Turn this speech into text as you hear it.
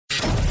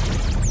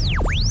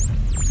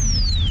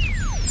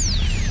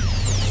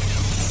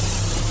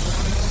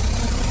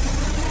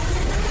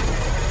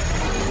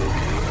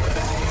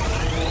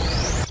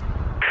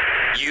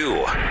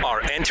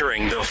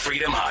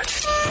Freedom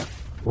Hut.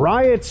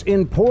 Riots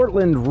in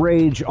Portland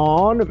rage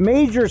on.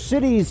 Major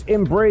cities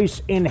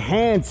embrace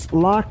enhanced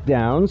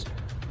lockdowns.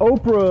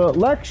 Oprah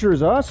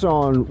lectures us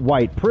on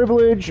white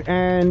privilege,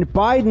 and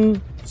Biden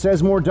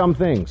says more dumb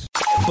things.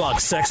 Buck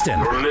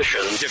Sexton. Your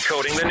mission: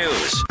 decoding the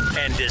news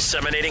and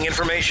disseminating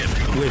information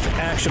with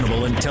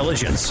actionable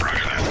intelligence.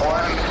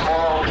 One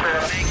small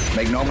step.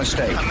 Make no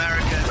mistake.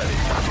 America,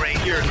 great.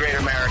 You're a great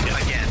American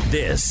again.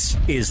 This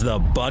is the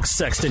Buck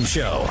Sexton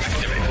Show.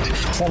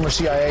 Former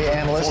CIA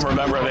analyst. Former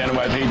member of the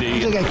NYPD. I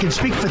think I can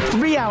speak for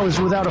 3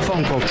 hours without a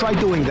phone call. Try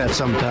doing that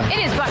sometime.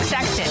 It is Buck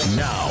Sexton.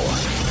 Now.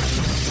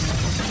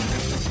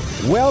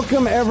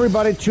 Welcome,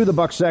 everybody, to the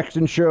Buck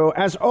Sexton Show.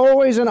 As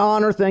always, an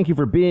honor. Thank you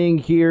for being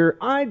here.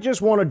 I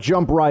just want to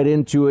jump right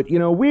into it. You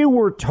know, we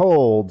were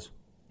told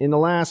in the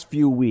last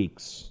few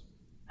weeks,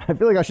 I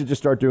feel like I should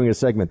just start doing a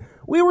segment.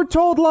 We were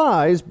told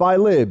lies by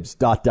libs, ...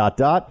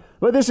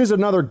 But this is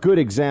another good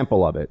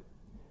example of it.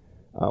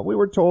 We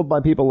were told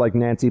by people like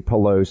Nancy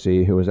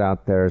Pelosi, who was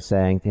out there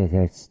saying, "The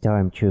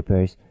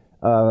stormtroopers,"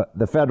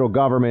 the federal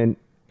government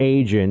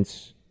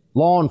agents,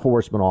 law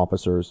enforcement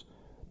officers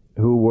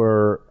who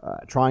were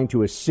trying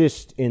to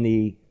assist in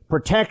the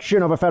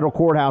protection of a federal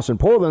courthouse in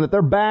Portland, that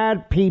they're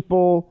bad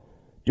people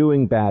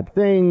doing bad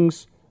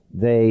things.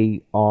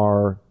 They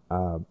are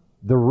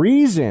the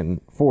reason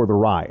for the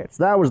riots.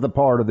 That was the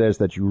part of this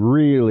that you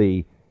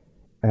really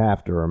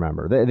have to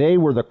remember. They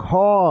were the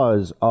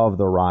cause of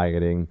the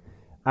rioting.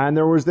 And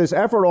there was this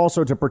effort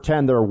also to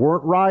pretend there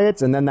weren't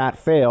riots, and then that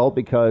failed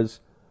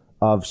because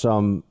of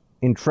some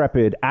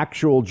intrepid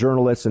actual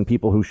journalists and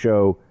people who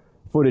show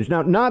footage.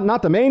 Now,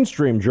 not the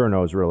mainstream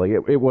journos, really.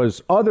 It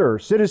was other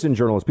citizen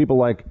journalists, people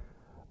like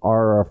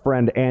our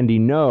friend Andy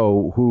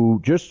No,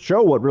 who just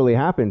show what really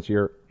happens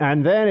here.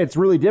 And then it's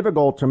really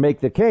difficult to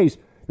make the case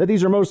that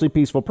these are mostly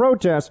peaceful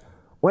protests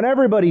when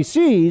everybody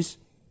sees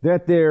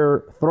that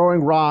they're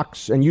throwing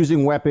rocks and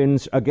using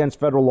weapons against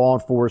federal law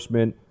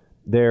enforcement.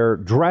 They're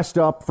dressed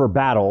up for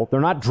battle.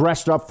 They're not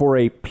dressed up for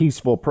a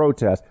peaceful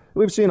protest.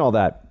 We've seen all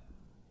that.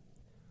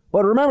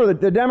 But remember that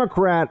the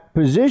Democrat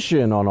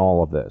position on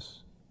all of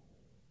this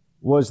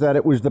was that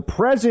it was the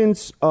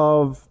presence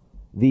of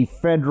the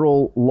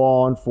federal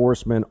law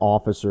enforcement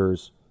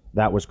officers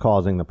that was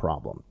causing the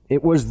problem.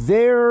 It was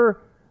their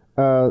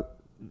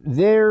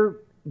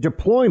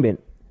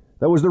deployment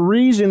that was the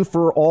reason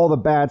for all the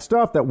bad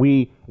stuff that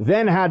we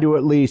then had to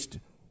at least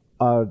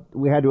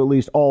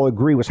all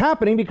agree was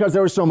happening because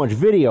there was so much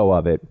video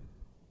of it.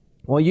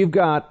 Well, you've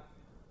got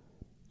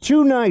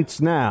 2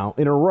 nights now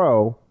in a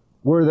row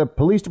where the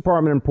police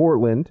department in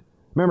Portland,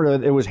 remember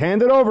that it was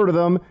handed over to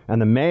them, and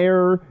the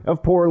mayor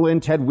of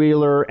Portland, Ted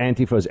Wheeler,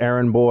 Antifa's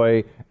errand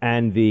boy,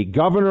 and the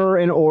governor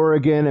in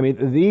Oregon. I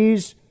mean,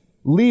 these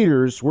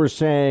leaders were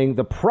saying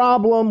the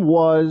problem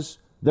was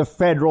the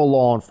federal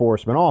law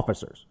enforcement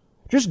officers.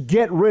 Just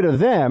get rid of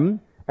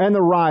them, and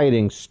the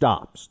rioting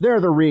stops. They're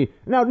the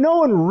Now, no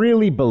one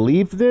really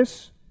believed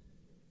this,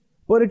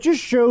 but it just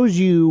shows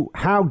you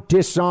how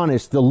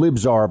dishonest the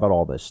libs are about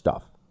all this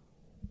stuff.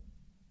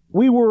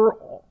 We were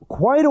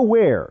quite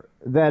aware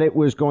that it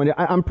was going to...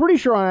 I'm pretty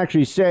sure I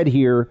actually said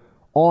here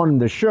on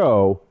the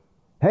show,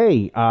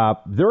 hey,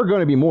 there are going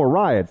to be more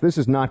riots. This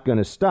is not going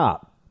to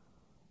stop.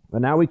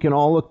 But now we can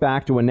all look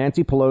back to when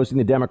Nancy Pelosi and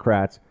the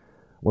Democrats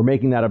were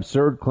making that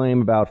absurd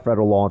claim about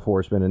federal law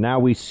enforcement. And now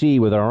we see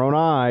with our own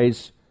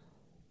eyes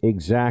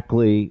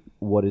exactly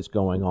what is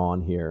going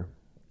on here.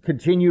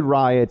 Continued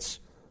riots,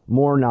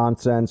 more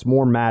nonsense,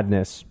 more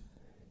madness.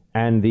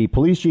 And the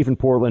police chief in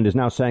Portland is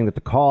now saying that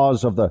the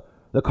cause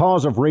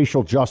of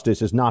racial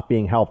justice is not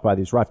being helped by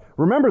these riots.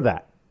 Remember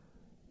that.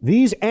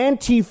 These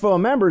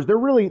Antifa members, they're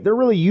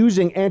really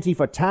using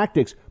Antifa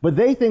tactics, but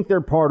they think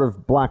they're part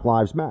of Black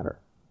Lives Matter.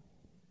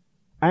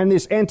 And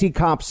this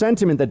anti-cop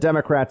sentiment that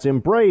Democrats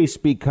embrace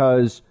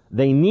because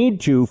they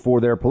need to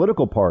for their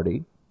political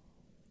party,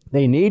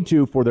 they need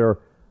to for their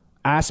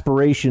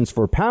aspirations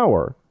for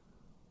power,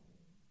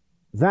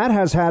 that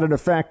has had an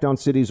effect on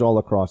cities all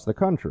across the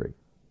country.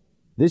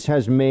 This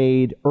has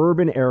made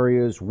urban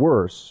areas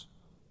worse,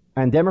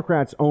 and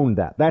Democrats own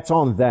that. That's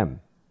on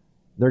them.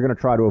 They're going to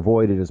try to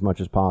avoid it as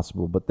much as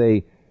possible, but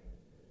they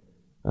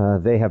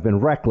have been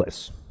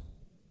reckless.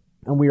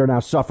 And we are now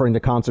suffering the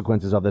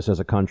consequences of this as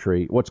a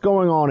country. What's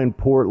going on in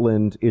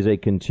Portland is a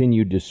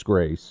continued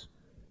disgrace.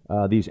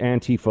 These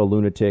Antifa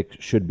lunatics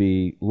should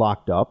be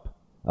locked up.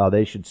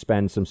 They should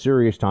spend some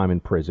serious time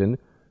in prison.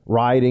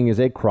 Rioting is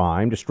a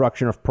crime.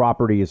 Destruction of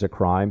property is a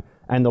crime.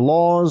 And the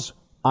laws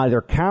either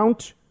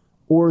count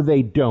or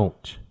they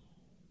don't.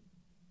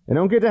 They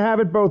don't get to have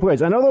it both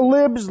ways. I know the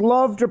libs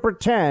love to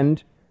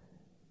pretend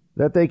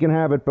that they can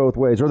have it both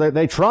ways, or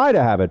they try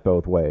to have it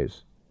both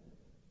ways.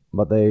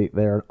 But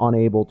they're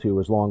unable to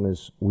as long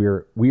as we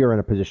are in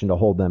a position to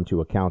hold them to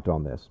account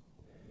on this.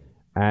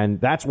 And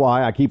that's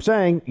why I keep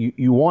saying,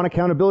 you want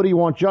accountability, you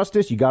want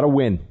justice, you got to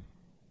win.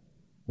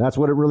 That's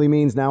what it really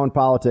means now in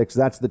politics.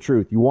 That's the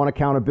truth. You want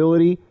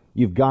accountability,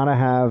 you've got to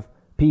have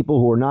people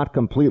who are not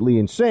completely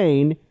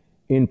insane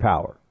in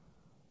power.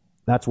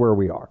 That's where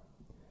we are.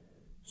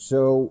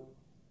 So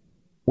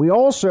We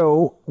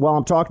also, while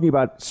I'm talking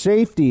about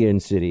safety in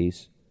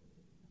cities,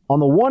 on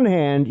the one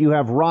hand, you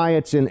have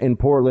riots in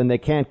Portland. They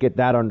can't get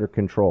that under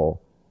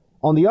control.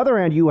 On the other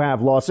hand, you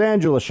have Los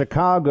Angeles,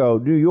 Chicago,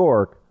 New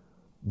York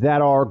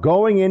that are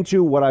going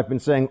into what I've been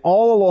saying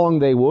all along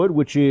they would,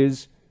 which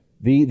is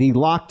the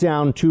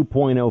lockdown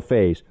 2.0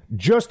 phase,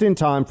 just in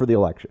time for the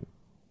election,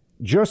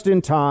 just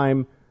in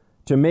time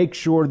to make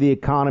sure the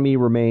economy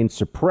remains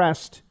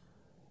suppressed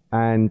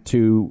and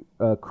to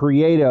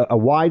create a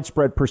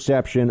widespread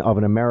perception of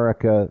an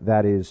America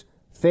that is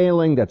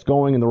failing, that's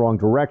going in the wrong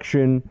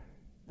direction,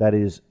 that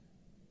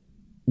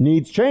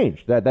needs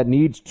change, that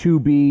needs to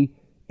be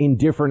in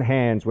different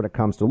hands when it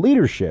comes to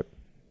leadership.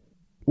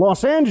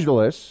 Los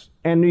Angeles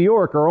and New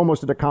York are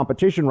almost at a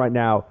competition right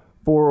now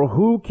for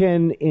who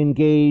can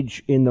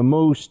engage in the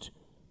most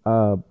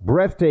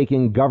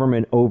breathtaking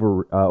government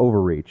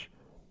overreach.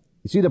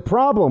 You see, the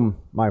problem,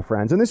 my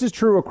friends, and this is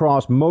true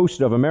across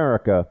most of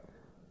America,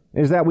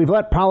 is that we've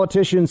let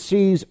politicians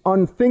seize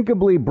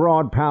unthinkably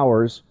broad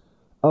powers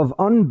of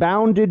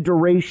unbounded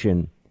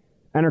duration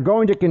and are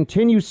going to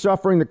continue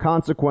suffering the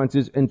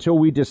consequences until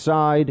we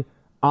decide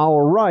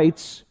our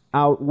rights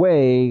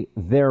outweigh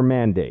their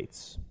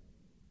mandates.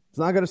 It's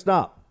not going to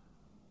stop.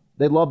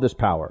 They love this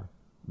power.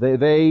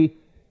 They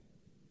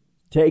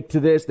take to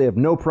this. They have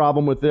no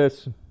problem with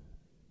this.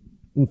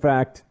 In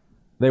fact,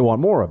 they want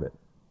more of it.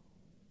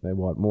 They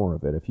want more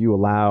of it. If you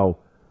allow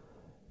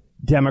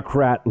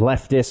Democrat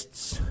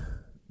leftists,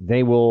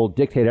 they will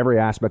dictate every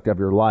aspect of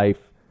your life,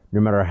 no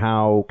matter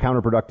how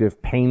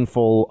counterproductive,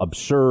 painful,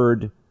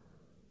 absurd,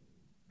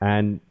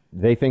 and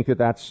they think that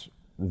that's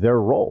their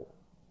role.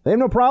 They have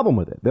no problem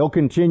with it. They'll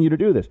continue to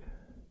do this.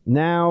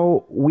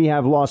 Now we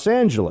have Los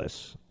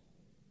Angeles.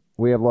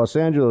 We have Los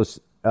Angeles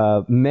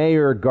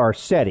Mayor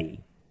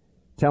Garcetti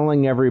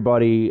telling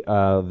everybody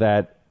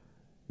that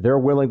they're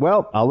willing.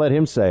 Well, I'll let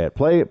him say it.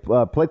 Play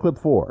clip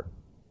 4.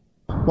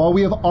 While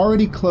we have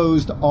already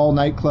closed all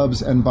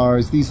nightclubs and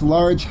bars, these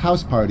large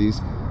house parties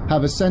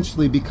have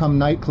essentially become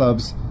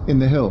nightclubs in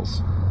the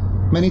hills.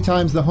 Many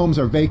times the homes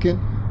are vacant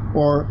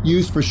or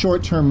used for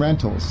short-term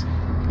rentals.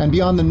 And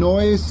beyond the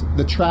noise,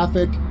 the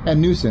traffic,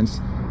 and nuisance,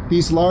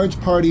 these large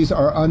parties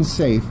are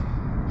unsafe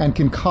and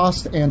can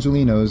cost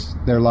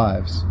Angelenos their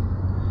lives.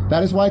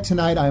 That is why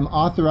tonight I am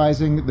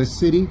authorizing the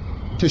city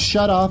to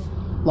shut off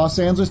Los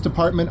Angeles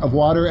Department of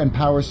Water and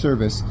Power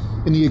Service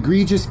in the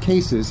egregious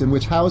cases in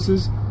which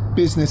houses,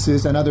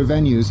 businesses, and other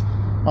venues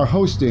are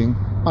hosting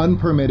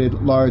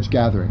unpermitted large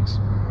gatherings.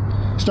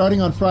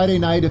 Starting on Friday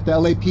night, if the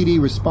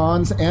LAPD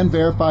responds and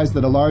verifies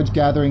that a large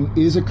gathering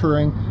is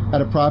occurring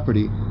at a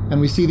property,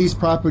 and we see these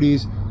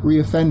properties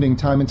reoffending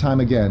time and time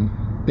again,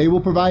 they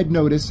will provide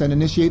notice and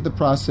initiate the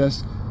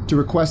process to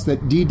request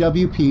that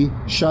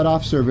DWP shut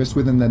off service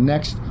within the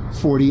next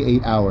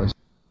 48 hours.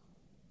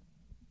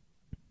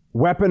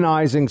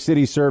 Weaponizing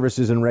city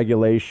services and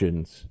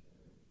regulations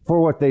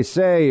for what they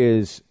say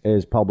is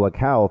public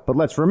health. But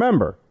let's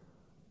remember,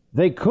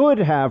 they could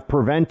have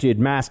prevented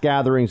mass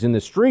gatherings in the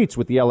streets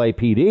with the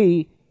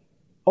LAPD.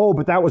 Oh,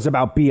 but that was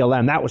about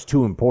BLM. That was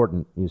too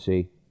important, you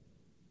see.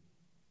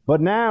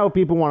 But now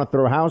people want to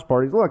throw house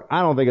parties. Look,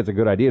 I don't think it's a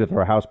good idea to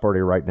throw a house party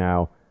right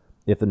now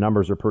if the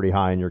numbers are pretty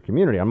high in your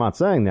community. I'm not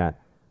saying that.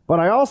 But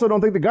I also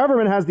don't think the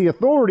government has the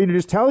authority to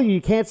just tell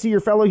you can't see your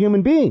fellow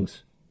human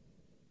beings.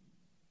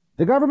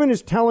 The government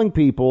is telling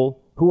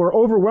people who are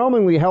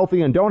overwhelmingly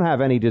healthy and don't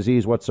have any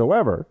disease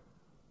whatsoever,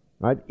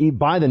 right?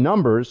 By the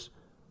numbers,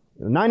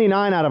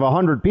 99 out of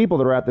 100 people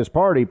that are at this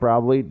party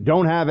probably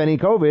don't have any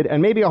COVID,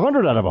 and maybe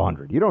 100 out of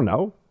 100. You don't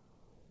know.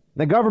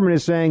 The government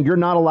is saying you're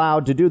not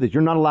allowed to do this.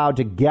 You're not allowed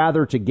to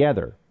gather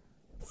together.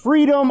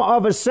 Freedom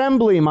of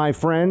assembly, my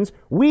friends.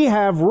 We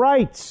have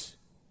rights.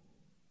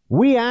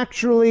 We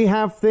actually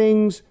have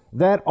things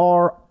that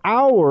are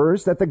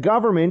ours that the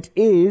government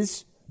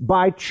is,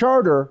 by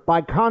charter,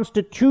 by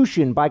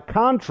constitution, by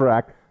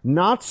contract,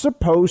 not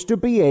supposed to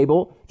be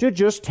able to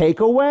just take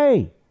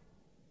away.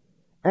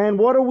 And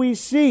what do we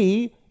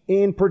see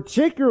in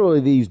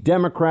particularly these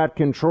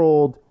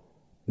Democrat-controlled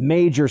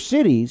major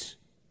cities?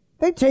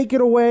 They take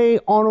it away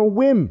on a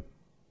whim.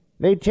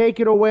 They take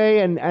it away,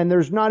 and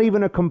there's not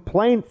even a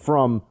complaint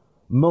from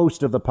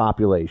most of the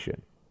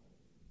population.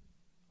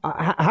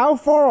 How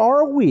far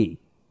are we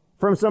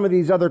from some of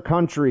these other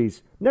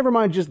countries? Never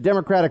mind just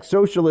democratic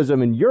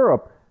socialism in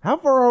Europe. How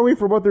far are we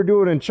from what they're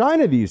doing in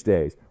China these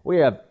days? We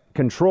have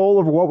control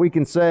over what we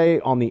can say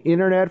on the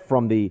internet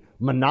from the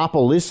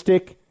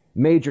monopolistic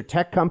major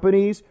tech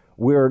companies.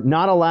 We're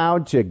not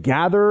allowed to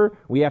gather.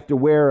 We have to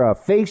wear a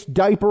face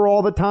diaper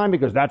all the time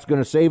because that's going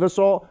to save us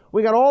all.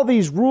 We got all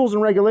these rules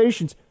and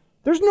regulations.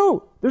 There's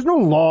no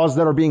laws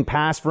that are being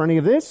passed for any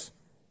of this.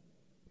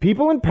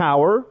 People in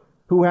power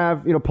who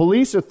have,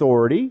 police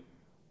authority,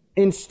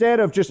 instead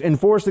of just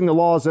enforcing the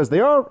laws as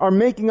they are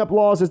making up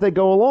laws as they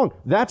go along.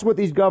 That's what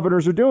these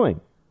governors are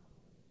doing.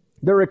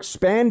 They're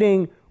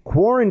expanding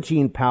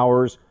quarantine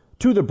powers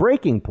to the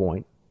breaking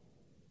point.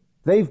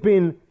 They've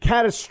been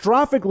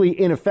catastrophically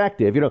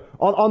ineffective.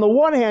 On the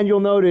one hand, you'll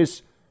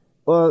notice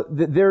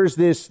there's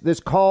this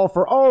call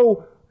for,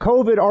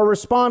 COVID, our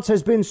response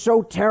has been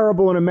so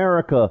terrible in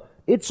America.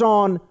 It's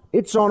on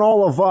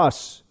all of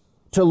us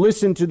to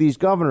listen to these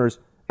governors.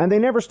 And they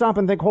never stop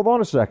and think, hold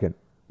on a second.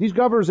 These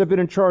governors have been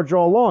in charge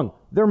all along.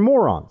 They're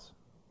morons.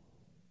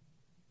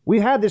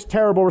 We've had this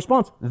terrible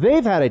response.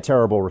 They've had a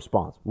terrible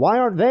response. Why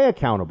aren't they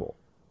accountable?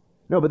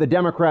 No, but the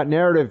Democrat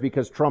narrative,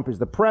 because Trump is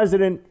the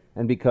president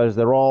and because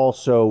they're all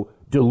so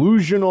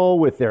delusional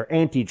with their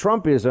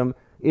anti-Trumpism,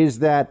 is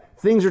that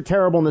things are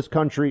terrible in this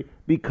country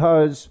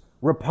because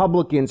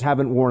Republicans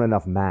haven't worn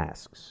enough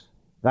masks.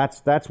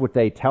 That's what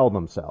they tell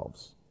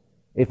themselves.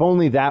 If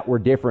only that were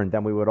different,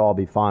 then we would all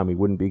be fine. We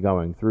wouldn't be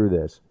going through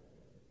this.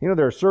 You know,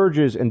 there are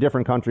surges in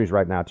different countries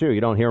right now, too.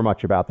 You don't hear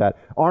much about that.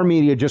 Our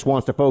media just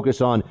wants to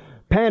focus on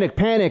panic,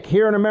 panic,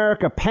 here in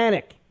America,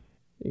 panic.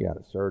 You got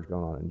a surge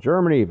going on in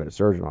Germany, you've got a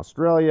surge in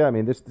Australia. I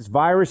mean, this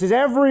virus is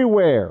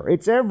everywhere.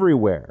 It's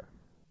everywhere.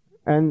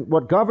 And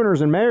what governors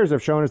and mayors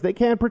have shown is they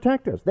can't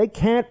protect us. They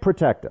can't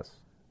protect us.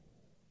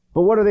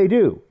 But what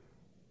do?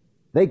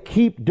 They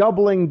keep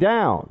doubling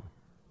down.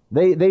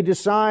 They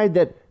decide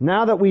that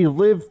now that we've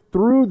lived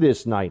through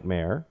this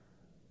nightmare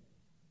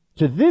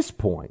to this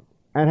point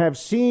and have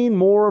seen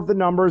more of the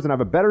numbers and have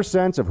a better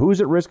sense of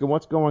who's at risk and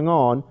what's going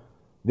on,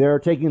 they're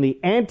taking the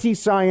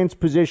anti-science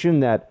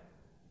position that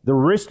the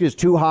risk is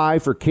too high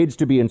for kids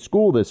to be in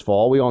school this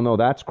fall. We all know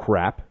that's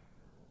crap.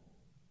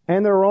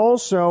 And they're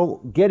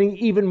also getting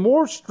even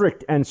more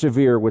strict and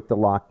severe with the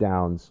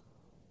lockdowns.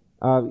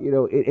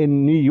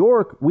 In New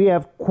York, we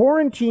have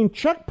quarantine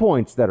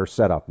checkpoints that are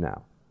set up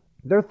now.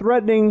 They're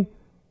threatening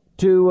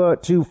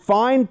to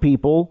fine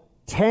people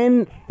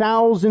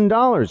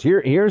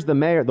 $10,000. Here's the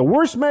mayor, the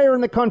worst mayor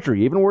in the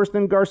country, even worse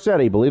than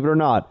Garcetti, believe it or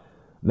not,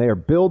 Mayor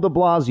Bill de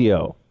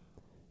Blasio.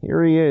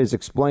 Here he is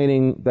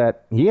explaining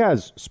that he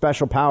has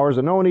special powers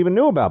that no one even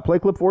knew about. Play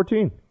clip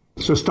 14.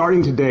 So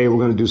starting today, we're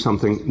going to do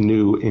something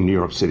new in New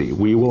York City.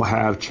 We will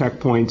have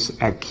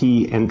checkpoints at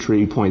key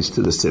entry points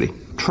to the city.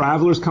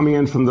 Travelers coming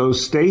in from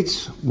those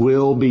states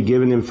will be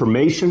given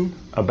information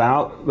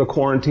about the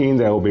quarantine.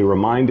 They will be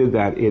reminded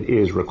that it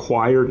is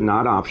required,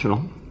 not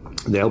optional.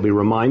 They'll be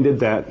reminded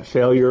that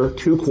failure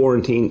to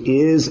quarantine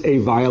is a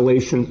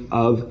violation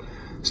of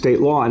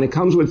state law, and it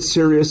comes with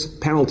serious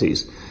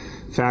penalties.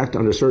 In fact,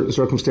 under certain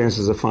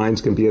circumstances, the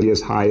fines can be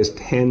as high as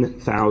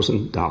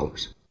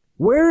 $10,000.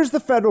 Where's the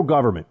federal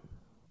government?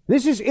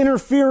 This is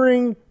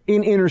interfering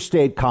in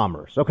interstate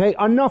commerce, okay?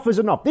 Enough is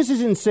enough. This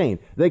is insane.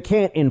 They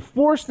can't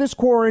enforce this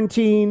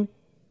quarantine.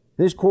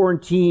 This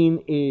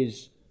quarantine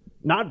is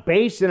not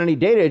based in any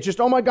data. It's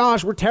just, oh my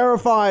gosh, we're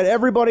terrified.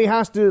 Everybody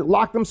has to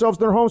lock themselves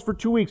in their homes for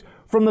 2 weeks.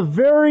 From the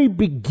very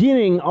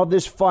beginning of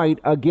this fight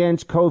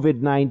against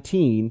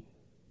COVID-19,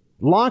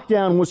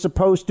 lockdown was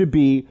supposed to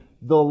be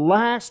the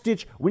last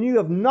ditch. When you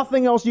have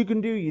nothing else you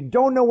can do, you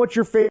don't know what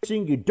you're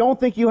facing, you don't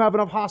think you have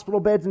enough hospital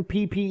beds and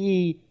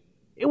PPE,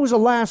 it was a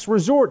last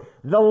resort.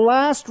 The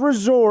last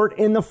resort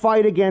in the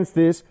fight against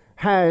this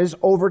has,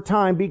 over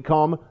time,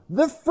 become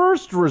the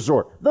first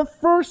resort, the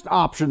first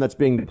option that's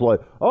being deployed.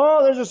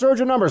 Oh, there's a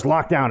surge in numbers.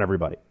 Lock down,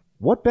 everybody.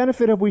 What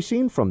benefit have we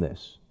seen from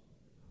this?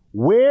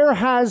 Where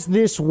has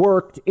this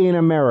worked in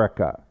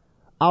America?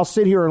 I'll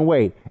sit here and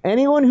wait.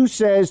 Anyone who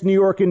says New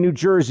York and New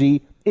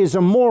Jersey is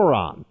a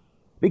moron,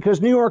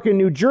 because New York and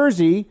New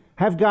Jersey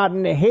have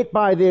gotten hit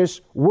by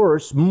this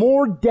worse,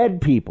 more dead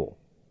people,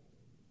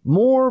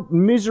 more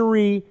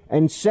misery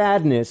and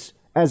sadness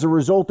as a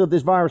result of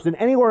this virus than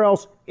anywhere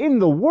else in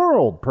the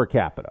world per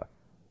capita.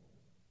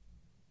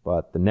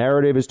 But the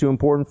narrative is too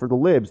important for the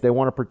libs. They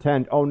want to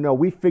pretend, oh no,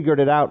 we figured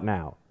it out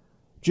now.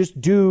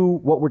 Just do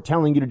what we're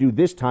telling you to do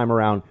this time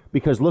around,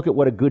 because look at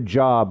what a good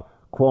job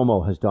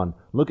Cuomo has done.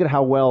 Look at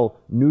how well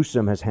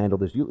Newsom has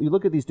handled this. You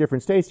look at these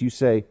different states, you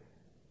say,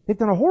 they've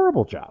done a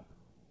horrible job.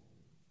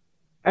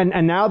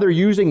 And now they're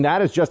using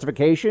that as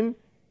justification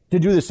to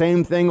do the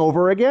same thing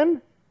over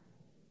again?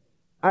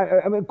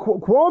 I mean,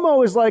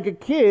 Cuomo is like a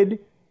kid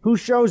who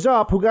shows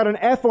up, who got an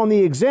F on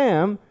the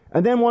exam,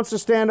 and then wants to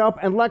stand up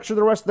and lecture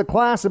the rest of the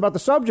class about the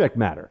subject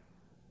matter.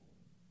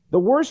 The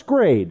worst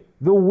grade,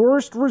 the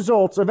worst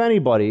results of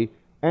anybody,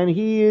 and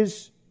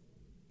he's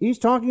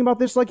talking about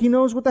this like he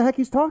knows what the heck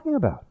he's talking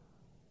about.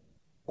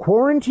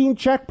 Quarantine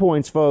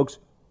checkpoints, folks.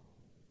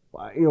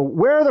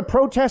 Where are the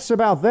protests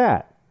about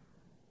that?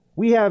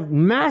 We have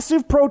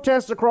massive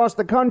protests across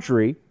the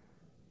country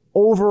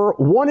over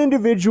one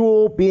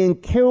individual being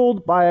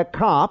killed by a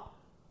cop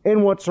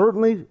in what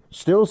certainly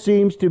still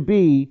seems to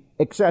be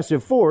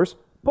excessive force,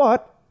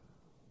 but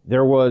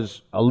there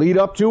was a lead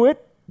up to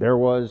it. There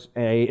was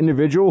an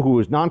individual who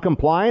was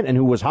non-compliant and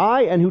who was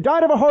high and who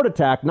died of a heart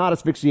attack, not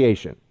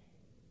asphyxiation.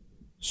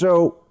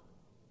 So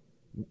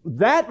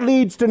that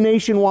leads to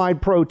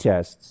nationwide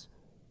protests,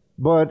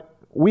 but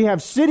we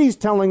have cities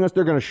telling us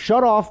they're going to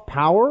shut off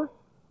power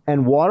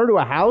and water to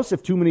a house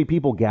if too many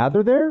people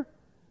gather there?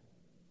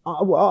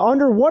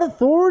 Under what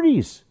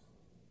authorities?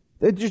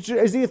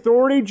 Is the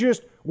authority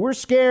just, we're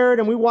scared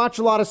and we watch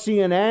a lot of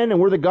CNN and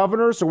we're the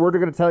governor, so we're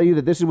going to tell you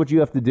that this is what you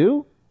have to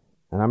do?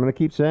 And I'm going to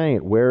keep saying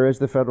it. Where is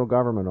the federal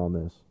government on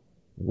this?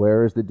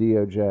 Where is the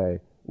DOJ?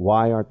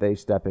 Why aren't they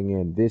stepping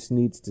in? This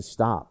needs to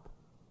stop.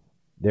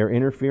 They're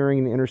interfering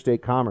in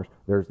interstate commerce.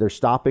 They're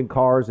stopping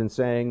cars and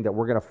saying that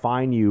we're going to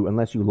fine you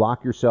unless you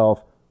lock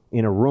yourself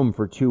in a room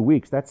for 2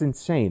 weeks. That's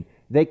insane.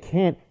 They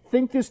can't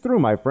think this through,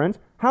 my friends.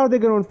 How are they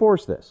going to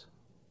enforce this?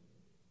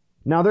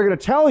 Now, they're going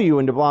to tell you,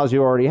 and de Blasio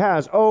already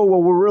has, oh,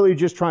 well, we're really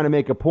just trying to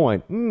make a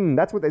point.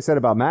 That's what they said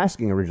about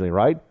masking originally,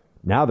 right?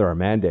 Now there are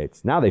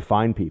mandates. Now they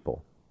fine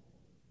people.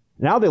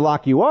 Now they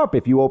lock you up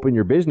if you open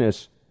your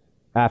business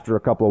after a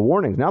couple of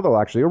warnings. Now they'll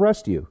actually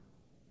arrest you.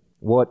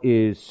 What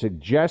is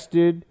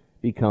suggested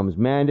becomes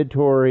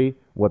mandatory.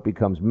 What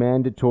becomes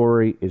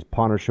mandatory is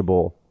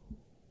punishable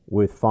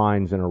with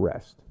fines and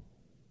arrest.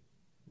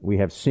 We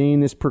have seen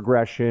this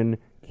progression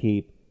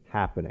keep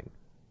happening.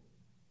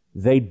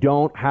 They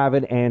don't have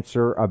an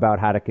answer about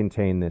how to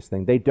contain this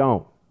thing. They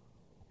don't.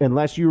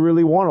 Unless you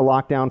really want to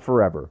lock down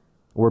forever.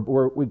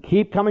 We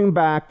keep coming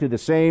back to the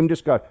same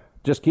discussion.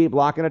 Just keep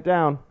locking it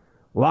down.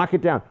 Lock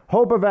it down.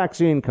 Hope a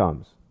vaccine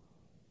comes.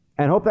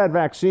 And hope that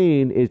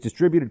vaccine is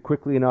distributed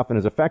quickly enough and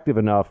is effective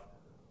enough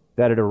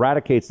that it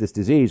eradicates this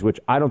disease, which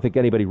I don't think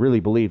anybody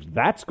really believes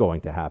that's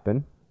going to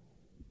happen.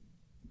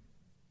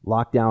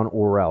 Lockdown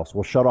or else.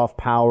 We'll shut off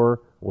power.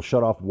 We'll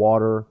shut off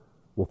water.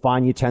 We'll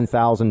fine you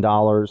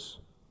 $10,000.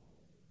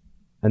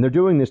 And they're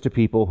doing this to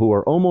people who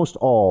are almost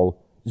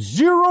all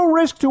zero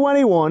risk to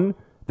anyone.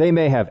 They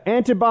may have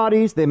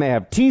antibodies. They may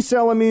have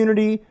T-cell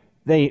immunity.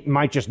 They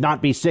might just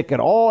not be sick at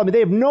all. I mean, they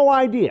have no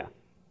idea.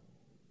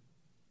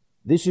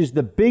 This is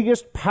the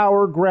biggest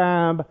power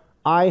grab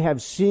I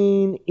have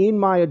seen in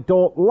my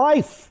adult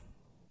life.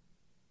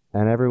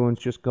 And everyone's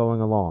just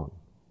going along,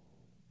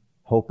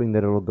 hoping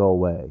that it'll go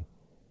away.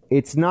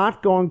 It's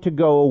not going to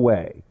go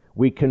away.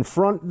 We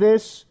confront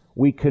this.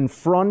 We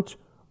confront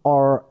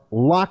our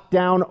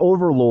lockdown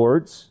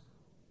overlords,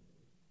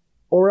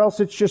 or else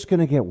it's just going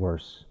to get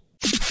worse.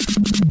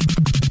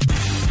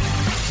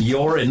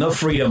 You're in the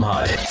Freedom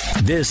Hut.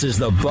 This is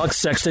the Buck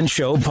Sexton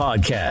Show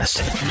podcast.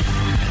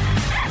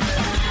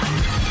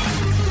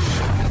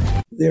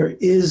 There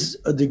is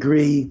a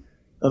degree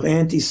of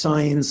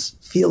anti-science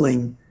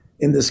feeling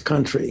in this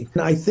country.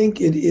 And I think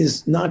it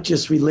is not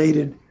just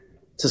related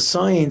to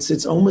science,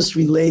 it's almost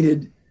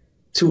related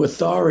to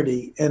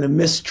authority and a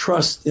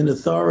mistrust in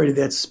authority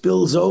that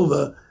spills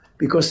over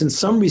because in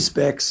some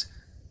respects,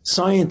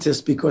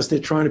 scientists, because they're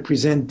trying to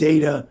present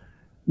data,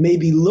 may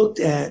be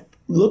looked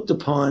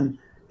upon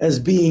as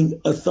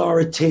being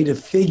authoritative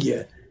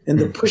figure. And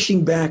the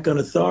pushing back on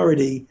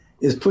authority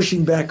is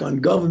pushing back on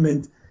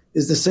government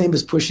is the same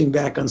as pushing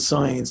back on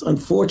science.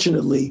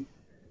 Unfortunately,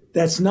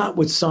 that's not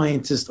what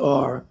scientists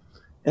are.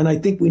 And I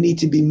think we need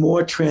to be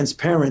more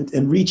transparent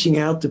in reaching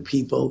out to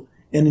people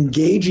and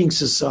engaging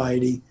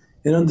society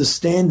in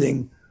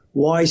understanding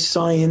why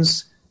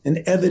science and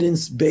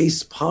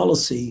evidence-based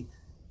policy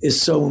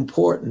is so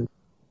important.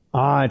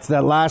 It's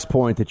that last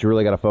point that you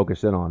really got to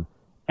focus in on.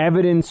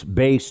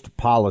 Evidence-based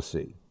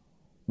policy.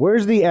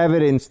 Where's the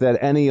evidence that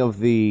any of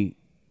the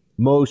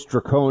most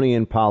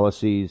draconian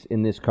policies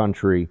in this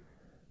country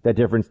that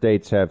different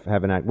states have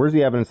enacted? Where's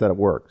the evidence that it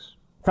works?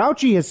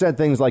 Fauci has said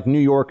things like New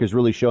York has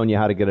really shown you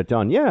how to get it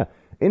done. Yeah,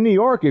 in New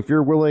York, if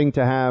you're willing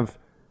to have,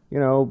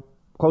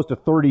 close to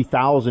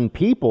 30,000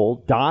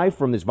 people die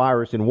from this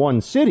virus in one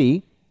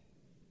city,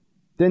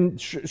 then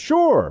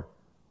sure,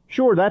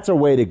 that's a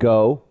way to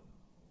go.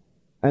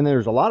 And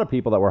there's a lot of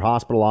people that were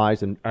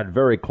hospitalized and are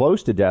very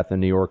close to death in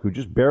New York who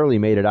just barely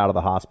made it out of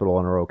the hospital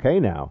and are okay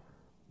now.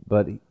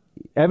 But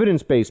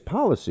evidence-based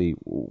policy,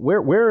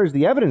 where is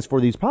the evidence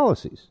for these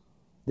policies?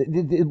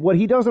 What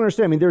he doesn't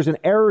understand, there's an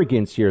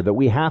arrogance here that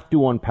we have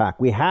to unpack.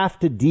 We have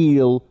to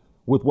deal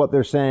with what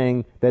they're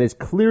saying that is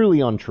clearly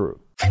untrue.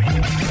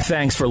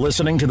 Thanks for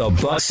listening to the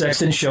Buck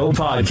Sexton Show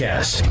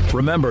podcast.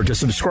 Remember to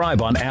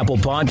subscribe on Apple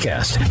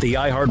Podcast, the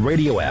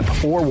iHeartRadio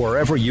app, or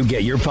wherever you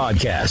get your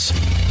podcasts.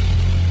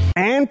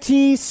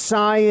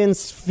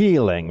 Anti-science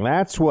feeling.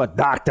 That's what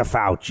Dr.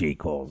 Fauci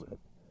calls it.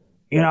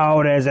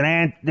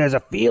 There's a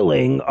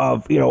feeling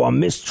of, a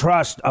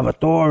mistrust of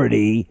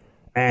authority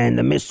and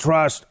the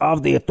mistrust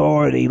of the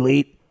authority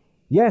elite.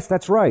 Yes,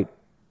 that's right.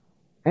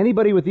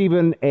 Anybody with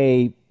even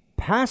a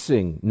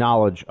passing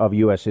knowledge of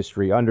U.S.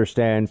 history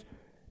understands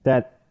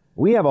that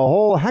we have a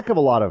whole heck of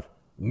a lot of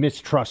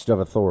mistrust of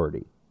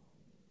authority.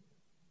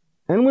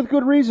 And with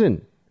good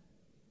reason.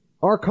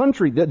 Our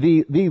country,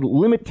 the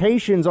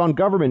limitations on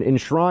government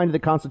enshrined in the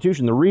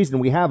Constitution, the reason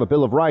we have a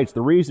Bill of Rights,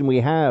 the reason we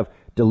have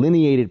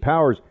delineated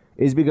powers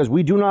is because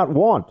we do not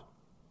want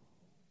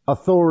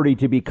authority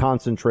to be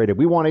concentrated.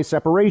 We want a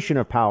separation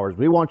of powers.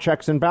 We want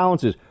checks and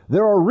balances.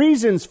 There are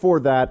reasons for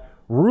that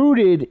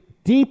rooted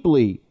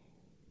deeply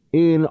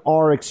in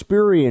our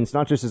experience,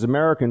 not just as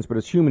Americans, but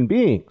as human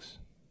beings.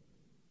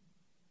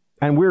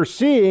 And we're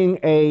seeing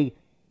a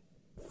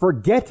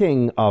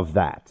forgetting of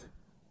that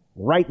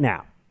right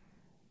now.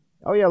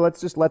 Oh, yeah, let's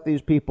just let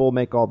these people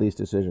make all these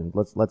decisions.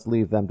 Let's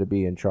leave them to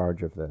be in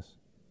charge of this.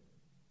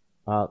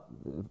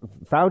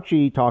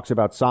 Fauci talks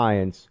about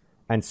science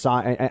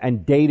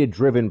and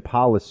data-driven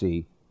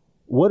policy.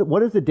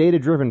 What is the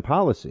data-driven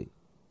policy?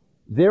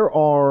 There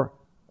are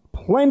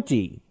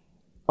plenty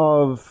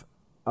of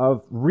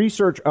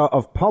research,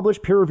 of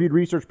published peer-reviewed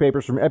research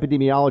papers from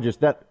epidemiologists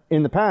that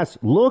in the past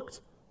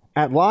looked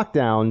at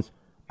lockdowns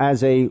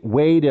as a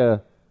way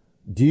to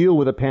deal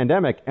with a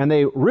pandemic. And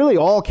they really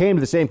all came to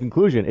the same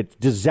conclusion. It's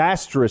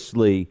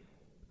disastrously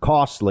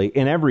costly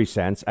in every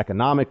sense,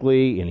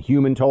 economically, in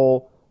human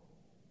toll.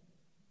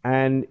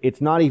 And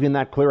it's not even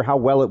that clear how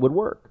well it would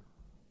work.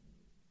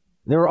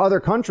 There are other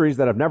countries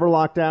that have never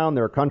locked down.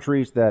 There are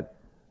countries that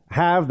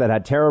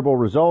had terrible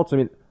results. I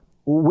mean,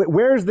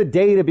 where's the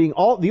data being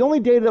the only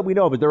data that we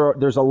know of is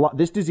there's a lot.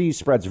 This disease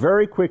spreads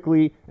very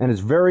quickly and is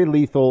very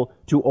lethal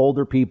to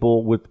older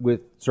people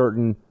with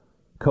certain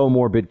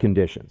comorbid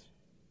conditions.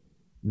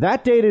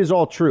 That data is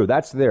all true.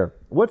 That's there.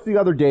 What's the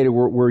other data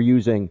we're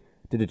using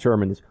to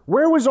determine this?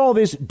 Where was all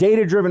this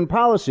data-driven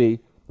policy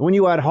when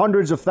you had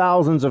hundreds of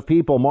thousands of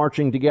people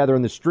marching together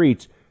in the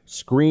streets,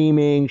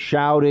 screaming,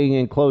 shouting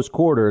in close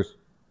quarters?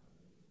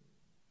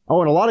 Oh,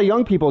 and a lot of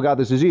young people got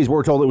this disease.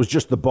 We're told it was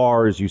just the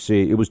bars, you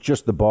see. It was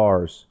just the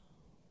bars.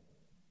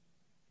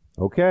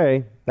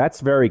 Okay,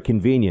 that's very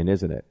convenient,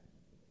 isn't it?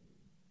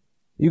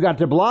 You got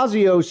de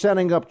Blasio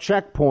setting up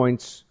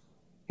checkpoints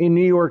in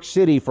New York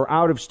City for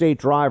out-of-state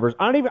drivers.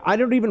 I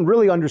don't even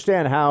really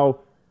understand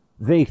how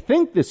they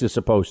think this is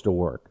supposed to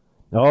work.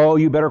 Oh,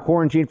 you better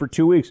quarantine for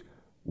 2 weeks.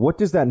 What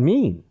does that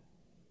mean?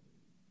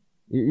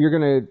 You're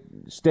going to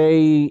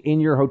stay in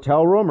your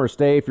hotel room or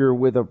stay if you're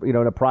with in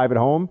a private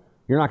home?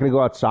 You're not going to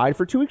go outside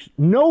for 2 weeks?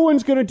 No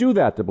one's going to do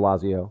that, de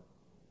Blasio.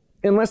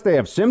 Unless they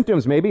have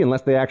symptoms, maybe,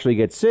 unless they actually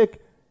get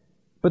sick.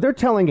 But they're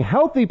telling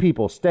healthy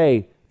people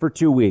stay for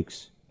 2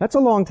 weeks. That's a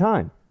long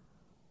time.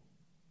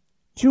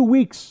 2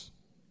 weeks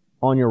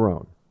on your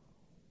own.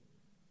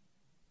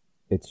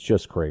 It's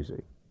just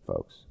crazy,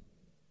 folks.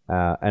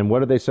 And what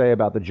do they say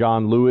about the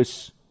John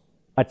Lewis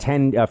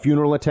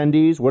funeral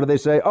attendees? What do they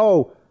say?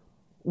 Oh,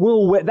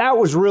 well, that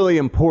was really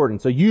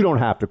important, so you don't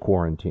have to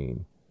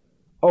quarantine.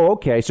 Oh,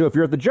 okay. So if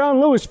you're at the John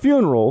Lewis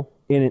funeral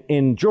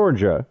in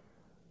Georgia,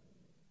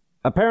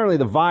 apparently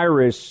the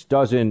virus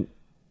doesn't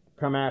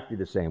come after you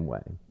the same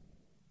way.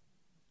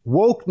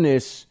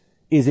 Wokeness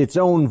is its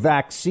own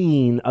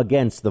vaccine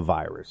against the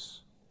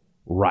virus.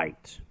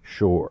 Right.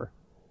 Sure.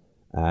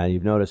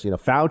 You've noticed,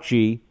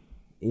 Fauci,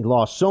 he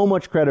lost so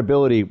much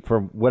credibility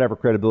from whatever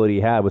credibility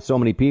he had with so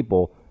many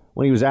people.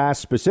 When he was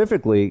asked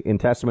specifically in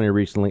testimony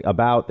recently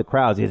about the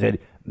crowds, he said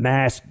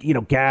mass,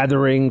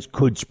 gatherings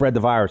could spread the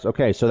virus.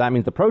 Okay, so that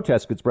means the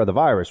protests could spread the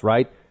virus,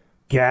 right?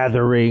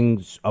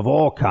 Gatherings of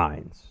all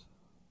kinds.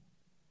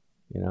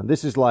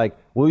 This is like,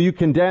 will you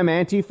condemn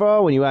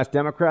Antifa? When you ask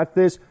Democrats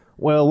this,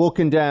 well, we'll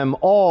condemn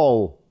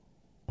all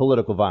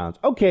political violence.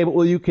 Okay, but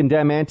will you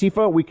condemn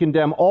Antifa? We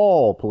condemn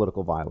all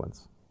political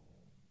violence.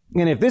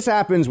 And if this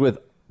happens with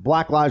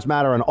Black Lives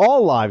Matter and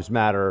All Lives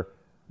Matter,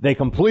 they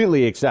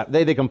completely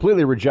they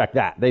completely reject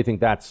that. They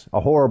think that's a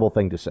horrible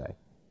thing to say.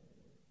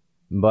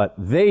 But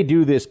they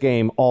do this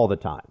game all the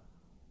time.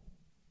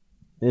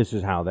 This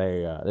is how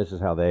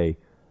they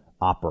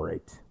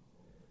operate.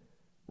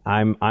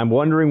 I'm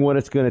wondering what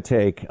it's going to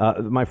take.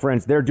 My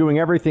friends, they're doing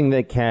everything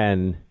they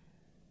can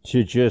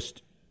to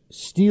just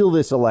steal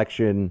this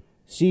election,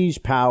 seize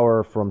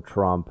power from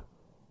Trump,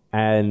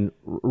 and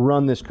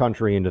run this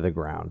country into the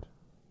ground.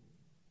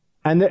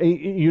 And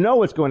you know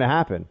what's going to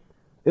happen.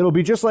 It'll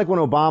be just like when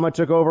Obama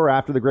took over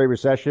after the Great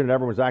Recession and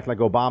everyone was acting like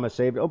Obama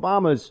saved.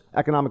 Obama's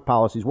economic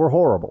policies were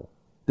horrible,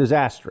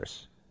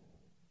 disastrous,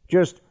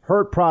 just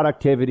hurt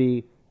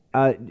productivity.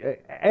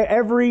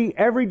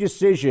 Every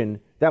decision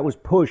that was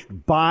pushed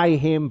by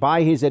him,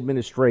 by his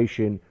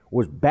administration,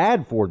 was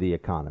bad for the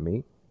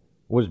economy,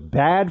 was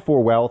bad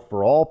for wealth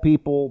for all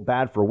people,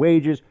 bad for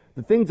wages,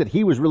 the things that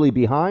he was really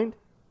behind.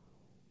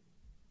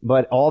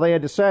 But all they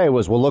had to say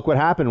was, well, look what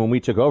happened when we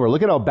took over.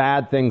 Look at how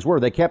bad things were.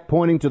 They kept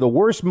pointing to the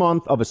worst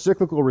month of a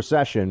cyclical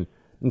recession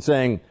and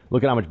saying,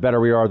 look at how much better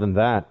we are than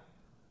that.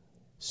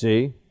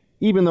 See?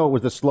 Even though it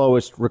was the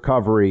slowest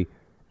recovery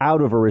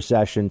out of a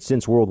recession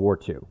since World War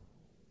II.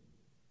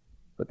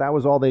 But that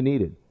was all they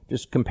needed.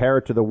 Just compare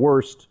it to the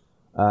worst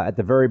at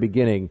the very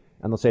beginning,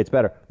 and they'll say it's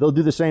better. They'll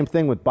do the same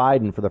thing with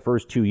Biden for the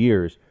first 2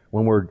 years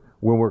when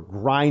we're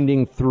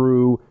grinding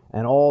through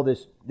and all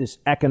this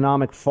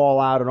economic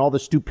fallout and all the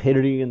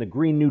stupidity and the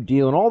Green New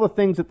Deal and all the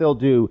things that they'll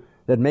do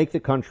that make the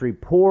country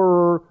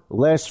poorer,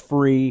 less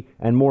free,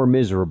 and more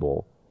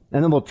miserable.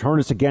 And then they'll turn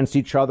us against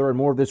each other and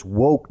more of this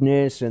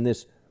wokeness and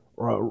this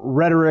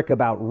rhetoric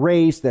about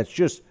race that's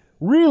just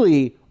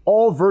really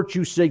all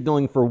virtue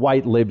signaling for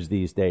white libs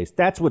these days.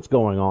 That's what's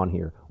going on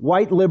here.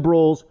 White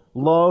liberals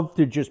love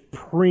to just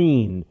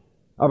preen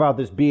about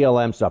this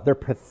BLM stuff. They're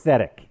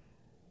pathetic.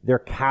 They're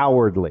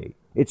cowardly.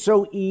 It's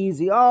so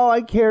easy. Oh,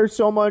 I care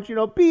so much.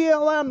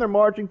 BLM, they're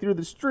marching through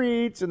the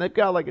streets and they've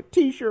got like a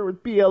T-shirt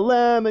with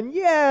BLM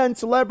and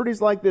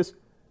celebrities like this.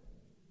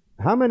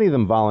 How many of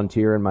them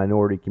volunteer in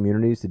minority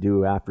communities to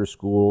do after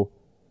school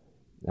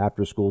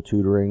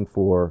tutoring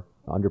for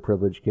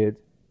underprivileged kids?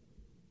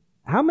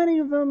 How many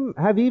of them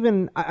have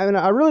even,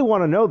 I really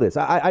want to know this.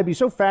 I'd be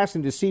so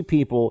fascinated to see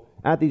people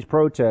at these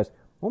protests.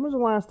 When was the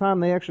last time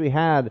they actually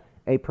had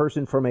a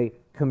person from a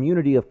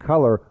community of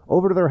color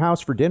over to their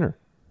house for dinner?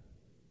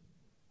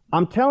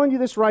 I'm telling you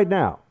this right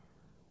now,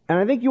 and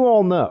I think you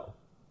all know.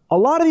 A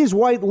lot of these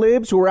white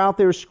libs who are out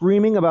there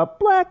screaming about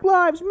Black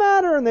Lives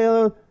Matter,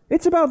 and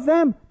it's about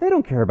them. They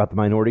don't care about the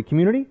minority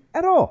community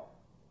at all.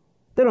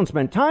 They don't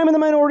spend time in the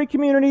minority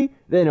community.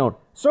 They don't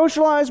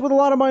socialize with a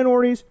lot of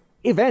minorities,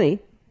 if any.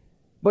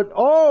 But,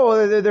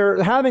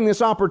 they're having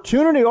this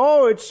opportunity.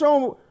 Oh, it's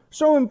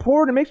so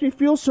important. It makes me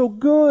feel so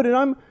good. And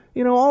I'm,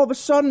 all of a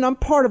sudden, I'm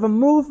part of a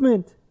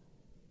movement.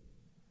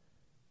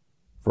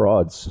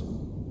 Frauds.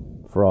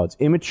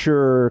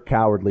 Immature,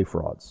 cowardly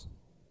frauds.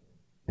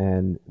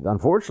 And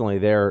unfortunately,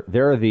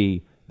 they're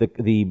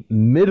the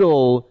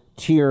middle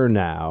tier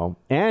now,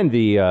 and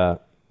the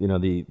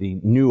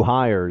new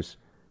hires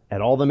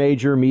at all the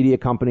major media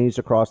companies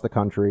across the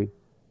country.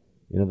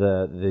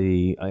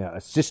 The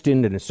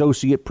assistant and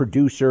associate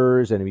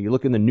producers, and if you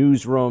look in the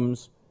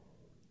newsrooms,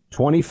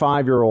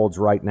 25-year-olds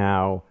right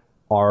now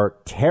are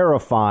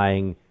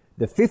terrifying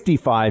the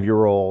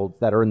 55-year-olds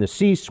that are in the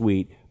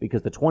C-suite,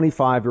 because the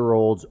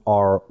 25-year-olds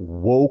are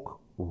woke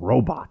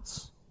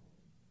robots.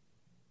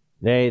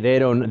 They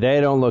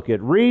don't look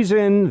at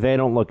reason. They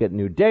don't look at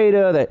new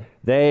data.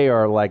 They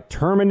are like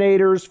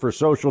Terminators for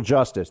social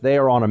justice. They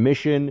are on a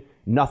mission.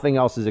 Nothing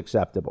else is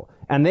acceptable,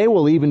 and they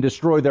will even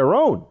destroy their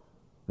own.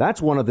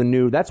 That's one of the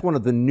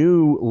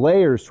new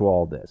layers to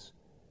all this.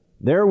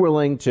 They're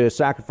willing to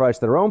sacrifice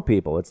their own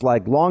people. It's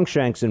like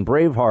Longshanks in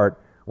Braveheart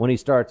when he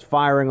starts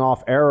firing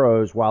off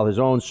arrows while his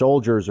own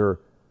soldiers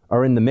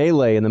are in the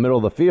melee in the middle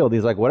of the field.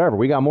 He's like, whatever,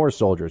 we got more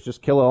soldiers.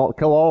 Just kill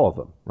all of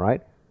them,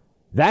 right?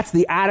 That's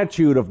the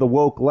attitude of the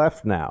woke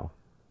left now.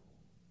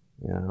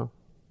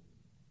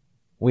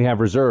 We have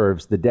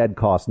reserves. The dead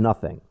cost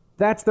nothing.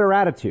 That's their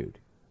attitude.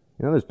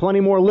 There's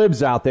plenty more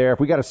libs out there. If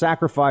we got to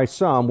sacrifice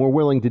some, we're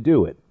willing to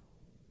do it.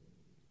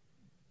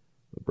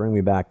 But bring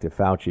me back to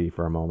Fauci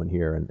for a moment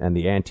here and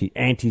the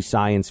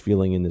anti-science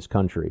feeling in this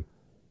country.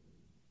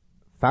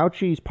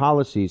 Fauci's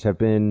policies have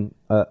been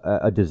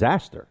a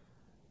disaster.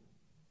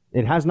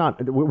 It has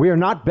not. We are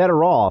not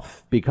better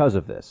off because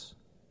of this.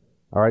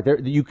 All right,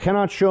 you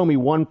cannot show me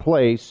one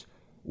place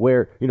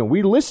where,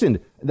 we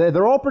listened.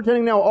 They're all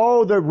pretending now,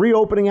 oh, the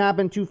reopening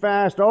happened too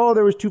fast. Oh,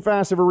 there was too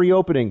fast of a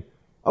reopening.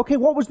 Okay,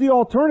 what was the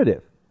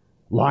alternative?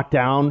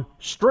 Lockdown,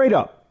 straight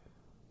up.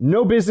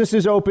 No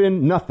businesses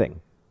open, nothing.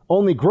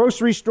 Only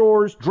grocery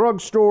stores, drug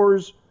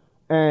stores,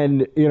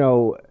 and,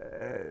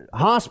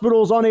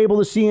 hospitals unable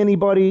to see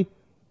anybody.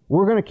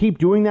 We're going to keep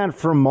doing that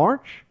from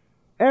March?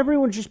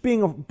 Everyone's just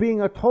being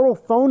a total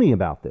phony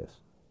about this.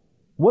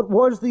 What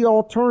was the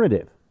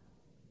alternative?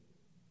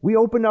 We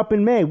opened up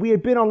in May. We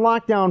had been on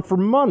lockdown for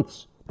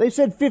months. They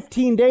said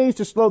 15 days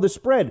to slow the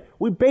spread.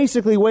 We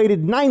basically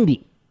waited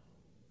 90.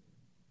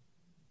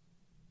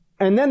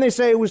 And then they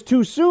say it was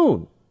too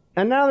soon.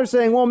 And now they're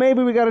saying, well,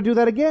 maybe we got to do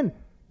that again.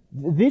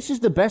 This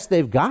is the best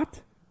they've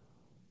got?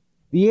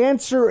 The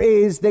answer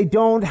is they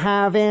don't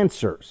have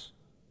answers.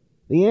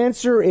 The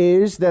answer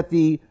is that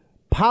the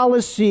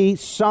policy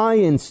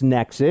science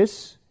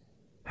nexus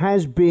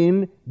has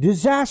been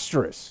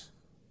disastrous.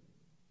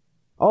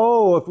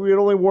 Oh, if we had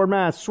only worn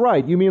masks,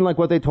 right. You mean like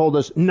what they told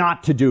us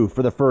not to do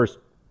for the first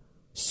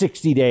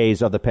 60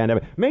 days of the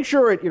pandemic. Make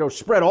sure it,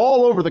 spread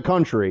all over the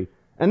country,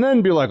 and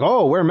then be like,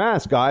 oh, wear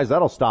masks, guys.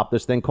 That'll stop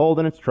this thing cold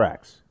in its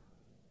tracks.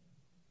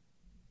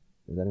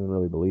 Does anyone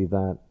really believe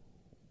that?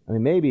 I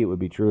mean, maybe it would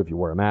be true if you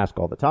wore a mask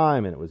all the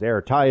time, and it was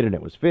airtight, and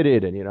it was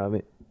fitted, and,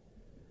 and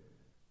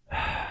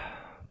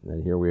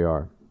here we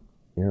are.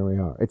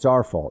 It's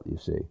our fault, you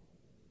see.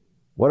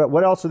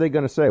 What else are they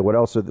going to say?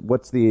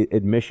 What's the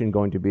admission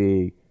going to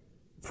be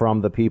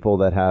from the people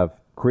that have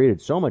created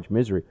so much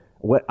misery?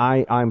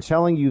 I'm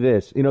telling you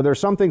this. There's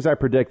some things I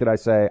predict that I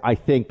say, I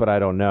think, but I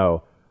don't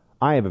know.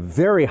 I have a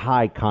very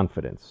high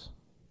confidence.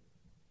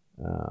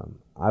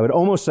 I would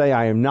almost say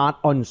I am not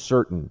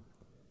uncertain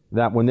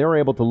that when they're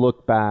able to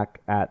look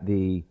back at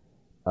the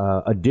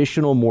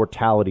additional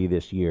mortality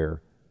this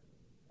year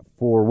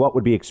for what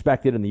would be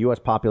expected in the U.S.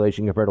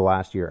 population compared to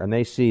last year, and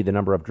they see the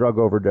number of drug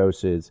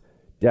overdoses,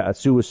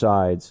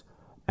 suicides,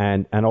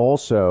 and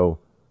also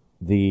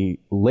the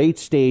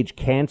late-stage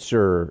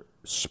cancer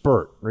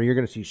spurt, where you're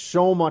going to see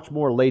so much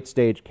more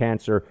late-stage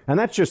cancer, and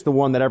that's just the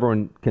one that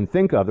everyone can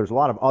think of. There's a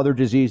lot of other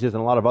diseases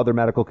and a lot of other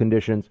medical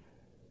conditions.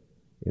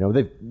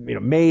 They've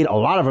made a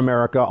lot of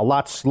America a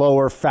lot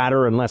slower,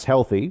 fatter, and less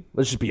healthy.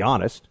 Let's just be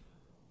honest.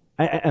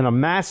 And a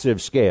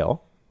massive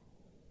scale.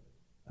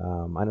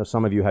 I know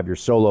some of you have your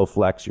Solo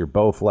Flex, your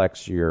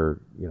Bowflex,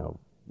 your,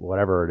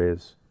 whatever it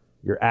is,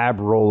 your ab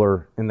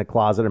roller in the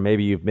closet, or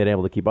maybe you've been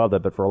able to keep up with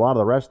that. But for a lot of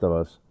the rest of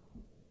us,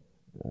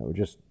 we're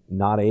just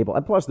not able.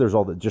 And plus, there's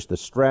just the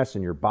stress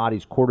in your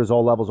body's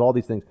cortisol levels, all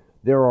these things.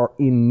 There are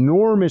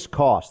enormous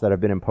costs that have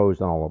been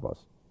imposed on all of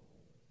us.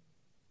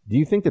 Do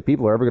you think that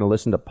people are ever going to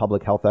listen to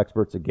public health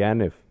experts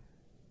again if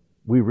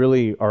we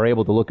really are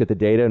able to look at the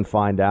data and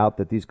find out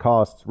that these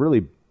costs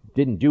really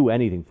didn't do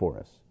anything for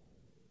us?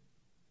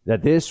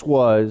 That this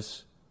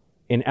was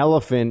an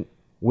elephant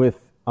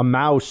with a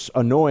mouse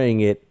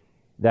annoying it,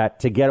 that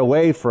to get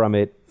away from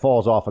it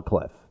falls off a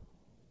cliff.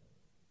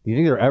 Do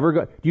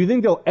you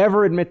think they'll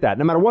ever admit that,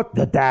 no matter what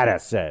the data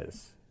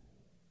says?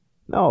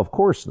 No, of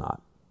course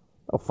not.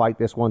 They'll fight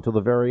this one till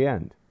the very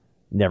end.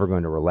 Never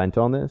going to relent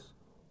on this.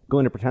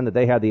 Going to pretend that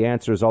they had the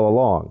answers all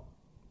along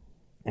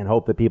and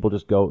hope that people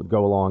just go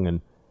along.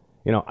 And,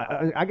 you know,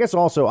 I guess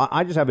also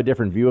I just have a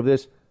different view of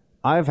this.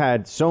 I've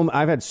had so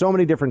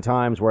many different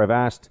times where I've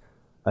asked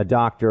a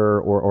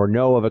doctor or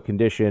know of a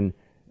condition,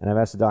 and I've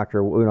asked the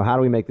doctor, you know, how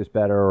do we make this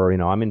better? Or, you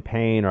know, I'm in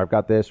pain, or I've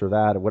got this or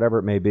that, or whatever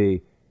it may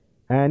be.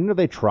 And, you know,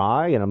 they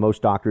try, and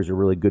most doctors are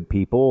really good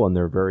people, and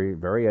they're very,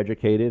 very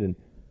educated,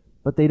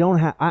 but they don't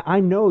have, I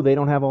know they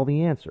don't have all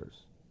the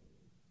answers.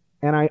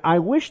 And I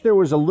wish there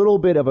was a little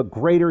bit of a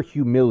greater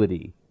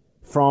humility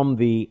from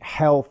the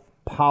health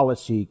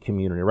policy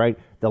community, right?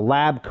 The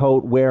lab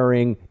coat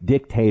wearing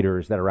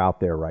dictators that are out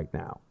there right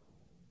now.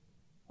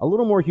 A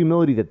little more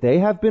humility that they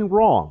have been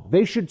wrong.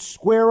 They should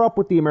square up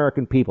with the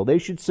American people. They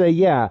should say,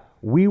 yeah,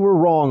 we were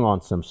wrong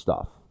on some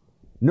stuff.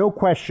 No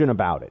question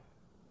about it.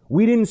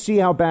 We didn't see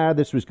how bad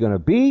this was going to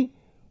be.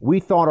 We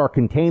thought our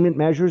containment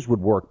measures would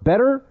work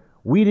better.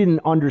 We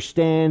didn't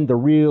understand the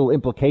real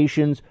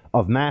implications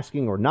of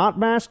masking or not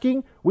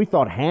masking. We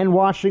thought hand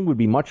washing would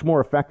be much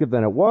more effective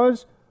than it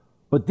was.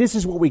 But this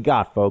is what we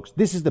got, folks.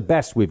 This is the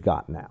best we've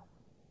got now.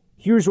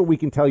 Here's what we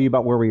can tell you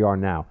about where we are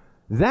now.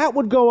 That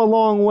would go a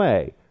long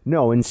way.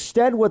 No,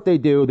 instead what they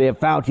do, they have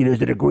Fauci,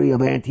 there's a degree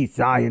of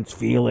anti-science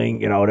feeling,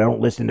 you know, they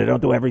don't listen, they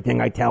don't do everything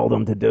I tell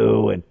them to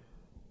do. And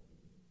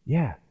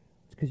yeah,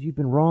 it's because you've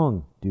been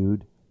wrong,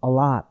 dude, a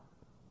lot.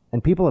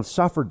 And people have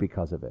suffered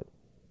because of it.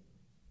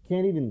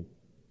 Can't even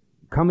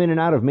come in and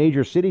out of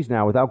major cities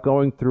now without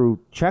going through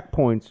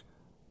checkpoints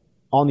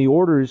on the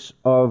orders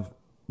of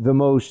the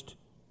most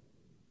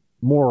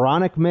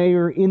moronic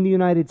mayor in the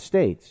United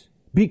States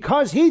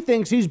because he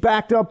thinks he's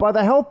backed up by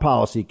the health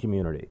policy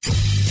community.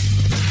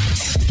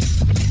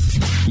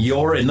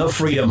 You're in the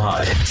Freedom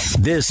Hut.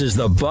 This is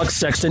the Buck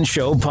Sexton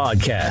Show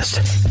podcast.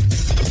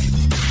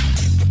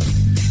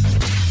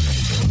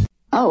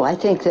 Oh, I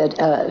think that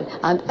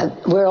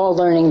we're all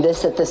learning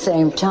this at the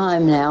same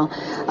time now,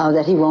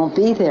 that he won't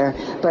be there.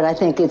 But I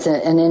think it's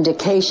an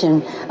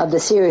indication of the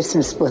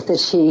seriousness with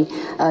which he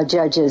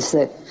judges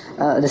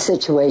the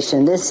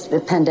situation. This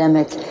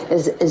pandemic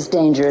is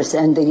dangerous,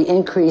 and the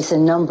increase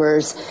in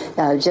numbers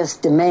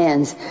just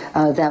demands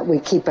that we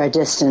keep our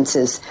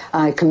distances.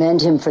 I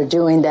commend him for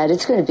doing that.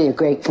 It's going to be a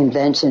great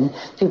convention.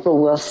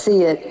 People will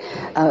see it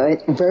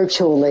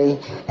virtually,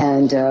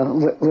 and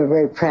we're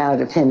very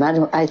proud of him.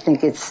 I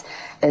think it's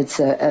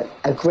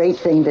a great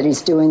thing that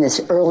he's doing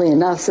this early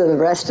enough so the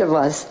rest of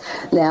us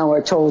now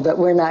are told that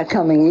we're not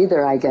coming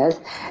either, I guess.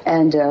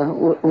 And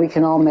we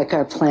can all make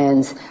our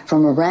plans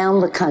from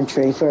around the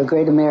country for a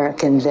great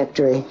American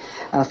victory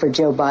for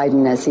Joe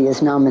Biden as he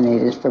is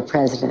nominated for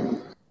president.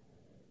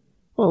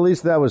 Well, at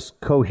least that was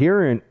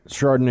coherent,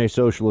 Chardonnay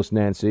socialist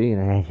Nancy.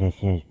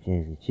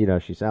 You know,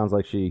 she sounds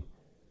like she,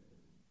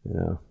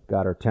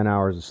 got her 10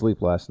 hours of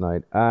sleep last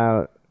night.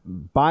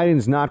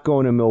 Biden's not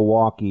going to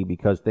Milwaukee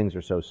because things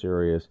are so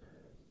serious.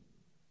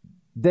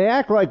 They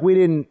act like we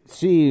didn't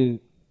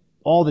see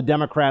all the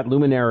Democrat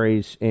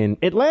luminaries in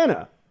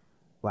Atlanta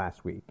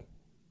last week,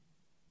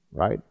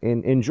 right?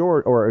 In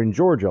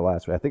Georgia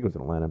last week. I think it was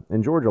in Atlanta.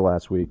 In Georgia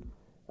last week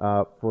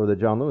for the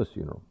John Lewis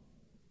funeral.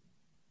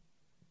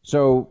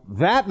 So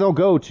that they'll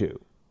go to.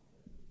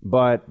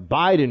 But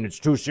Biden, it's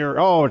too serious.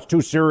 Oh, it's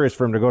too serious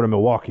for him to go to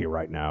Milwaukee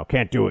right now.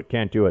 Can't do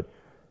it.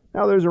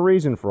 Now, there's a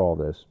reason for all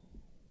this.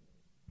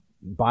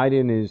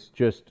 Biden is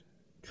just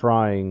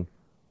trying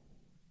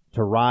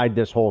to ride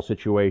this whole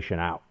situation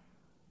out.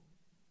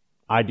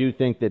 I do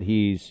think that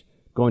he's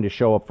going to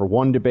show up for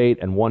one debate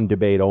and one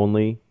debate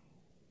only.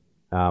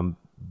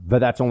 But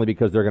that's only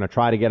because they're going to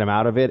try to get him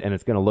out of it, and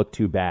it's going to look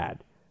too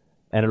bad.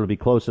 And it'll be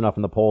close enough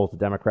in the polls the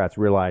Democrats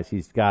realize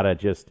he's got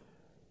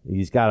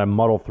to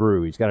muddle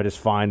through. He's got to just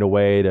find a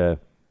way to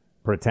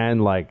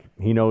pretend like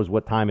he knows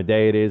what time of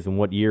day it is and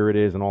what year it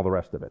is and all the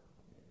rest of it.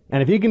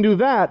 And if he can do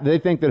that, they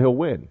think that he'll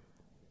win.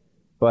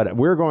 But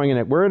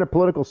we're in a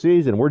political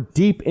season. We're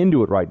deep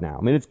into it right now.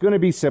 I mean, it's going to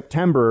be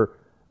September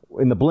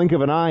in the blink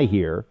of an eye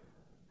here.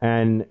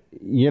 And,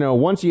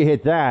 once you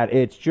hit that,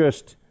 it's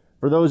just,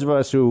 for those of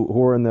us who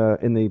are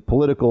in the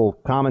political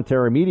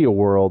commentary media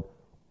world,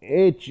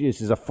 it just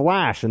is a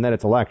flash and then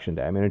it's election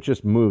day. I mean, it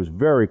just moves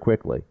very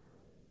quickly.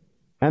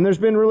 And there's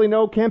been really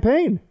no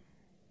campaign.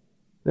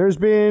 There's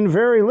been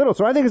very little.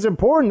 So I think it's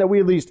important that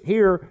we at least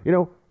hear,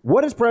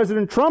 what does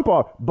President Trump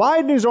offer?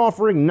 Biden is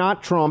offering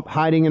not Trump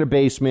hiding in a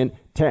basement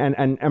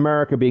and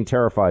America being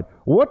terrified.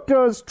 What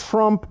does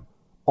Trump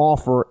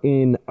offer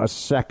in a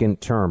second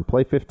term?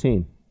 Play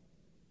 15.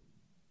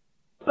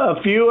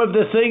 A few of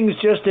the things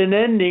just in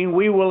ending,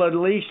 we will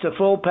unleash the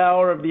full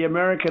power of the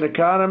American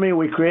economy.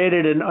 We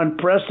created an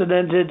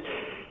unprecedented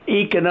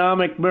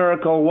economic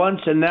miracle once,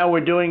 and now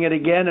we're doing it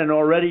again, and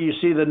already you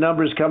see the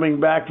numbers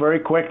coming back very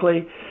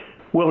quickly.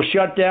 We'll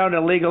shut down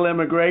illegal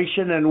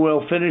immigration, and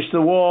we'll finish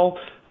the wall.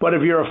 But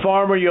if you're a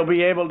farmer, you'll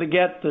be able to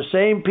get the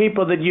same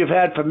people that you've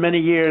had for many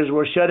years.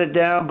 We'll shut it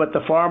down, but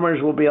the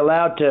farmers will be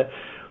allowed to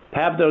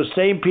have those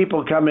same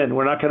people come in.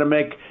 We're not going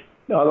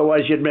to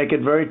otherwise you'd make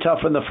it very tough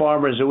on the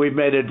farmers, and we've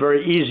made it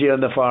very easy on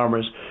the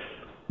farmers.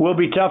 We'll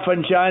be tough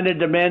on China,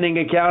 demanding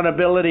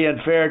accountability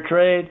and fair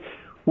trade.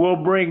 We'll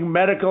bring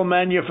medical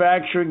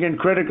manufacturing and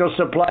critical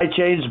supply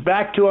chains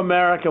back to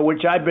America,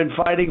 which I've been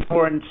fighting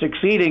for and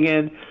succeeding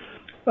in.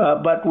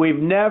 But we've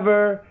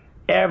never,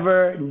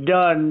 ever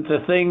done the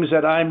things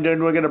that I'm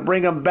doing. We're going to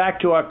bring them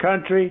back to our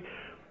country.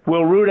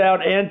 We'll root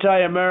out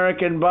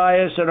anti-American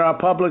bias in our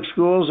public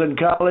schools and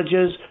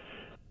colleges.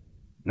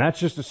 That's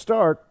just a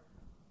start.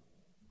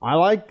 I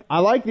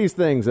like these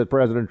things that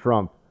President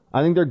Trump.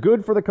 I think they're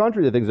good for the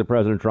country, the things that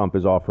President Trump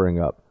is offering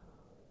up.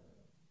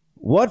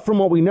 What, from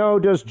what we know,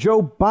 does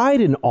Joe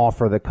Biden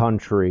offer the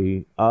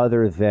country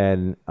other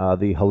than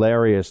the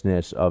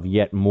hilariousness of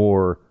yet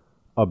more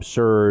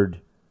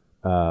absurd,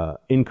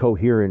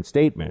 incoherent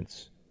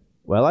statements?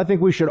 Well, I think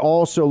we should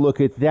also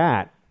look at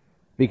that,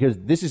 because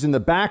this is in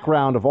the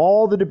background of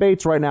all the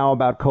debates right now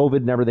about COVID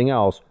and everything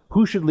else.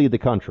 Who should lead the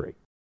country?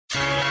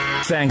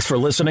 Thanks for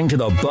listening to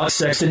the Buck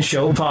Sexton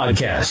Show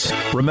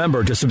podcast.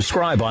 Remember to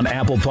subscribe on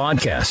Apple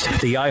Podcasts,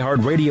 the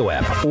iHeart Radio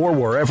app, or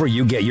wherever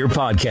you get your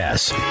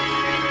podcasts.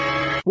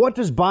 What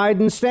does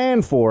Biden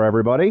stand for,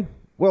 everybody?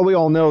 Well, we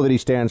all know that he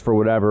stands for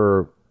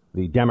whatever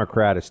the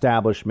Democrat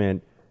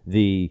establishment,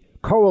 the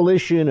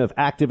coalition of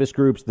activist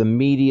groups, the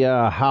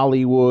media,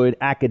 Hollywood,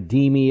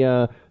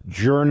 academia,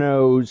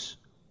 journos,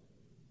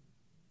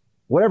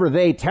 whatever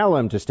they tell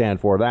him to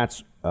stand for,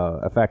 that's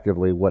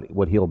effectively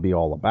what he'll be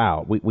all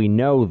about. We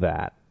know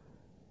that.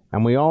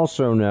 And we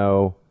also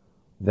know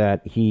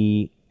that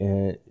he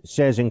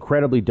says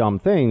incredibly dumb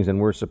things, and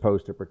we're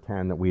supposed to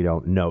pretend that we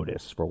don't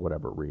notice for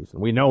whatever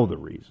reason. We know the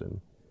reason.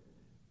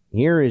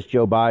 Here is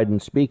Joe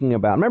Biden speaking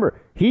about,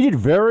 remember, he did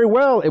very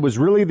well. It was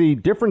really the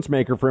difference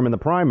maker for him in the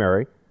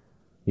primary.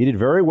 He did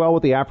very well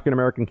with the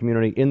African-American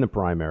community in the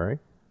primary.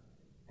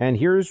 And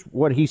here's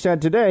what he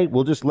said today.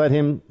 We'll just let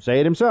him say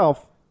it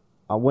himself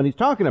when he's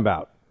talking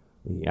about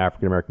the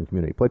African-American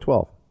community. Play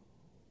 12.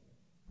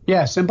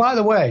 Yes, and by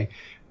the way,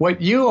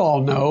 what you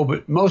all know,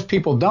 but most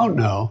people don't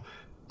know,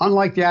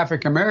 unlike the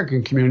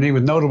African-American community,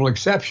 with notable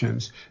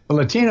exceptions, the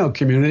Latino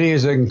community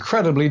is an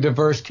incredibly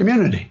diverse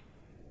community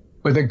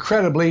with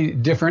incredibly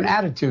different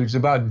attitudes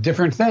about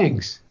different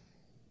things.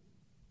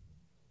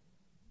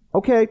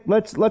 Okay,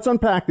 let's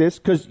unpack this,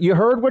 because you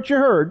heard what you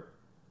heard.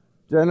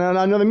 And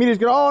I know the media's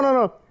going, oh,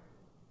 no.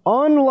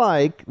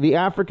 Unlike the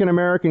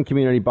African-American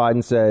community,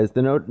 Biden says,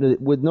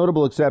 with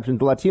notable exceptions,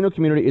 the Latino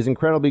community is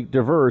incredibly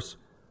diverse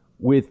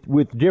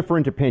with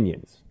different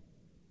opinions.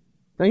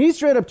 Now, he's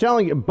straight up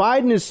telling you,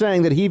 Biden is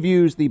saying that he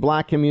views the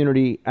black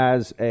community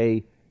as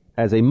a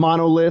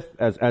monolith,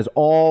 as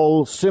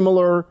all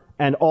similar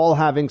and all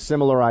having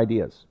similar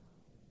ideas.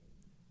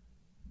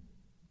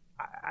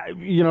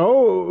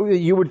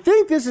 You would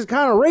think this is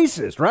kind of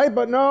racist, right?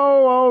 But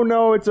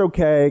no, it's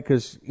okay,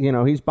 because,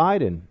 he's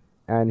Biden.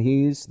 And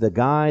he's the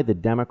guy the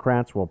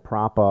Democrats will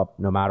prop up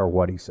no matter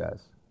what he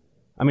says.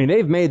 I mean,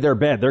 they've made their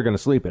bed. They're going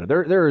to sleep in it.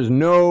 There is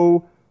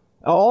no...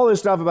 all this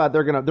stuff about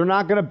they're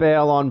not going to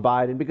bail on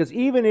Biden, because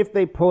even if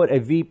they put a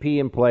VP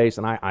in place,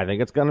 and I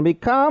think it's going to be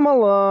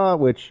Kamala,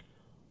 which,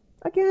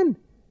 again,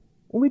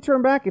 when we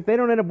turn back, if they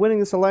don't end up winning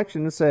this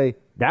election and say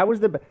that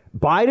was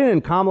Biden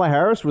and Kamala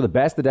Harris were the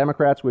best the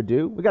Democrats would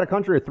do, we got a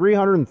country of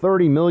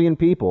 330 million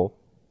people,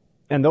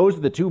 and those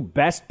are the two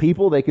best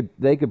people they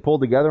could pull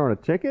together on a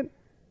ticket.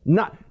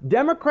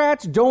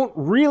 Democrats don't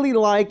really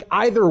like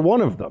either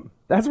one of them.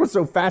 That's what's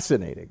so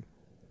fascinating.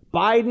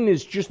 Biden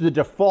is just the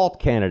default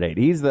candidate.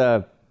 He's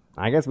I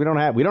guess we don't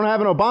have an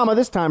Obama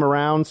this time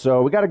around,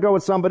 so we got to go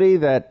with somebody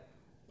that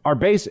our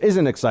base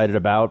isn't excited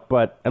about,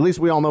 but at least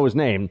we all know his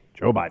name,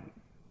 Joe Biden.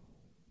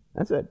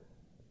 That's it.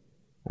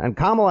 And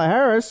Kamala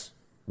Harris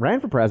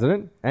ran for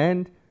president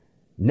and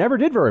never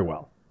did very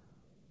well.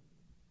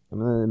 I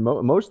mean,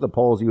 most of the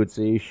polls you would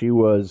see, she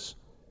was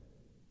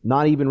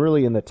not even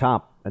really in the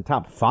top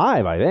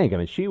five, I think. I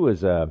mean, she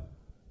was a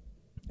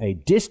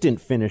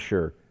distant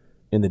finisher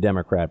in the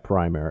Democrat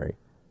primary.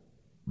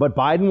 But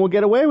Biden will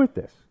get away with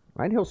this,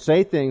 right? He'll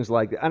say things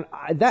like that.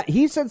 And that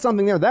he said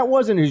something there. That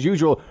wasn't his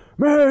usual,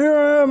 man, here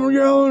I am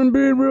yelling and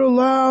being real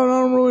loud.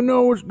 I don't really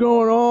know what's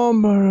going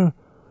on, but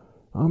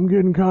I'm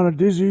getting kind of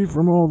dizzy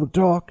from all the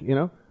talk,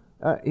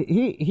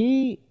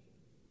 He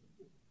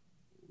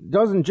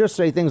doesn't just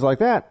say things like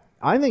that.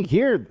 I think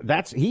here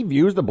he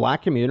views the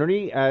black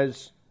community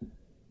as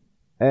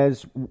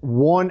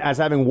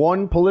having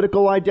one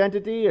political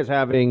identity, as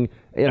having,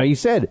 he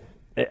said,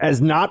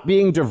 as not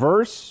being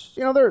diverse.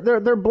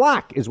 They're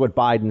black is what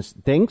Biden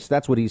thinks.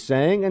 That's what he's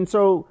saying. And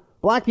so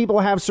black people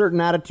have certain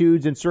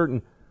attitudes and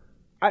certain.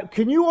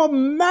 Can you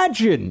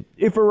imagine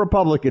if a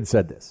Republican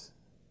said this?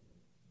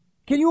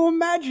 Can you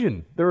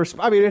imagine?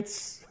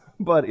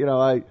 But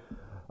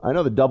I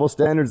know the double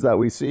standards that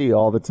we see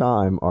all the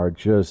time are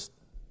just,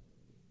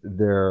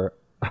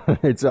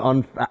 it's I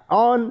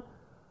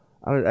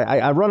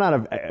run out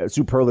of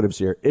superlatives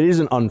here. It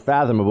isn't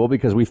unfathomable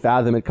because we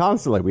fathom it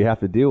constantly. We have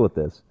to deal with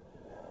this.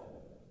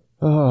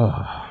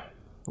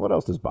 What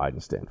else does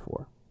Biden stand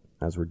for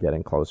as we're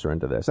getting closer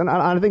into this? And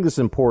I think this is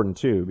important,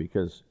 too,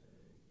 because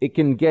it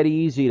can get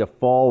easy to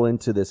fall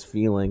into this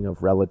feeling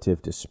of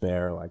relative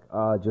despair. Like,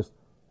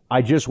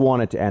 I just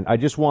want it to end. I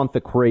just want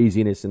the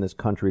craziness in this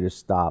country to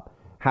stop.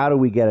 How do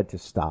we get it to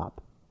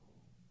stop?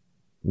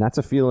 And that's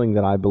a feeling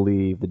that I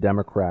believe the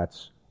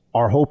Democrats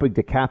are hoping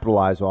to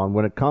capitalize on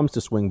when it comes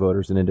to swing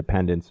voters and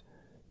independents,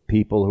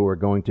 people who are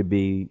going to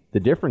be the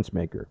difference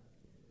maker.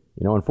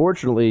 You know,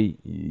 unfortunately,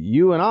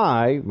 you and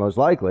I, most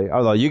likely,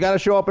 although you got to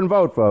show up and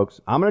vote,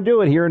 folks. I'm going to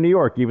do it here in New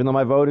York, even though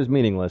my vote is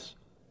meaningless.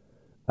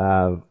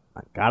 I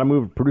got to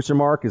move. Producer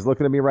Mark is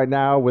looking at me right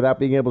now without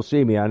being able to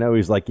see me. I know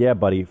he's like, yeah,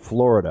 buddy,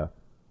 Florida.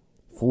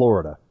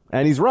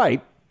 And he's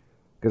right,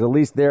 because at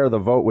least there the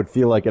vote would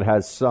feel like it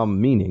has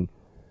some meaning.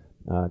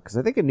 Because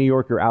I think in New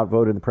York you're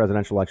outvoted in the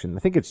presidential election. I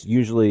think it's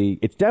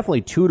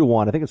definitely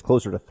 2-1. I think it's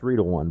closer to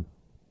 3-1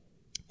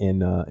 in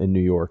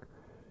New York.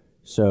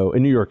 So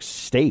in New York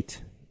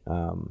State.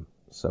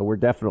 So we're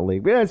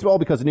definitely, it's all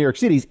because of New York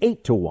City's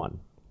 8-1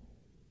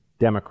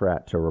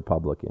 Democrat to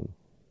Republican.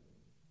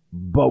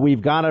 But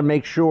we've got to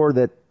make sure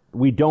that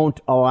we don't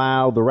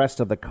allow the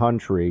rest of the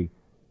country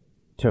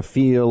to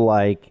feel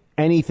like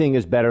anything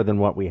is better than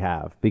what we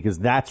have, because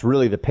that's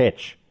really the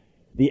pitch.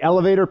 The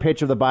elevator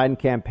pitch of the Biden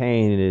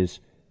campaign is,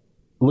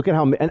 look at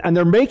how, and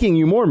they're making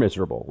you more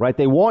miserable, right?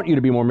 They want you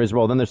to be more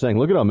miserable. Then they're saying,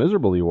 look at how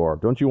miserable you are.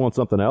 Don't you want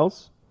something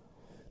else?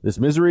 This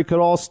misery could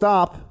all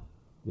stop.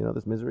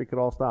 This misery could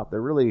all stop.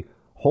 They're really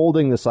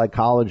holding the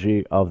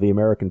psychology of the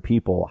American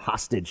people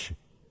hostage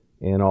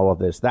in all of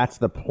this. That's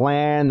the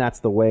plan.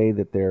 That's the way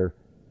that they're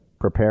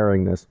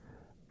preparing this.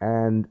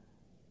 And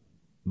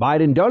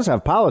Biden does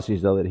have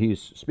policies, though, that he's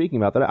speaking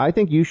about that I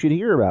think you should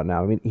hear about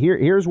now. I mean,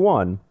 here's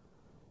one.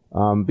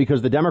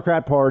 Because the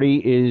Democrat Party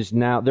is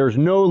now, there's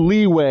no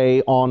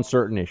leeway on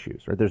certain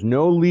issues, right? There's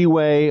no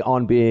leeway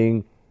on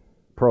being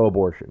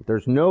pro-abortion.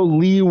 There's no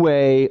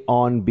leeway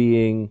on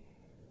being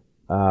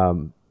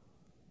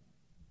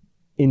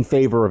in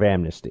favor of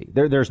amnesty.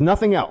 There's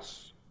nothing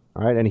else.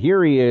 All right. And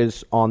here he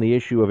is on the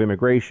issue of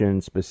immigration,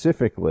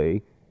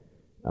 specifically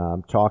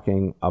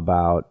talking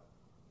about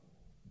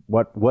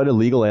what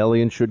illegal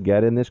aliens should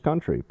get in this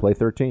country. Play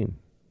 13.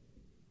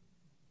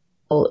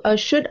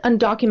 Should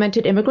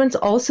undocumented immigrants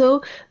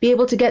also be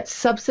able to get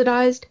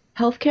subsidized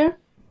health care?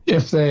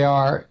 If they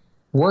are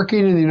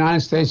working in the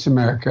United States of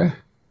America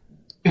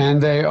and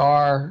they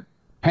are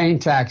paying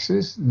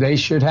taxes, they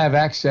should have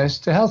access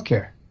to health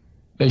care.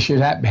 They should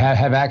have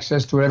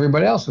access to what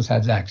everybody else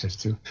has access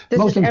to. The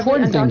most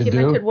important thing to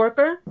do.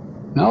 Worker?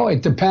 No,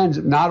 it depends.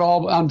 Not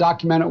all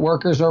undocumented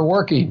workers are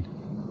working.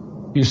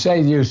 You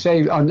say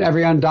on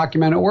every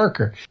undocumented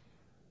worker.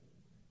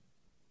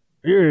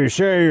 You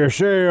say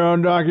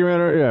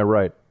undocumented. Yeah,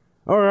 right.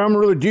 All right, I'm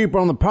really deep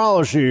on the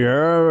policy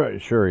here.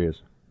 Sure he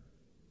is.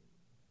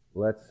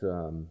 Let's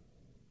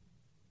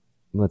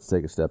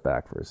take a step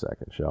back for a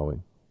second, shall we?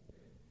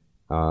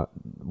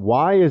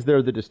 Why is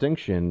there the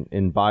distinction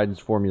in Biden's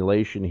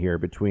formulation here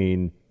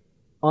between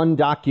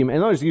undocumented,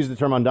 and let's use the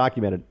term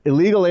undocumented,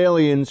 illegal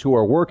aliens who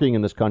are working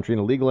in this country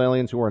and illegal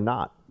aliens who are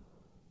not?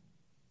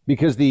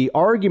 Because the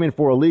argument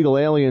for illegal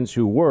aliens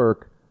who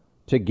work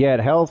to get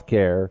health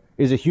care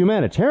is a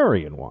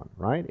humanitarian one,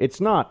 right?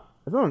 It's not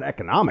an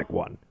economic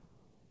one.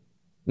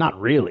 Not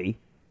really.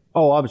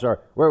 Oh, I'm sorry.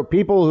 Where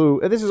people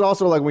who, this is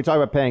also like when we talk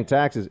about paying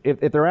taxes, if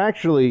they're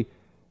actually,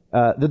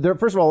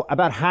 first of all,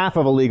 about half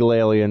of illegal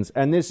aliens,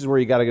 and this is where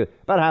you got to go,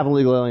 about half of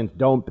illegal aliens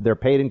they're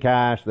paid in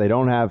cash. They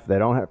don't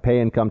have pay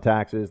income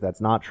taxes.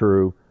 That's not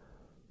true.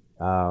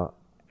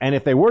 And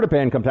if they were to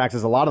pay income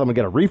taxes, a lot of them would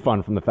get a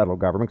refund from the federal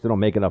government because they don't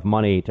make enough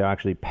money to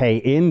actually pay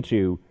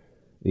into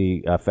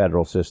the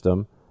federal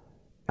system.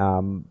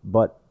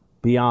 But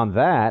beyond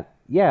that,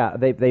 yeah,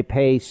 they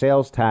pay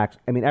sales tax.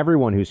 I mean,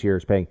 everyone who's here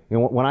is paying.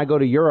 When I go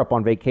to Europe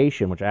on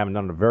vacation, which I haven't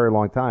done in a very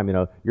long time,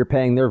 you're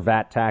paying their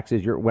VAT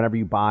taxes whenever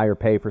you buy or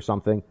pay for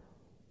something.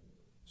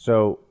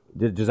 So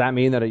does that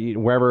mean that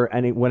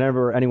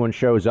whenever anyone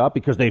shows up,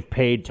 because they've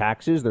paid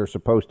taxes, they're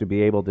supposed to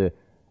be able to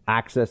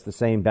access the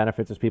same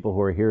benefits as people who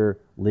are here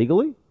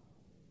legally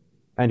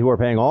and who are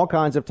paying all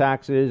kinds of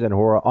taxes and who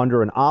are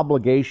under an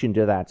obligation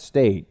to that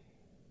state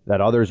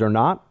that others are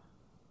not?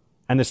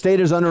 And the state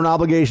is under an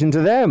obligation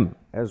to them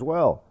as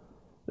well.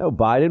 No,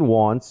 Biden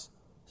wants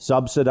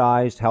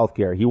subsidized health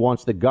care. He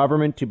wants the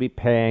government to be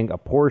paying a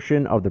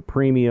portion of the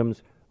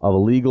premiums of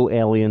illegal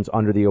aliens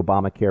under the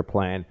Obamacare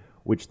plan,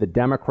 which the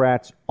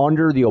Democrats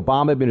under the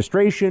Obama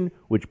administration,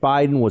 which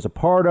Biden was a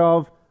part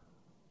of,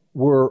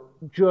 were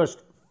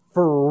just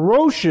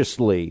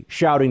ferociously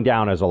shouting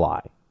down as a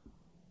lie.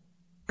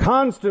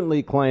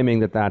 Constantly claiming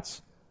that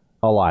that's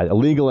a lie.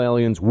 Illegal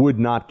aliens would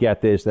not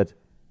get this.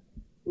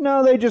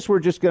 No, they were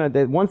just going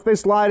to, once they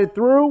slide it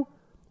through,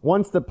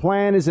 once the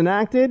plan is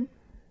enacted,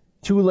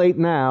 too late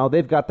now,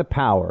 they've got the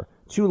power.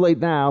 Too late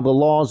now, the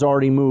law's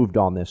already moved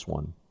on this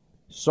one.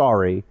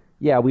 Sorry.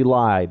 Yeah, we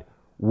lied.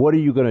 What are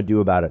you going to do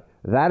about it?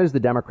 That is the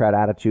Democrat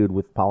attitude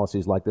with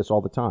policies like this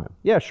all the time.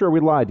 Yeah, sure, we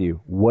lied to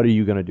you. What are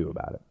you going to do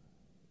about it?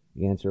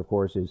 The answer, of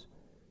course, is,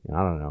 I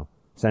don't know,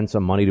 send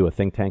some money to a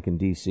think tank in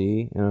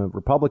D.C.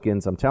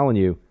 Republicans, I'm telling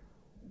you,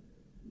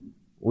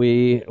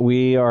 we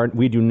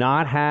do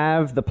not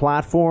have the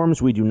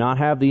platforms, we do not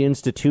have the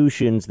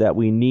institutions that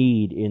we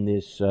need in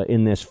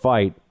this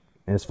fight.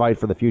 in his fight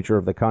for the future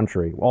of the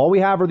country. All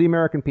we have are the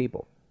American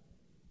people.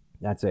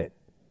 That's it.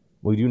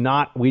 We do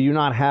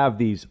not have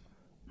these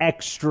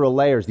extra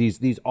layers,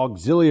 these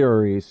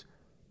auxiliaries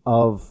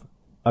of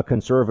a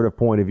conservative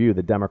point of view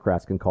that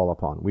Democrats can call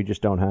upon. We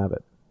just don't have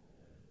it.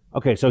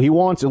 Okay, so he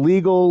wants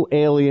illegal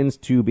aliens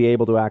to be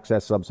able to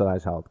access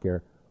subsidized health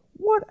care.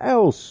 What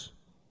else?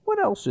 What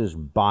else is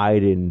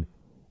Biden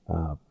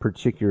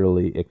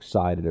particularly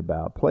excited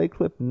about? Play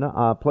clip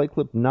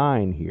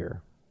 9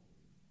 here.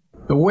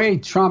 The way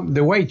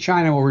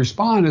China will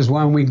respond is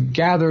when we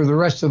gather the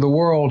rest of the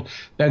world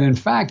that in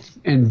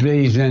fact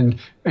believes in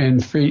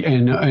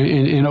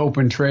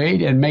open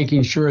trade and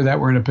making sure that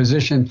we're in a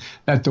position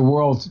that the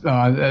world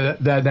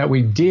that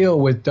we deal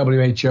with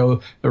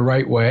WHO the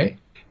right way.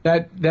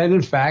 That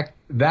in fact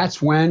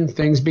that's when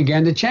things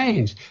begin to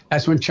change.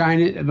 That's when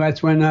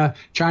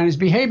China's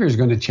behavior is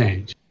going to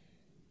change.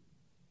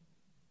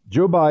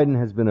 Joe Biden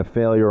has been a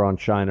failure on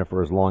China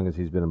for as long as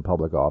he's been in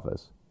public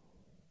office.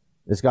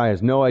 This guy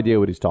has no idea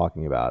what he's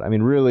talking about. I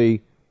mean,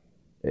 really,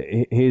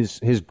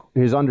 his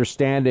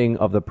understanding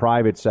of the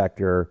private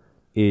sector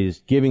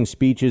is giving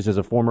speeches as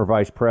a former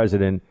vice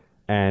president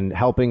and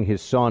helping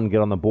his son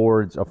get on the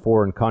boards of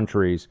foreign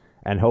countries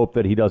and hope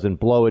that he doesn't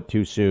blow it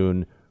too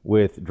soon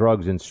with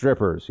drugs and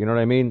strippers. You know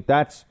what I mean?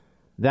 That's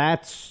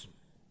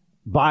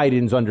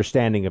Biden's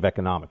understanding of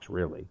economics,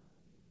 really.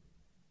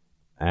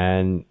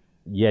 And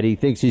yet he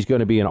thinks he's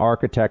going to be an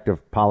architect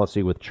of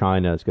policy with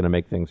China. It's going to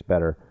make things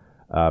better.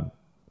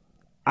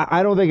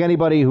 I don't think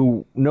anybody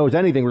who knows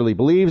anything really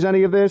believes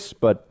any of this,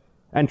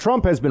 and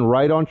Trump has been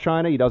right on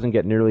China. He doesn't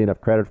get nearly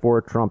enough credit for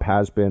it. Trump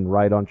has been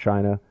right on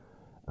China.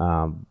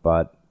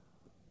 But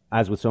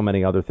as with so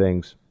many other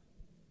things,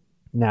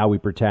 now we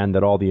pretend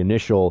that all the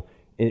initial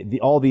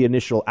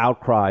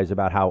outcries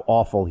about how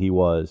awful he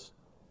was,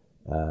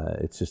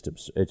 it's just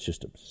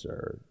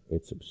absurd.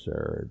 It's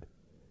absurd.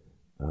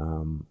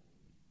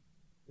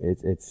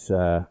 It's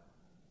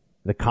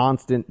the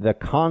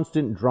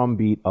constant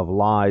drumbeat of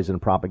lies and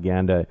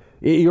propaganda.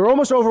 You're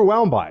almost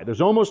overwhelmed by it.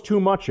 There's almost too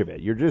much of it.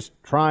 You're just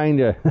trying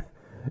to,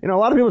 a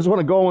lot of people just want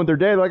to go on with their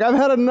day. They're like, I've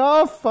had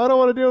enough. I don't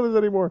want to deal with this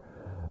anymore.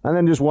 And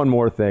then just one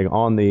more thing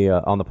on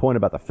the point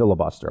about the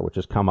filibuster, which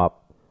has come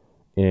up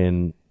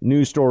in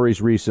news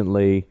stories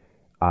recently.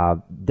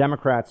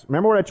 Democrats,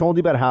 remember what I told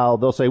you about how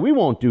they'll say, we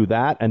won't do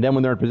that. And then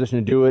when they're in a position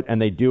to do it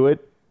and they do it,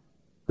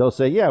 they'll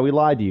say, yeah, we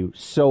lied to you.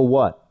 So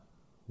what?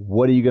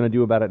 What are you going to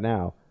do about it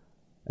now?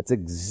 That's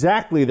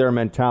exactly their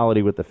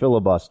mentality with the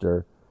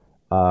filibuster,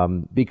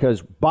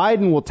 because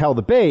Biden will tell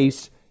the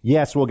base,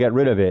 yes, we'll get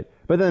rid of it.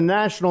 But then the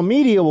national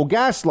media will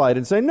gaslight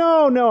and say,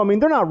 no, I mean,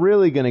 they're not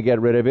really going to get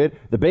rid of it.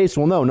 The base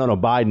will know, no,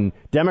 Biden,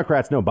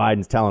 Democrats know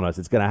Biden's telling us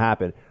it's going to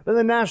happen. Then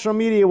the national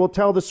media will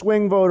tell the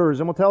swing voters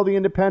and will tell the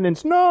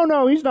independents,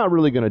 no, he's not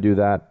really going to do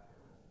that.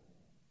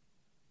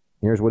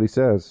 Here's what he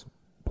says.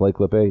 Play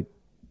clip 8.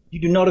 You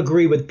do not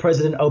agree with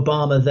President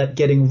Obama that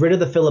getting rid of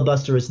the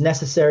filibuster is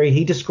necessary.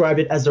 He described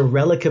it as a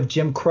relic of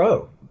Jim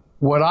Crow.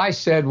 What I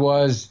said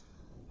was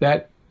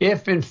that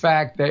if, in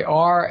fact, they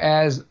are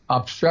as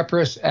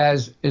obstreperous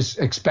as is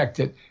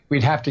expected,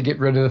 we'd have to get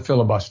rid of the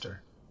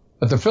filibuster.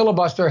 But the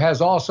filibuster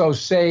has also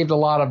saved a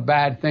lot of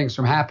bad things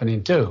from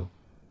happening, too.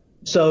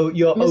 So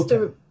you're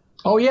open.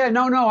 Oh, yeah.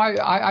 No.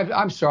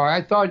 I'm sorry.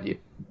 I thought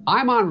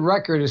I'm on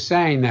record as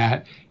saying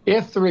that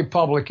if the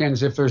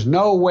Republicans, if there's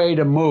no way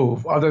to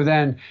move other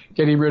than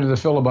getting rid of the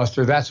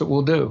filibuster, that's what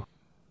we'll do.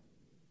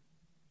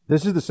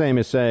 This is the same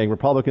as saying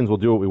Republicans will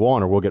do what we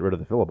want or we'll get rid of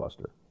the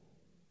filibuster.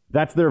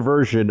 That's their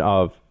version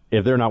of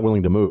if they're not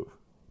willing to move.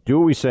 Do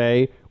what we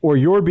say, or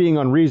you're being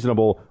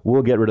unreasonable,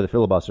 we'll get rid of the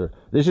filibuster.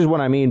 This is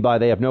what I mean by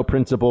they have no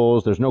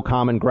principles, there's no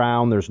common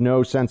ground, there's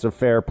no sense of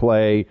fair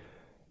play.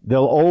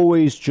 They'll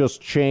always just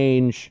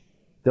change.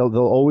 They'll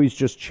always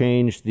just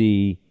change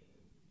the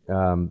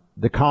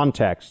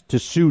context to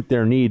suit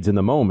their needs in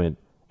the moment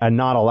and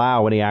not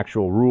allow any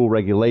actual rule,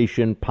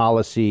 regulation,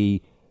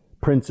 policy,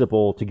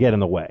 principle to get in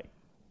the way.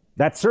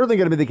 That's certainly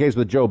going to be the case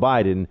with Joe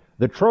Biden,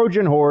 the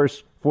Trojan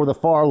horse for the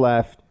far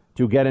left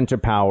to get into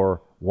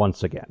power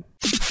once again.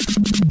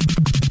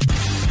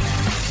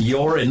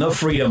 You're in the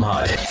Freedom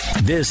Hut.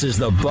 This is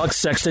the Buck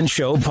Sexton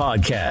Show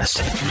podcast.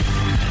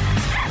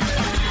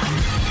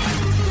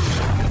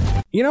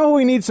 You know who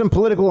we need some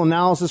political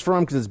analysis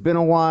from, because it's been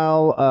a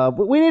while?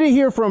 We need to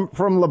hear from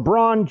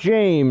LeBron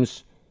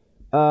James,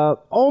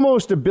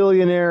 almost a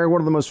billionaire,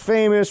 one of the most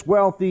famous,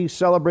 wealthy,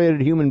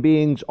 celebrated human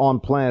beings on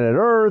planet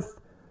Earth.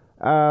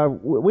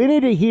 We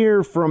need to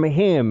hear from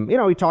him. You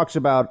know, he talks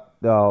about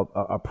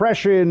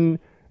oppression,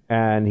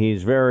 and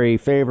he's very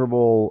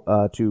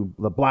favorable to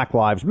the Black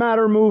Lives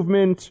Matter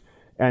movement,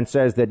 and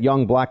says that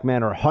young black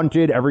men are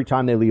hunted every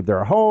time they leave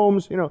their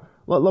homes. You know,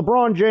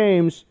 LeBron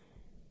James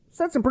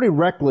said some pretty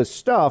reckless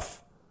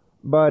stuff,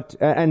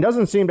 and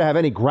doesn't seem to have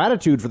any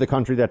gratitude for the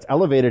country that's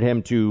elevated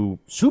him to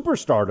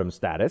superstardom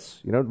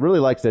status. You know, really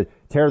likes to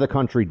tear the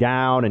country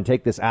down and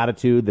take this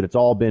attitude that it's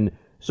all been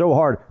so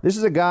hard. This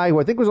is a guy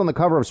who I think was on the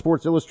cover of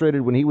Sports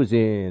Illustrated when he was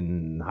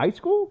in high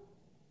school,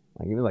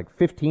 like even like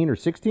 15 or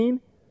 16.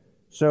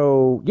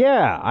 So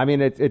yeah, I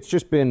mean it's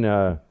just been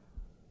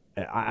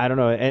I don't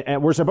know.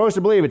 And we're supposed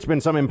to believe it's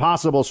been some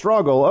impossible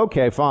struggle.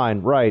 Okay,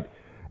 fine, right.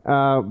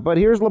 But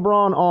here's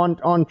LeBron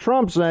on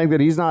Trump saying that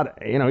he's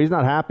not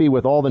happy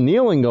with all the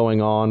kneeling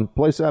going on.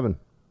 Play 7.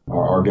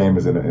 Our game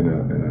is in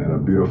a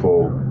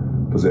beautiful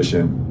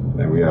position,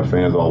 and we have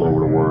fans all over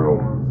the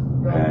world.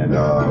 And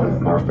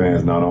our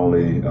fans not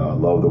only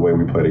love the way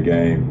we play the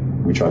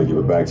game, we try to give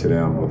it back to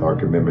them with our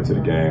commitment to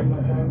the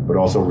game, but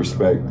also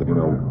respect,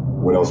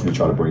 what else we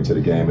try to bring to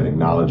the game and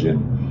acknowledging,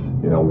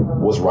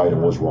 what's right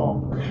and what's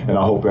wrong. And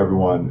I hope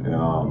everyone,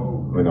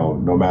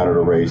 no matter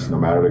the race, no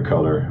matter the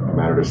color, no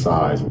matter the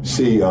size,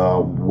 see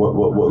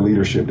what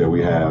leadership that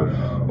we have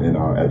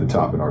at the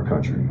top in our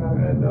country,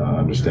 and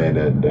understand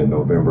that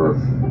November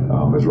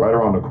is right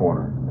around the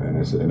corner, and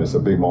it's a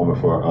big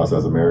moment for us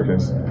as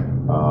Americans.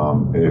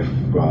 If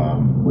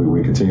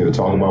we continue to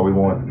talk about we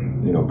want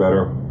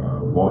better,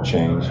 want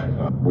change,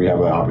 we have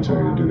an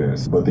opportunity to do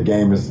this. But the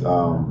game will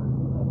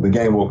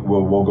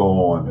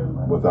go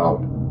on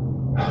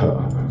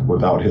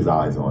without his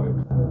eyes on it.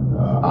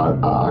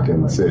 I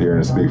can sit here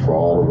and speak for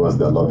all of us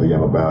that love the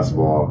game of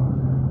basketball.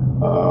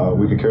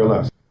 We could care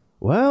less.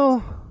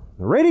 Well,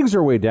 the ratings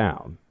are way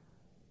down,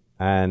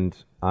 and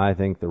I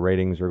think the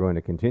ratings are going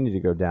to continue to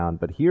go down.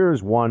 But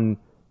here's one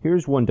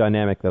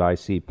dynamic that I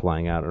see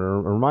playing out. It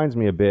reminds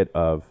me a bit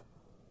of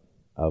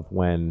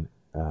when,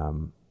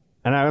 and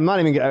I'm not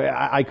even.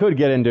 I could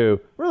get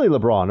into really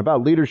LeBron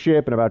about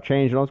leadership and about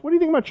change and all this. What do you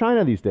think about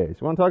China these days?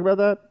 You want to talk about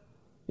that?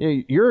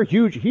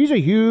 He's a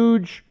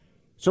huge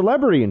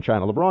celebrity in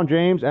China. LeBron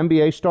James,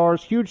 NBA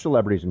stars, huge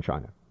celebrities in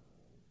China.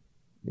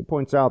 He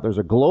points out there's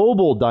a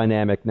global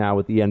dynamic now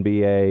with the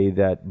NBA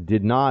that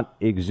did not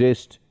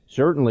exist,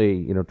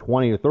 certainly,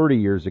 20 or 30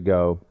 years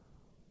ago,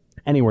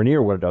 anywhere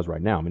near what it does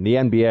right now. I mean, the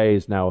NBA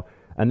is now,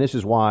 and this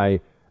is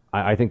why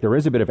I think there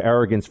is a bit of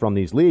arrogance from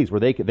these leagues where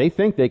they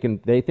think they can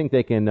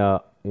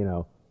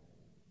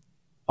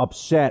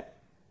upset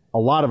a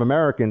lot of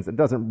Americans. It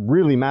doesn't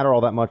really matter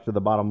all that much to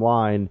the bottom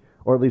line,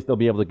 or at least they'll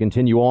be able to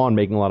continue on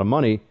making a lot of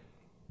money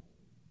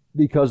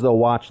because they'll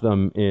watch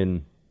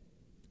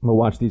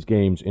these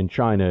games in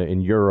China, in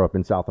Europe,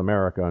 in South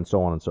America, and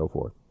so on and so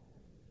forth.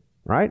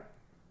 Right?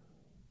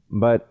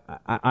 But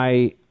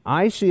I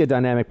see a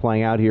dynamic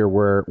playing out here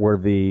where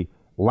the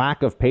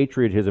lack of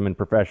patriotism in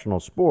professional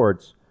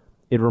sports,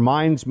 it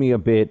reminds me a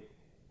bit,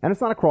 and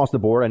it's not across the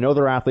board. I know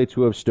there are athletes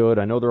who have stood.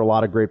 I know there are a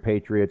lot of great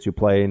patriots who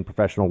play in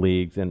professional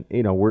leagues. And,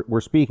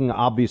 we're speaking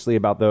obviously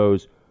about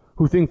those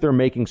who think they're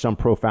making some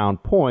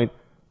profound point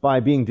by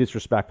being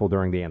disrespectful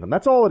during the anthem.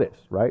 That's all it is,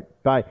 right?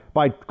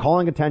 By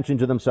calling attention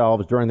to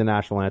themselves during the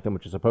national anthem,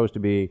 which is supposed to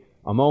be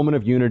a moment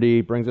of unity,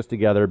 brings us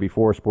together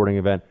before a sporting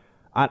event.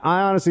 I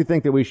honestly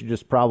think that we should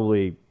just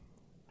probably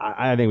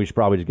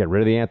just get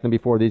rid of the anthem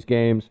before these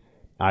games.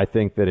 I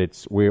think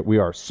that we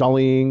are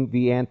sullying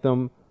the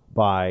anthem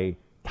by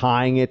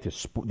tying it to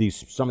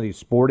some of these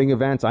sporting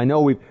events. I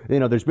know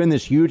there's been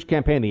this huge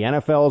campaign. The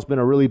NFL has been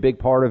a really big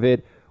part of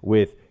it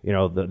with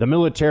the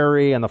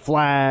military and the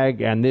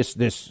flag and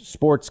this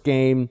sports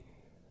game.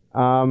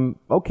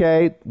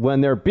 Okay, when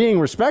they're being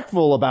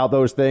respectful about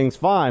those things,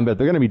 fine. But if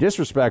they're going to be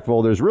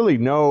disrespectful, there's really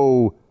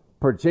no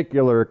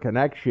particular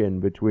connection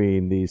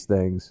between these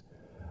things.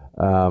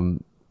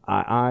 I'm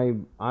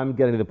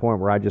getting to the point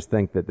where I just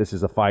think that this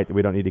is a fight that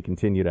we don't need to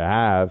continue to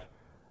have.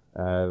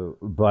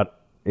 But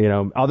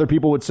other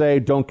people would say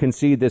don't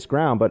concede this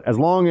ground. But as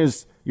long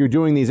as you're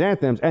doing these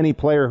anthems, any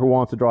player who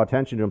wants to draw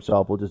attention to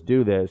himself will just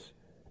do this,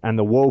 and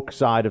the woke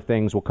side of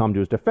things will come to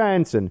his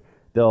defense, and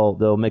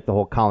they'll make the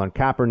whole Colin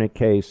Kaepernick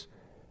case.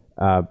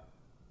 But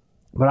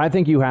I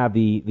think you have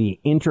the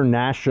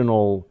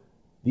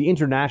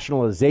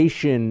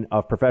internationalization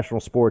of professional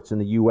sports in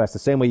the U.S. the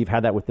same way you've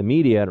had that with the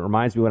media. And it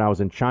reminds me when I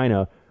was in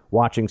China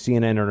watching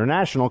CNN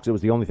International, because it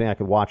was the only thing I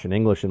could watch in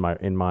English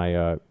in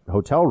my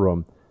hotel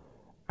room.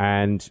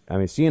 And I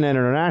mean, CNN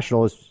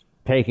International is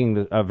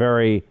taking a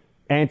very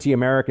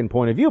anti-American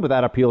point of view, but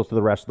that appeals to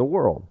the rest of the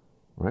world,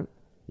 right?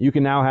 You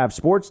can now have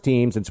sports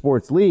teams and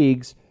sports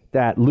leagues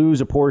that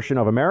lose a portion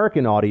of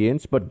American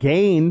audience, but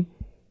gain,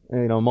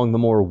 among the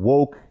more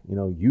woke,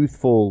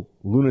 youthful,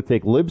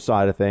 lunatic lib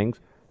side of things,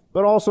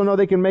 but also know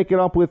they can make it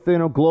up with,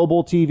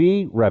 global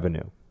TV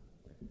revenue.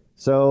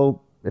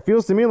 So it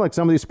feels to me like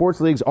some of these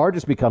sports leagues are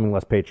just becoming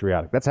less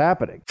patriotic. That's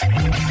happening.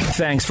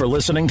 Thanks for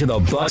listening to the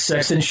Buck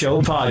Sexton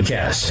Show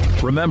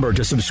podcast. Remember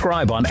to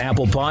subscribe on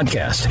Apple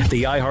Podcast,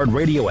 the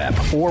iHeartRadio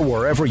app, or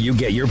wherever you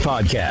get your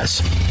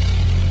podcasts.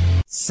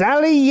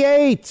 Sally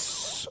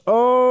Yates.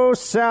 Oh,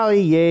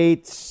 Sally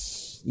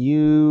Yates.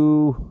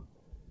 You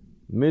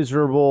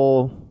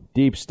miserable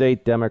deep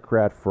state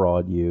Democrat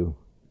fraud, you.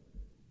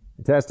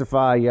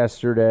 Testify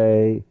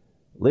yesterday.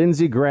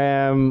 Lindsey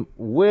Graham,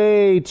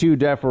 way too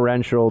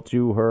deferential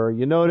to her.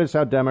 You notice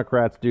how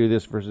Democrats do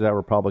this versus how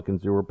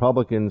Republicans do.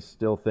 Republicans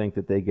still think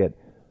that they get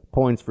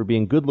points for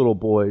being good little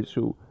boys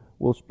who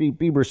will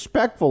be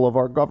respectful of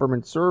our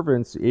government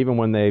servants, even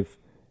when they've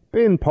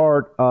been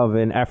part of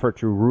an effort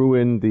to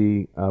ruin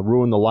the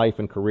life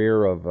and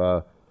career of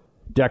a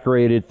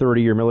decorated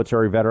 30-year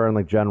military veteran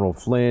like General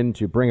Flynn,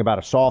 to bring about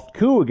a soft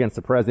coup against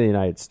the President of the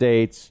United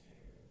States.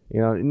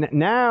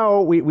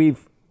 Now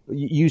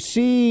you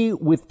see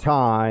with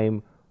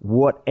time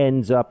what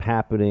ends up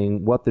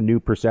happening, what the new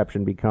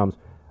perception becomes.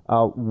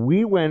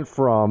 We went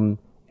from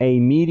a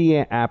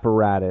media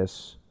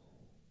apparatus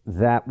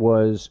that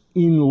was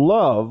in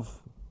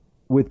love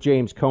with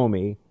James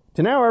Comey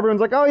to now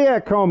everyone's like, oh yeah,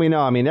 Comey. No,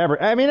 I mean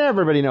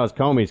everybody knows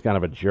Comey's kind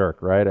of a jerk,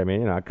 right? I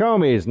mean,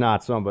 Comey is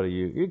not somebody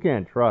you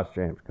can't trust.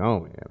 James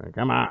Comey. I mean,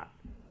 come on.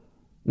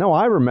 No,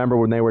 I remember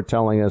when they were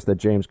telling us that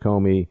James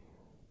Comey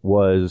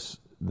was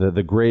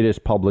the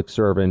greatest public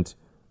servant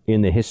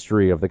in the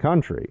history of the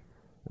country.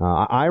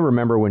 I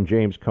remember when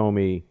James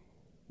Comey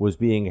was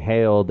being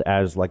hailed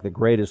as like the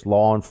greatest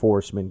law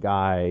enforcement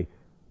guy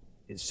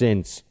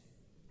since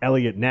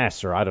Elliot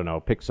Ness, or I don't know,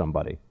 pick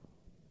somebody.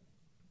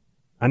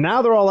 And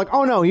now they're all like,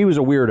 oh no, he was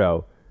a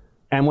weirdo,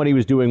 and what he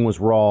was doing was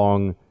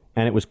wrong,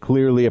 and it was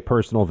clearly a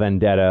personal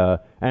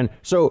vendetta. And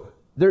so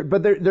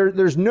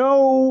there's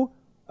no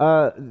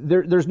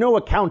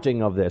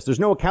accounting of this. There's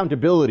no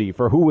accountability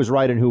for who was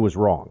right and who was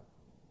wrong.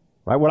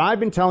 Right? What I've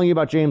been telling you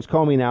about James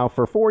Comey now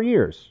for 4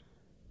 years,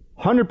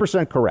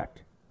 100%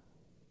 correct.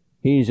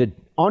 He's an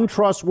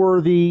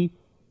untrustworthy,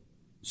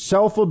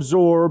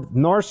 self-absorbed,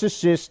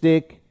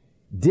 narcissistic,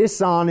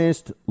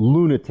 dishonest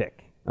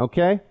lunatic.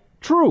 Okay?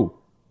 True.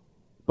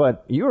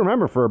 But you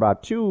remember for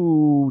about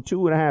two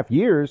and a half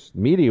years,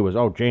 media was,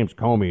 oh, James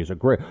Comey is a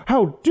great...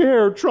 How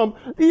dare Trump?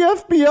 The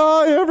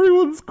FBI,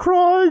 everyone's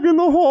crying in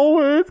the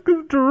hallways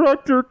because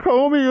Director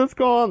Comey is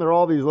gone. There are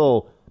all these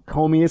little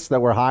Comeyists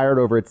that were hired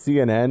over at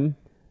CNN.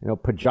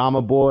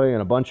 Pajama Boy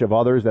and a bunch of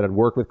others that had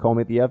worked with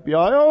Comey at the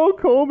FBI. Oh,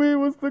 Comey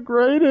was the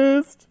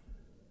greatest.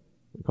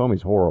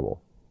 Comey's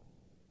horrible.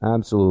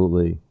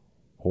 Absolutely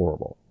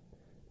horrible.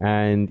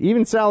 And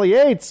even Sally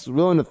Yates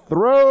willing to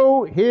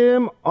throw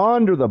him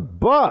under the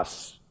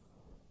bus.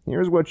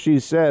 Here's what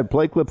she said.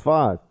 Play clip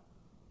 5.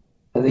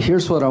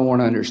 Here's what I want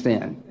to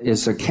understand.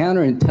 It's a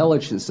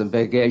counterintelligence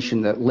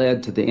investigation that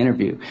led to the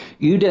interview.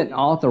 You didn't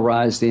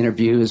authorize the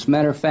interview. As a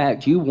matter of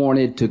fact, you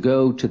wanted to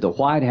go to the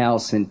White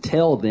House and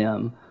tell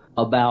them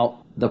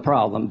about the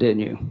problem, didn't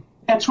you?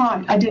 That's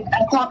right. I did.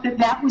 I thought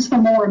that was the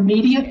more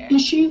immediate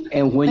issue.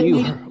 And when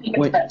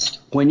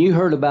you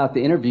heard about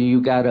the interview,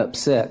 you got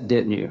upset,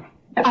 didn't you?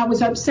 I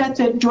was upset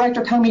that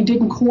Director Comey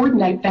didn't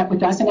coordinate that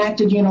with us and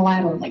acted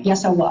unilaterally.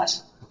 Yes, I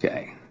was.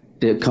 Okay.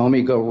 Did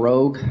Comey go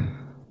rogue?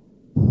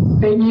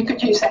 You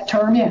could use that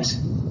term,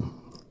 yes.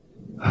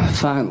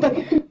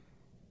 Finally.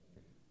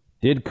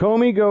 Did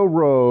Comey go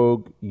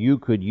rogue? You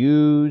could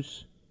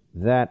use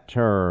that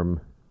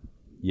term,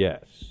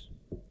 yes.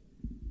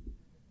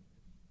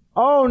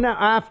 Oh, now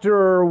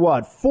after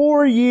what?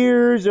 4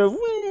 years of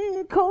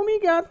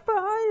Comey got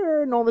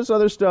fired and all this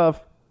other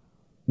stuff.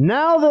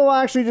 Now they'll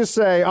actually just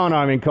say, oh no,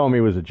 I mean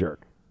Comey was a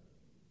jerk.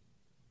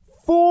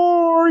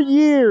 4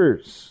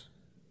 years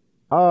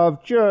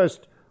of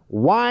just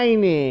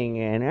whining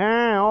and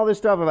all this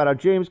stuff about how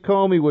James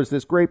Comey was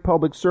this great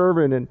public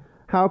servant and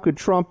how could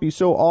Trump be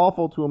so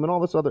awful to him and all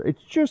this other.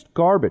 It's just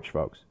garbage,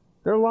 folks.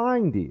 They're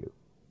lying to you.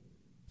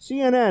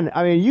 CNN,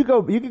 I mean, you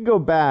can go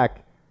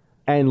back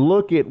and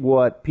look at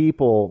what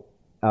people,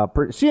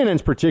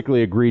 CNN's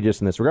particularly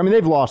egregious in this regard. I mean,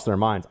 they've lost their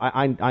minds.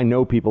 I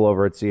know people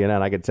over at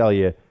CNN. I can tell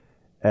you,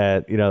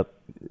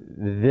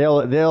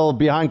 they'll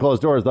behind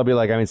closed doors, they'll be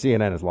like, I mean,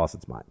 CNN has lost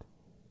its mind.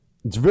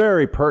 It's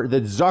very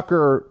the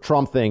Zucker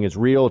Trump thing is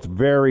real. It's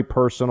very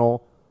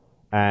personal,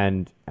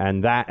 and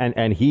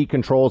he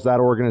controls that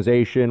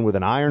organization with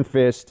an iron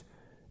fist,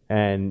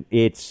 and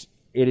it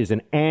is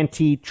an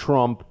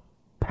anti-Trump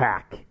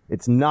pack.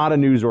 It's not a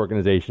news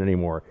organization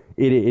anymore.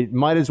 It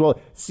might as well.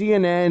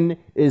 CNN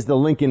is the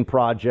Lincoln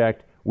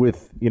Project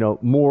with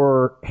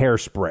more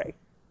hairspray.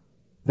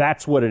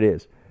 That's what it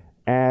is,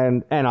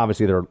 and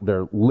obviously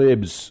they're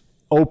libs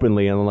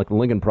openly, unlike the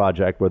Lincoln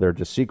Project where they're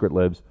just secret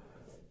libs.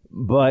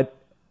 But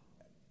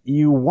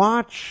you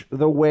watch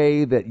the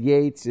way that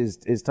Yates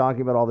is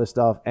talking about all this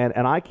stuff, and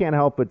I can't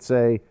help but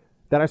say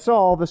that I saw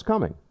all this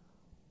coming.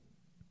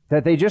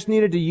 That they just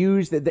needed to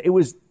use that it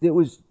was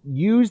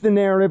use the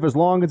narrative as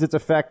long as it's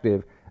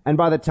effective, and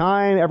by the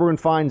time everyone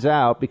finds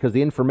out, because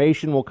the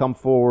information will come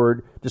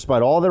forward,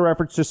 despite all their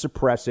efforts to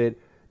suppress it,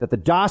 that the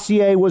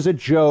dossier was a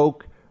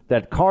joke,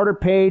 that Carter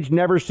Page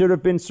never should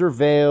have been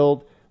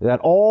surveilled, that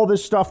all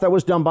this stuff that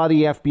was done by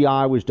the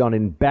FBI was done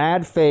in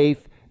bad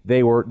faith.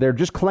 They're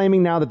just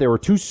claiming now that they were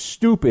too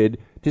stupid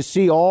to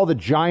see all the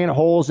giant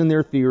holes in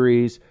their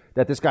theories,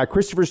 that this guy,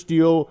 Christopher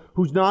Steele,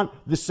 who's not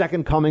the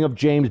second coming of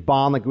James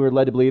Bond like we were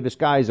led to believe, this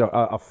guy's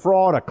a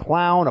fraud, a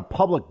clown, a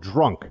public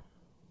drunk.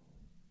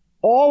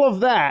 All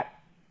of that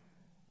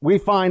we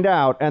find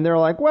out, and they're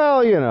like,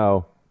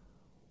 well,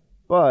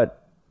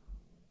 but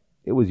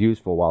it was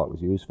useful while it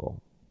was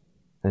useful.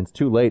 And it's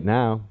too late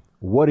now.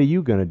 What are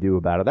you going to do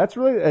about it? That's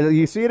really,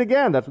 you see it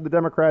again. That's what the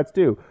Democrats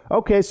do.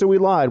 Okay, so we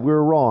lied. We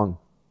were wrong.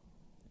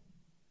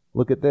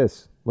 Look at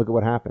this. Look at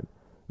what happened.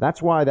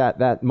 That's why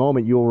that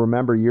moment you'll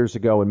remember years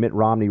ago when Mitt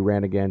Romney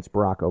ran against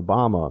Barack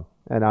Obama.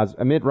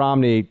 And Mitt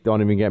Romney,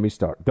 don't even get me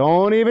started.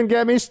 Don't even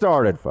get me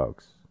started,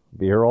 folks.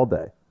 Be here all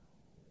day.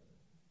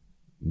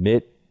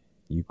 Mitt,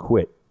 you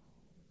quit.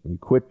 You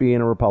quit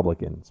being a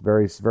Republican. It's a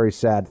very, very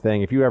sad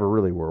thing. If you ever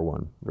really were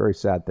one, very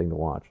sad thing to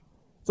watch.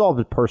 It's all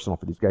bit personal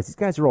for these guys. These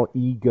guys are all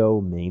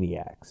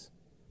egomaniacs.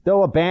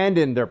 They'll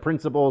abandon their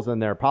principles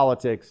and their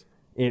politics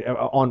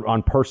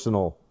on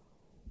personal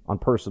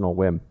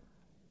whim.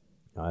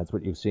 That's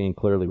what you've seen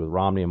clearly with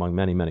Romney, among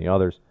many, many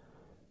others.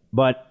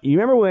 But you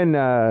remember when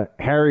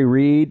Harry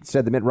Reid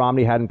said that Mitt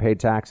Romney hadn't paid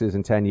taxes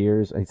in 10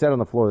 years? And he said it on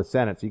the floor of the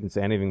Senate, so you can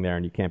say anything there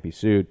and you can't be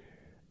sued.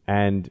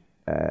 And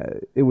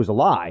it was a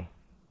lie.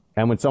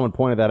 And when someone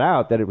pointed that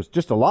out, that it was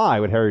just a lie,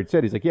 what Harry Reid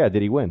said, he's like, yeah,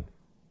 did he win?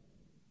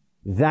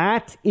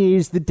 That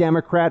is the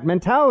Democrat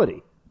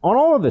mentality on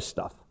all of this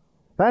stuff.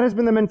 That has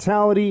been the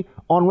mentality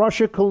on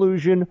Russia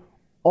collusion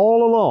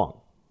all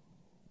along.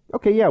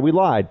 Okay, yeah, we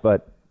lied,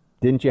 but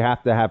didn't you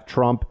have to have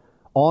Trump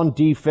on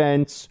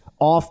defense,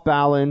 off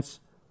balance?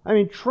 I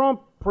mean,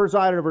 Trump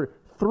presided over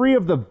 3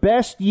 of the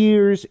best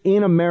years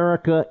in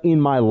America in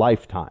my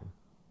lifetime.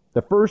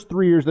 The first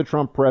 3 years of the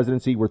Trump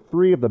presidency were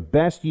 3 of the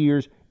best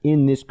years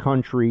in this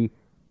country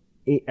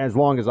as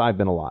long as I've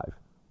been alive.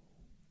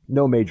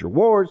 No major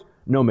wars,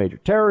 no major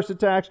terrorist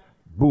attacks,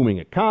 booming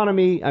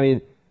economy. I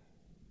mean,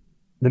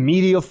 the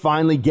media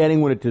finally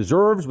getting what it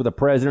deserves with a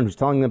president who's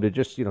telling them to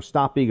just,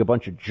 stop being a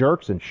bunch of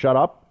jerks and shut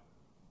up.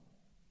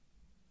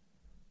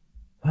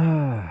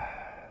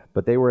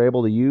 But they were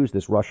able to use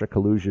this Russia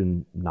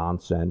collusion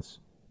nonsense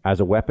as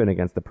a weapon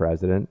against the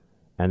president,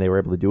 and they were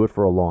able to do it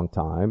for a long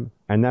time,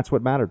 and that's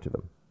what mattered to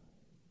them.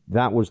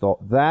 That was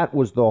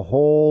the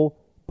whole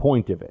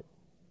point of it,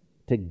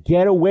 to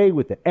get away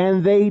with it,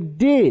 and they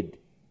did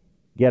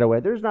get away.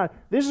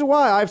 This is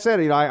why I've said,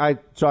 I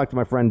talked to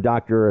my friend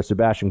Dr.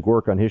 Sebastian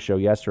Gork on his show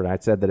yesterday. I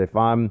said that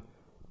by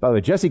the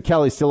way, Jesse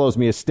Kelly still owes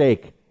me a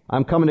steak.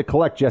 I'm coming to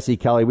collect Jesse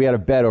Kelly. We had a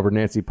bet over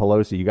Nancy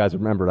Pelosi. You guys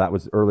remember that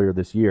was earlier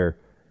this year.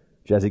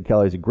 Jesse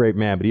Kelly's a great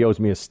man, but he owes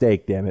me a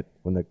steak, damn it,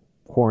 when the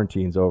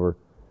quarantine's over.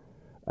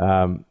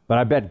 But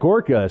I bet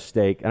Gorka a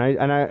steak, and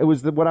it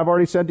was what I've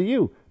already said to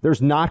you.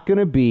 There's not going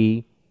to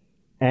be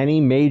any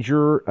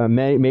major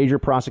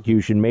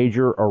prosecution,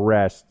 major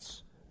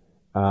arrests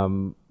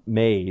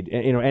made,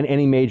 and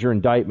any major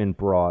indictment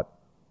brought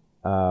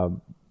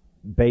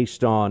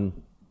based on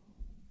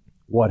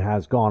what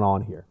has gone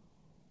on here,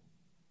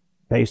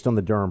 based on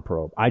the Durham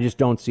probe. I just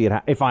don't see it.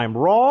 If I'm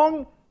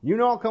wrong,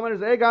 I'll come in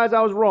and say, hey, guys,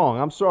 I was wrong.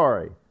 I'm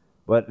sorry.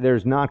 But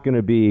there's not going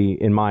to be,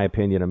 in my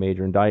opinion, a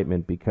major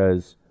indictment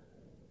because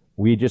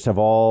we've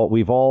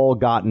all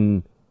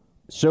gotten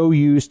so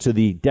used to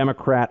the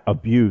Democrat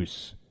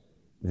abuse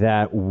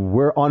that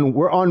we're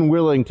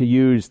unwilling to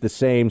use the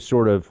same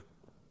sort of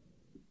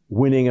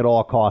winning at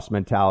all costs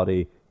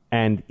mentality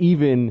and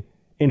even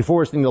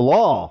enforcing the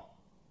law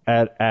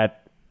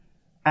at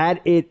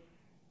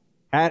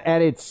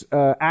its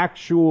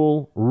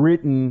actual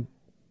written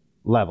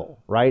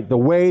level, right? The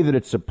way that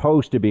it's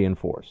supposed to be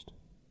enforced.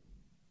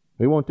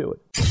 We won't do it.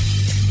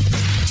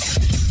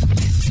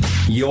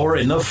 You're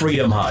in the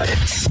Freedom Hut.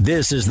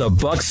 This is the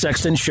Buck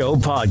Sexton Show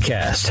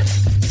podcast.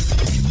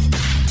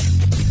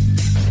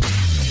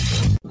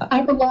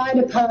 I relied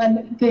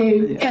upon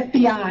the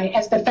FBI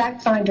as the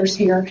fact finders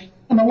here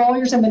and the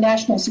lawyers in the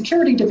National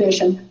Security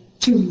Division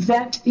to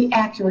vet the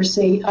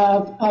accuracy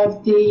of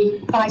the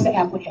FISA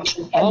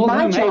application. And all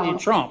of them hated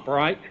Trump,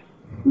 right?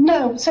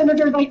 No,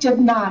 Senator, they did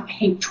not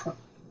hate Trump.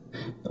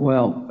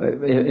 Well,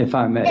 if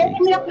I may. And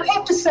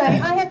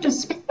I have to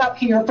speak up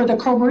here for the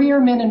career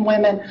men and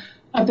women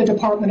of the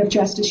Department of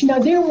Justice.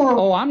 There were...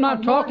 Oh, I'm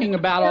not talking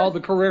about all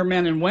the career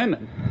men and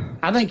women.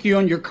 I think you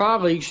and your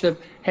colleagues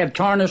have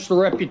tarnished the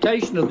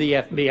reputation of the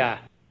FBI.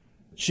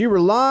 She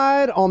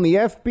relied on the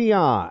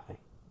FBI.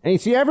 And you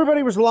see,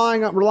 everybody was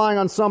relying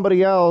on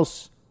somebody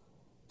else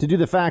to do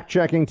the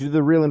fact-checking, to do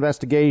the real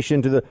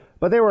investigation,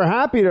 but they were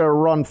happy to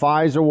run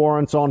FISA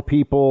warrants on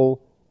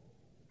people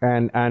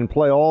and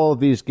play all of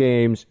these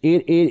games.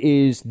 It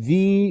is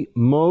the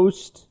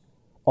most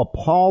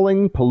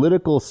appalling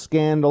political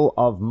scandal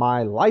of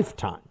my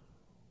lifetime.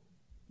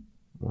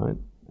 Right?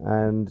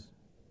 And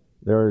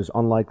there is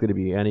unlikely to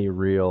be any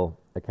real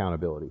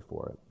accountability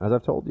for it, as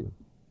I've told you.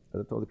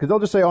 Because they'll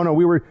just say, oh,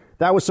 no,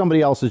 that was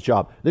somebody else's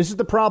job. This is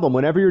the problem.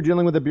 Whenever you're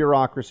dealing with a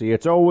bureaucracy,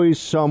 it's always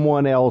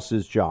someone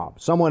else's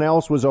job. Someone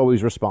else was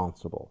always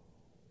responsible.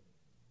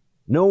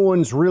 No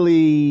one's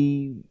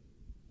really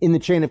in the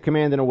chain of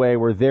command in a way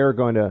where they're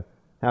going to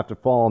have to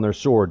fall on their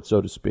sword, so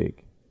to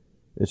speak.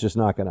 It's just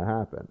not going to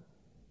happen.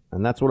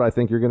 And that's what I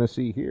think you're going to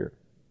see here.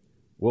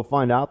 We'll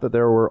find out that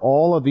there were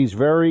all of these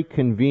very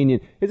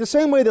convenient... It's the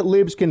same way that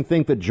libs can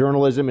think that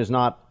journalism is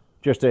not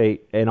just an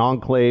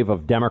enclave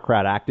of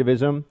Democrat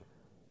activism.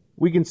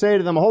 We can say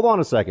to them, hold on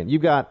a second.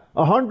 You've got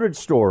 100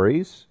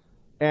 stories,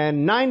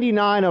 and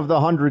 99 of the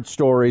 100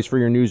 stories for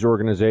your news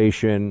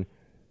organization,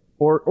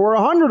 or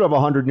 100 of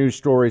 100 news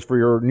stories for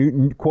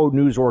your, quote,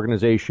 news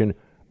organization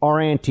are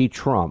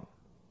anti-Trump.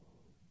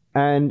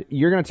 And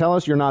you're going to tell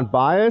us you're not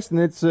biased? And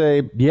it's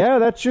yeah,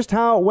 that's just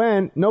how it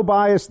went. No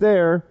bias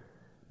there.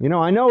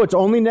 I know it's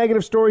only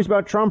negative stories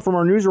about Trump from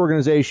our news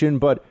organization,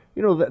 but,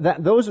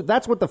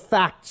 that's what the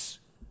facts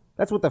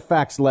That's what the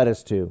facts led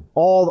us to.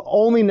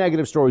 Only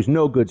negative stories,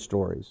 no good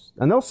stories.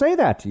 And they'll say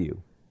that to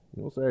you.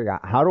 They'll say,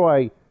 how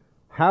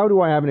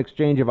do I have an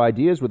exchange of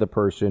ideas with a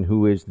person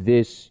who is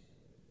this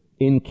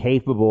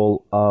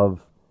incapable of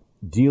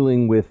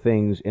dealing with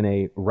things in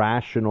a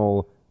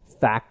rational,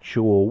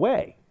 factual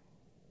way?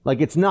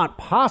 Like, it's not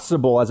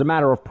possible as a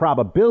matter of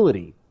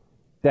probability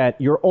that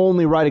you're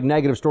only writing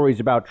negative stories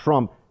about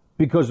Trump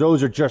because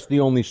those are just the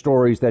only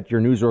stories that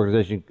your news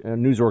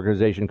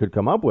organization could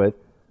come up with.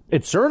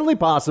 It's certainly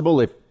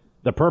possible if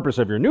the purpose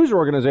of your news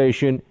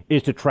organization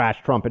is to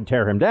trash Trump and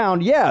tear him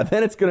down. Yeah,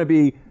 then it's going to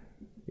be,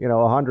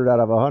 100 out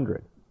of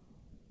 100.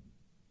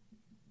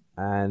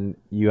 And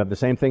you have the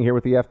same thing here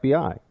with the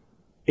FBI.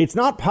 It's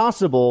not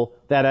possible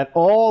that at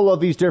all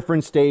of these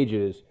different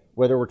stages,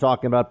 whether we're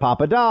talking about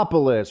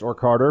Papadopoulos or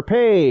Carter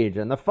Page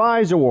and the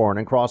FISA warrant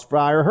and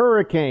Crossfire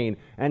Hurricane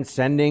and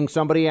sending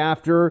somebody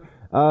after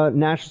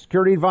National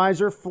Security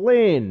Advisor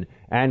Flynn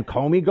and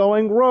Comey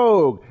going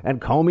rogue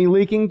and Comey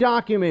leaking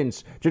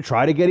documents to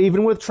try to get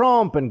even with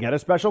Trump and get a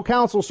special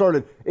counsel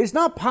started. It's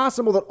not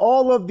possible that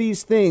all of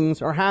these things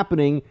are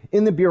happening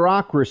in the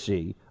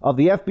bureaucracy of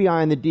the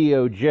FBI and the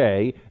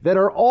DOJ that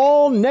are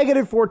all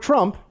negative for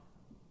Trump,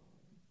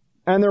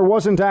 and there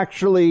wasn't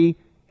actually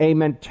a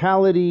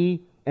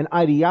mentality, an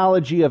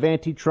ideology of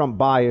anti-Trump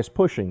bias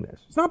pushing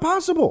this. It's not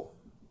possible.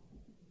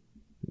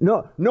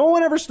 No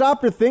one ever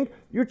stopped to think.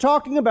 You're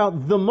talking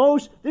about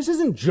this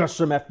isn't just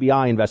some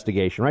FBI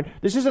investigation, right?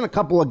 This isn't a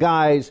couple of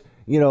guys,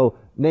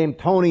 named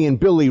Tony and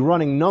Billy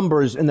running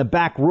numbers in the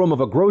back room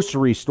of a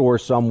grocery store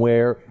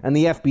somewhere, and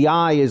the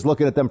FBI is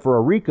looking at them for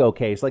a RICO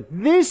case. Like,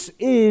 this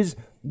is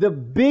the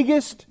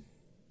biggest,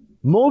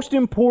 most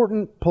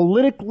important,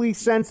 politically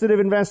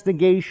sensitive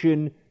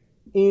investigation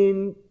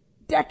in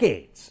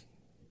decades.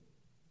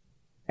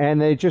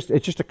 And it's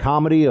just a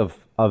comedy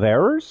of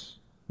errors.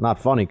 Not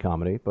funny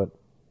comedy, but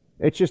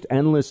it's just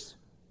endless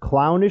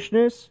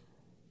clownishness.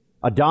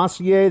 A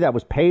dossier that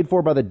was paid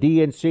for by the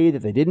DNC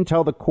that they didn't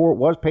tell the court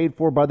was paid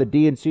for by the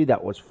DNC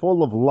that was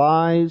full of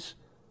lies.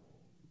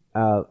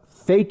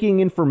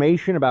 Faking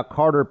information about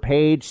Carter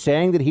Page,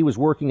 saying that he was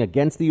working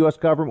against the U.S.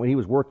 government when he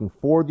was working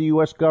for the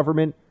U.S.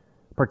 government,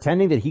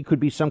 pretending that he could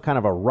be some kind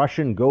of a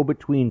Russian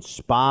go-between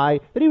spy,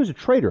 that he was a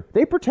traitor.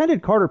 They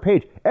pretended Carter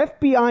Page.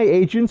 FBI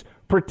agents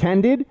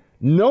pretended,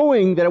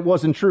 knowing that it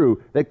wasn't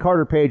true, that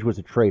Carter Page was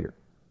a traitor.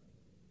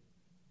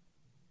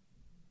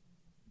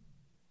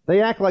 They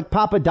act like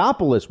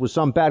Papadopoulos was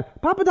some bad.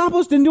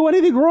 Papadopoulos didn't do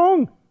anything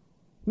wrong.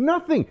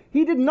 Nothing.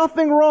 He did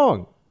nothing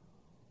wrong.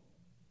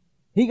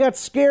 He got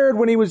scared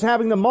when he was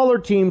having the Mueller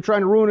team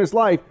trying to ruin his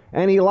life,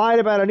 and he lied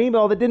about an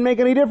email that didn't make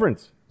any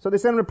difference. So they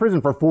sent him to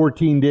prison for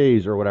 14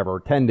 days or whatever, or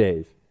 10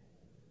 days.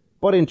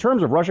 But in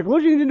terms of Russia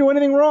collusion, he didn't do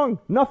anything wrong.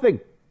 Nothing.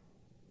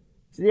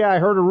 So yeah, I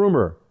heard a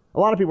rumor. A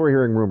lot of people are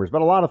hearing rumors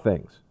about a lot of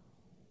things.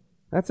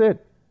 That's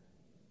it.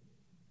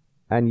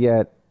 And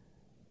yet,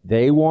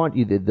 they want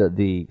you,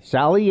 the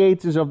Sally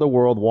Yateses of the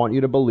world want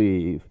you to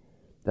believe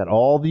that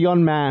all the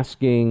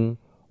unmasking,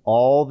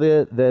 all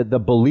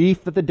the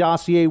belief that the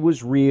dossier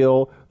was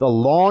real, the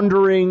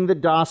laundering the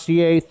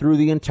dossier through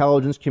the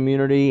intelligence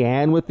community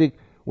and with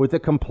the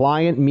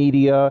compliant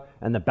media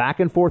and the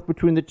back and forth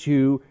between the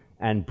two,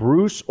 and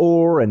Bruce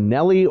Orr and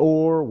Nellie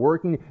Orr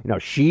working,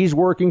 she's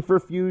working for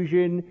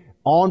Fusion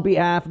on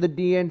behalf of the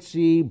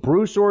DNC,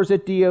 Bruce Orr's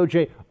at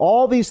DOJ,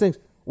 all these things.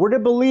 We're to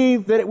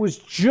believe that it was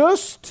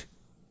just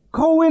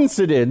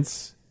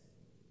coincidence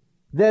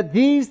that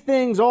these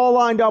things all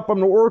lined up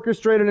and were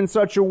orchestrated in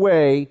such a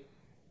way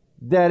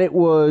that it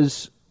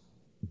was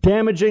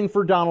damaging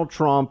for Donald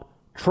Trump,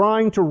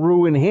 trying to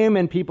ruin him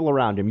and people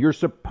around him. You're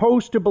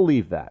supposed to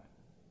believe that.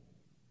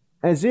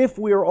 As if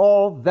we're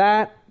all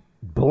that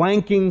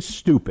blanking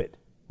stupid,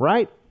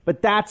 right?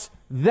 But that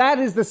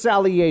is the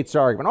Sally Yates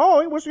argument. Oh,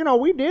 it was,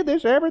 we did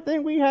this,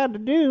 everything we had to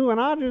do, and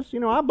I just,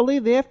 I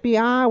believe the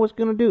FBI was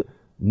going to do.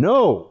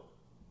 No,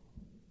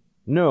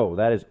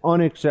 that is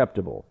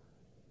unacceptable.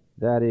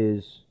 That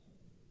is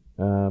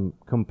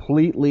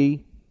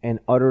completely and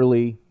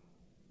utterly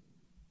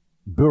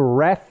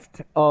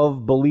bereft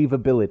of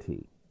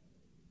believability.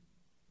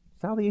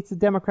 Sally Yates is a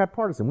Democrat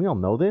partisan. We all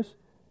know this.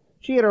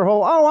 She had her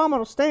whole, I'm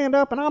going to stand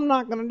up and I'm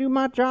not going to do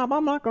my job.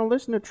 I'm not going to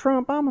listen to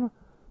Trump. I'm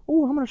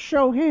going to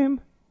show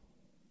him.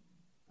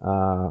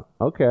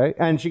 Okay.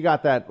 And she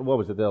got that,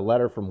 the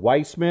letter from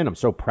Weissman. I'm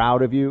so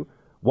proud of you.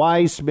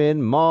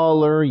 Weissman,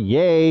 Mueller,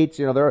 Yates,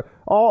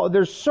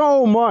 there's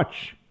so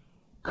much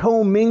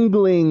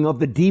commingling of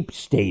the deep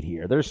state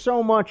here. There's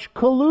so much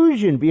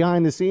collusion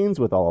behind the scenes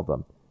with all of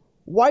them.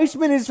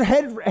 Weissman is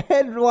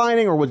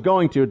headlining, or was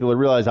going to, until he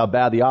realized how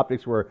bad the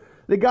optics were.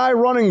 The guy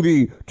running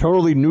the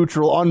totally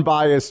neutral,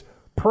 unbiased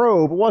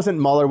probe wasn't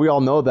Mueller. We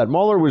all know that.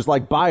 Mueller was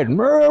like Biden.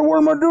 Hey, what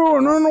am I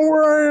doing? I don't know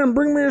where I am.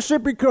 Bring me a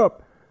sippy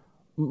cup.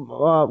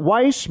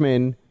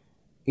 Weissman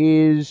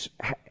is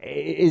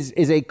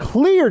a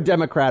clear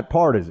Democrat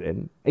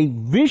partisan, a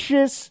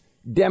vicious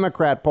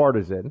Democrat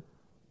partisan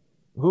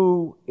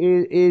who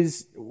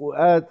is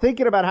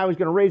thinking about how he's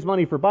going to raise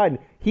money for Biden.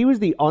 He was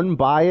the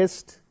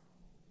unbiased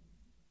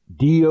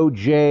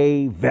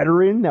DOJ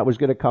veteran that was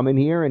going to come in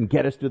here and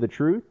get us to the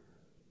truth.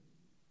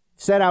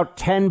 Set out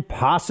 10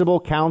 possible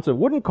counts of,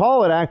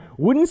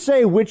 wouldn't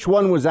say which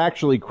one was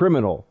actually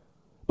criminal,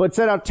 but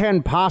set out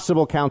 10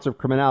 possible counts of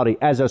criminality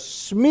as a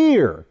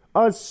smear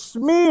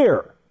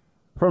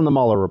from the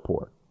Mueller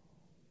report.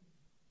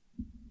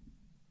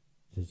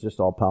 It's just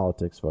all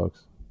politics,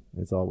 folks.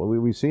 It's all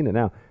we've seen it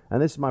now,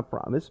 and this is my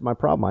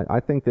problem.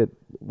 I think that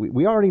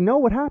we already know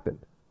what happened.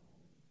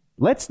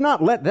 Let's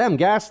not let them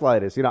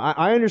gaslight us.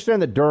 I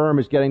understand that Durham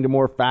is getting to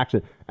more facts,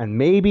 and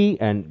maybe,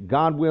 and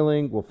God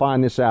willing, we'll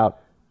find this out.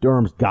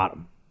 Durham's got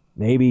them.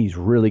 Maybe he's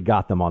really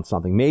got them on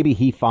something. Maybe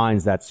he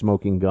finds that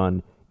smoking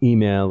gun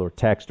email or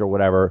text or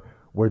whatever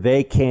where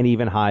they can't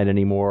even hide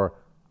anymore.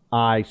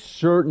 I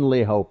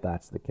certainly hope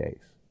that's the case.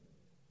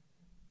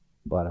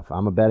 But if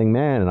I'm a betting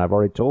man, and I've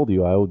already told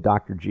you, I owe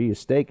Dr. G a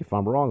steak if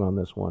I'm wrong on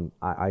this one,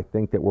 I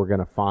think that we're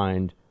going to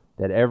find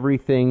that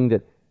everything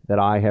that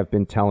I have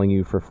been telling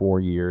you for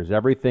 4 years,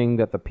 everything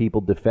that the people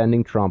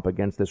defending Trump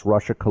against this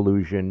Russia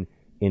collusion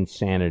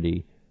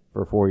insanity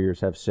for 4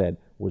 years have said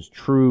was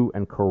true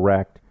and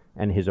correct,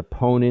 and his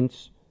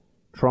opponents,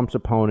 Trump's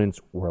opponents,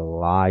 were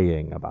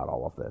lying about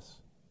all of this.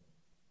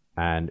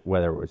 And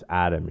whether it was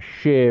Adam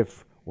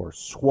Schiff or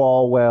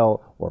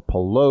Swalwell or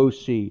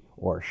Pelosi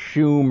or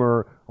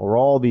Schumer or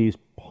all these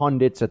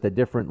pundits at the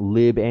different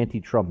lib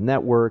anti-Trump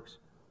networks,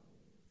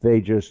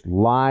 they just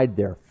lied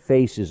their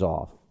faces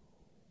off.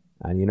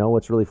 And you know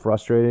what's really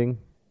frustrating?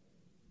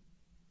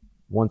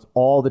 Once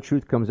all the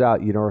truth comes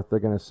out, you know what they're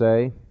going to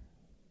say?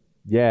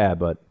 Yeah,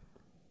 but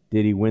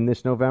did he win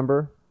this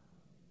November?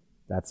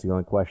 That's the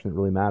only question that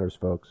really matters,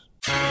 folks.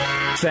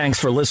 Thanks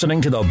for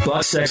listening to the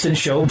Buck Sexton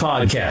Show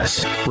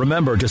podcast.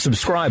 Remember to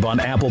subscribe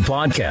on Apple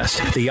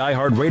Podcasts, the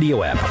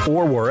iHeartRadio app,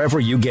 or wherever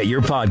you get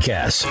your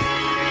podcasts.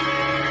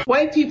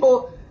 White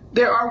people,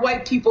 there are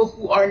white people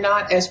who are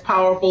not as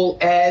powerful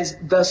as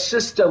the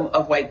system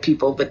of white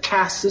people, the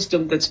caste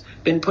system that's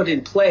been put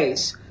in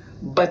place,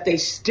 but they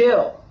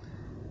still,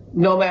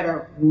 no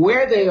matter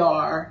where they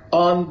are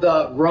on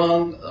the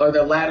rung or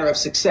the ladder of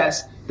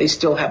success, they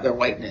still have their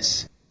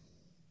whiteness.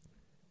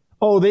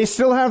 Oh, they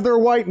still have their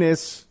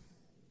whiteness.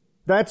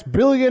 That's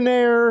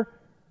billionaire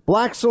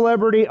black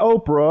celebrity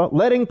Oprah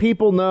letting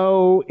people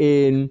know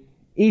in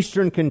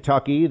eastern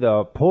Kentucky,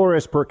 the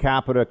poorest per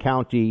capita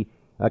counties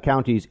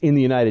in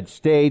the United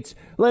States,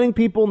 letting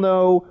people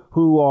know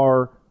who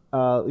are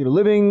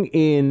living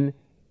in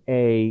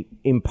a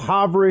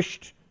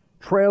impoverished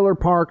trailer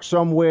park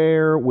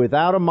somewhere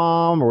without a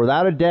mom or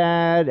without a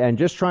dad and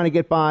just trying to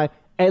get by.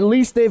 At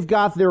least they've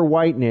got their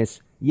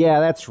whiteness. Yeah,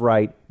 that's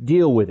right.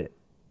 Deal with it.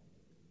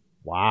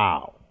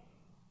 Wow.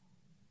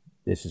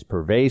 This is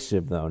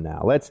pervasive, though,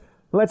 now.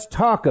 Let's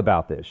talk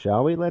about this,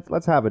 shall we?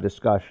 Let's have a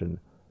discussion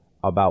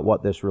about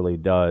what this really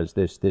does,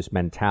 this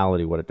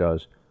mentality, what it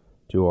does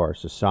to our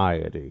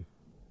society.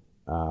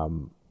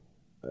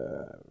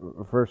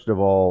 First of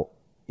all,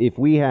 if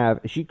we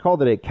have, she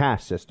called it a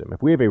caste system.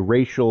 If we have a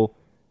racial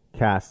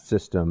caste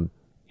system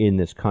in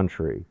this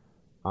country,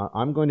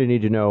 I'm going to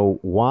need to know,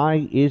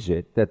 why is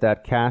it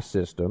that caste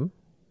system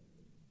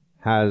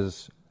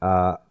has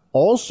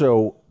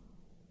also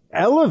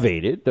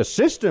elevated, the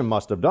system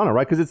must have done it,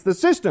 right? Because it's the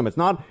system. It's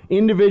not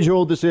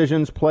individual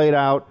decisions played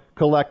out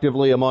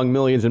collectively among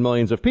millions and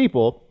millions of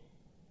people.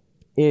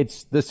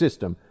 It's the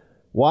system.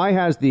 Why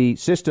has the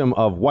system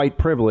of white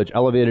privilege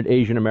elevated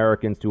Asian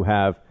Americans to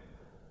have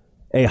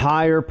a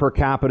higher per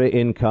capita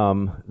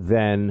income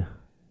than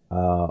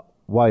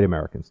white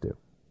Americans do?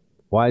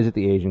 Why is it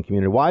the Asian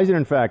community? Why is it,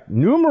 in fact,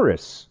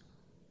 numerous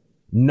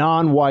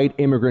non-white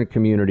immigrant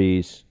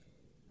communities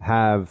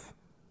have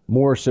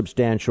more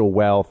substantial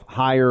wealth,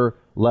 higher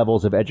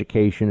levels of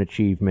education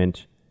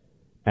achievement,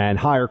 and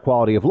higher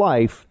quality of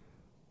life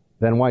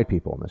than white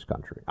people in this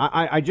country?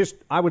 I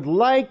would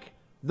like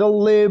the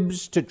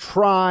libs to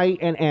try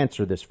and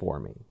answer this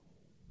for me.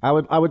 I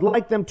would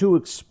like them to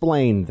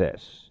explain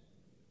this.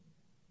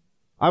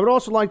 I would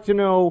also like to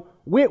know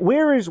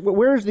where is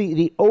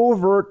the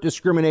overt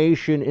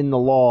discrimination in the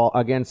law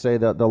against, say,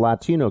 the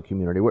Latino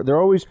community?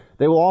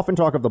 They will often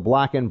talk of the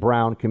black and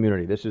brown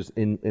community. This is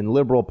in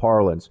liberal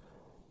parlance.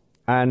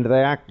 And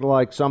they act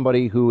like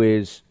somebody who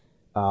is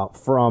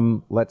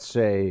from, let's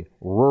say,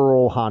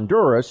 rural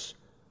Honduras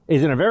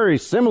is in a very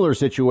similar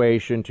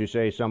situation to,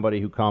 say, somebody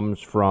who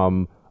comes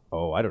from,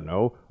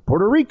 Puerto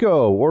Puerto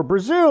Rico or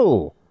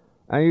Brazil.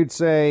 And you'd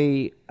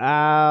say,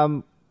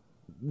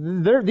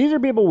 these are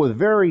people with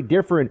very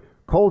different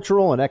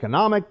cultural and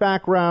economic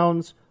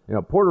backgrounds. You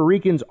know, Puerto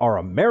Ricans are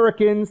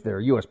Americans, they're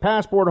U.S.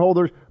 passport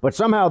holders, but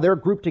somehow they're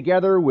grouped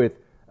together with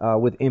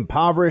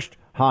impoverished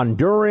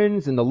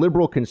Hondurans in the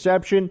liberal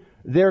conception.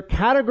 Their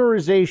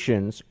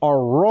categorizations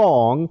are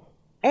wrong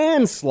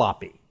and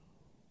sloppy.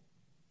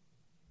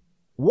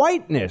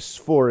 Whiteness,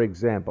 for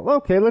example.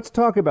 Okay, let's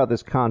talk about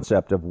this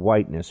concept of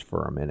whiteness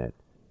for a minute.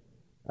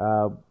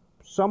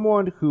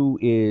 Someone who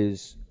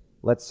is,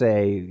 let's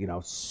say,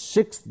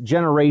 sixth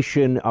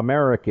generation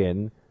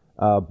American,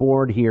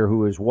 born here,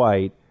 who is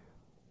white,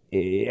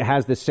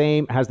 has the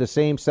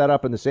same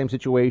setup and the same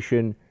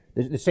situation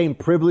the same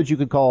privilege, you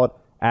could call it,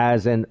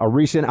 as a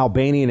recent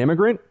Albanian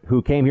immigrant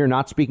who came here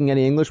not speaking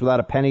any English without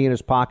a penny in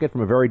his pocket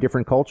from a very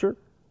different culture?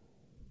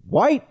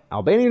 White.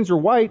 Albanians are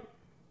white.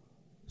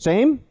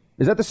 Same?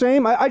 Is that the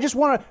same? I just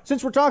want to,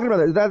 since we're talking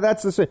about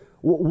that's the same.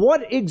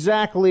 What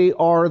exactly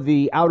are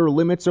the outer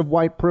limits of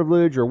white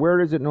privilege, or where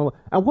does it know?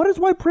 And what does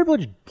white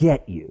privilege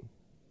get you?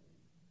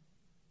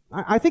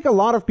 I think a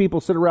lot of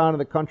people sit around in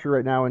the country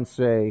right now and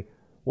say,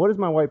 what has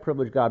my white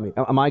privilege got me?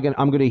 I'm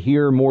going to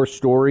hear more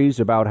stories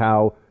about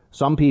how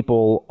some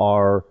people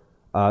are,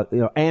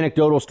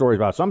 anecdotal stories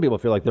about some people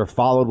feel like they're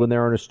followed when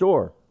they're in a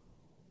store.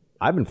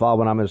 I've been followed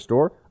when I'm in a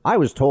store. I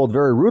was told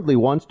very rudely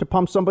once to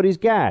pump somebody's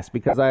gas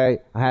because I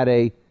had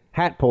a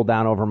hat pulled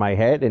down over my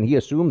head, and he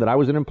assumed that I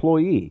was an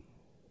employee.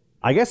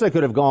 I guess I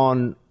could have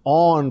gone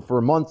on for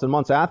months and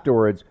months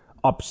afterwards,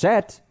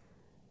 upset.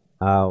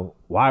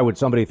 Why would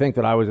somebody think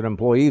that I was an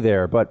employee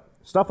there? But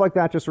stuff like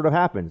that just sort of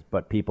happens.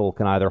 But people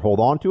can either hold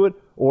on to it,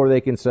 or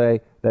they can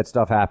say that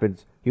stuff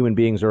happens. Human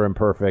beings are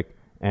imperfect,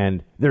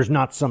 and there's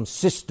not some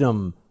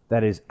system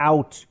that is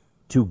out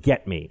to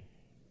get me.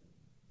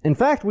 In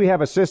fact, we have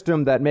a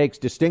system that makes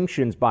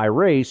distinctions by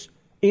race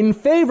in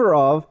favor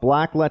of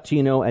Black,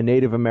 Latino, and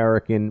Native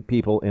American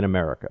people in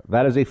America.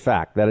 That is a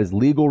fact. That is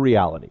legal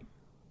reality.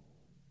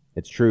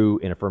 It's true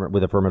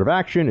with affirmative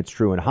action. It's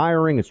true in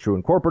hiring. It's true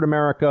in corporate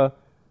America.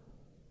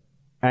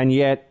 And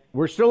yet,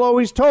 we're still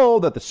always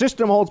told that the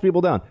system holds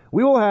people down.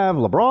 We will have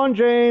LeBron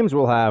James.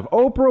 We'll have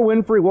Oprah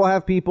Winfrey. We'll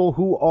have people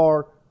who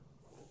are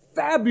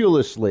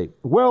fabulously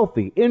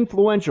wealthy,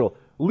 influential,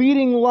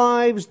 leading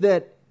lives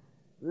that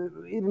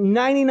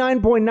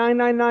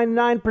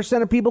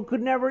 99.9999% of people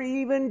could never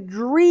even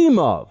dream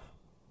of.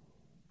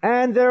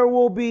 And there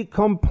will be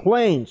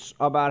complaints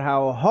about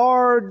how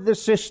hard the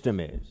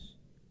system is.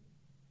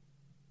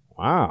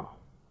 Wow.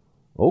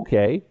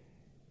 Okay.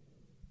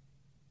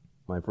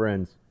 My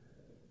friends,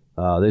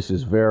 this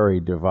is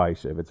very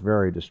divisive. It's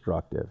very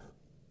destructive.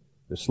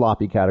 The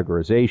sloppy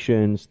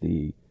categorizations,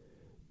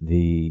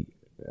 the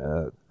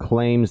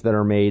claims that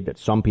are made that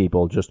some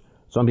people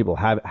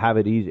have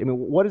it easy. I mean,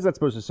 what is that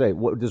supposed to say?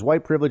 Does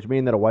white privilege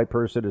mean that a white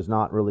person is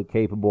not really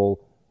capable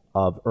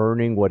of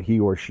earning what he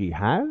or she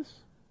has?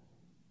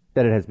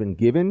 That it has been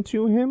given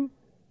to him?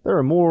 There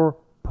are more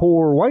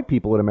poor white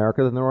people in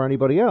America than there are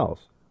anybody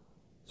else.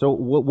 So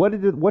what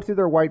did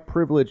their white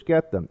privilege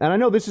get them? And I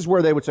know this is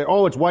where they would say,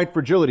 oh, it's white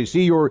fragility.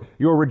 See, you're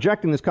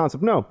rejecting this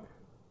concept. No.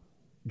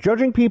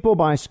 Judging people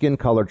by skin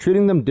color,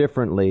 treating them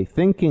differently,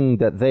 thinking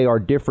that they are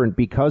different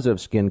because of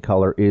skin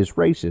color is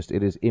racist.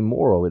 It is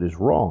immoral. It is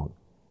wrong.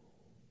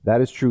 That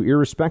is true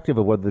irrespective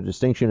of whether the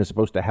distinction is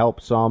supposed to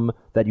help some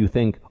that you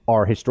think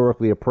are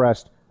historically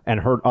oppressed and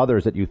hurt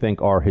others that you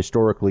think are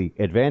historically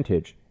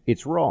advantaged.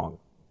 It's wrong.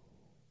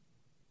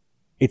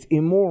 It's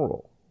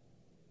immoral.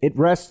 It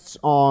rests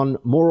on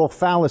moral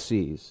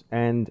fallacies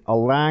and a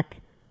lack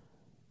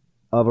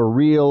of a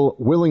real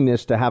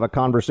willingness to have a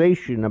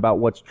conversation about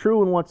what's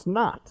true and what's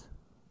not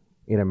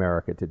in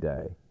America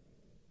today.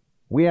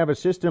 We have a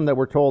system that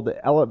we're told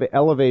that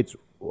elevates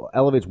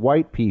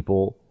white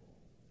people,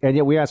 and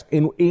yet we ask,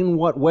 in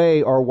what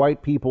way are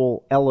white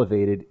people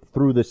elevated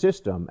through the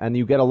system? And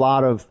you get a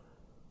lot of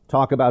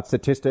talk about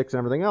statistics and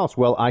everything else.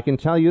 Well, I can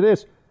tell you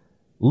this.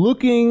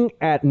 Looking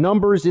at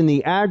numbers in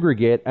the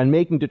aggregate and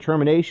making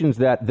determinations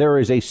that there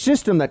is a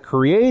system that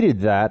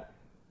created that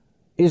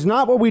is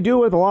not what we do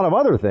with a lot of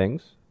other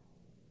things.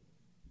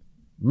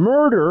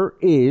 Murder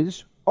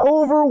is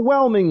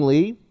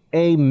overwhelmingly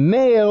a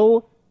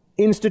male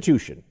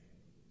institution.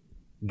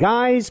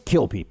 Guys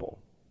kill people.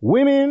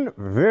 Women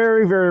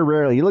very, very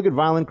rarely. You look at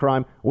violent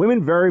crime,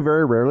 women very,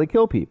 very rarely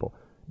kill people.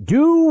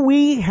 Do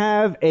we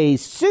have a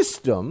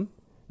system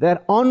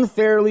that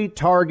unfairly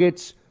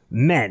targets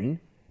men?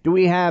 Do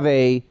we have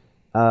I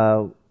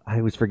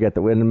always forget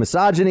the word.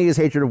 Misogyny is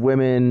hatred of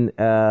women.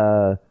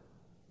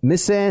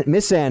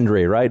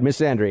 Misandry, right?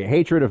 Misandry,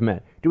 hatred of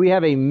men. Do we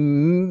have I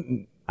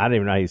don't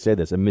even know how you say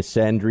this, a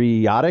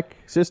misandriotic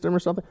system or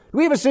something? Do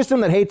we have a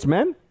system that hates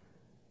men?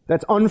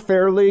 That's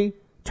unfairly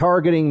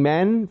targeting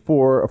men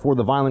for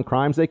the violent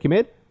crimes they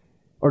commit?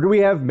 Or do we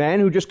have men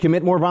who just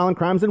commit more violent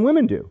crimes than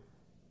women do?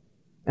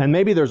 And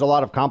maybe there's a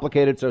lot of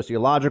complicated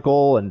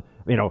sociological and,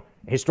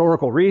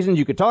 historical reasons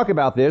you could talk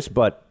about this,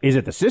 but is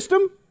it the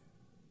system?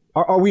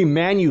 Are we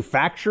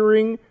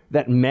manufacturing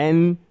that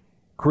men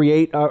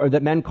or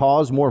that men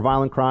cause more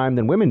violent crime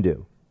than women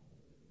do?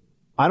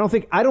 I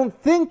don't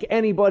think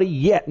anybody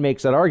yet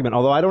makes that argument,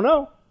 although I don't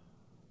know.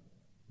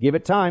 Give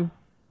it time.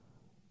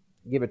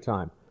 Give it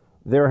time.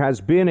 There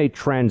has been a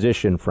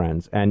transition,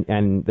 friends,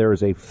 and there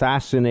is a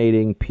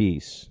fascinating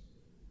piece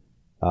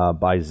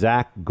by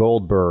Zach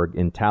Goldberg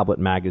in Tablet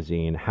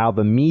Magazine, how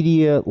the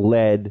media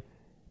led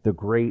the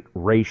great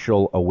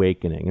racial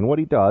awakening. And what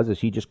he does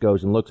is he just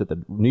goes and looks at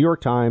the New York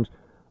Times,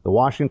 the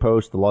Washington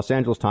Post, the Los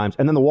Angeles Times,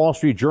 and then the Wall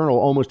Street Journal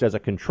almost as a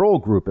control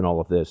group in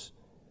all of this,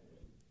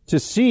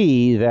 to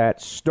see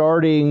that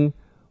starting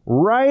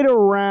right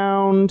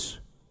around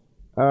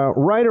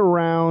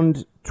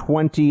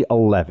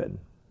 2011,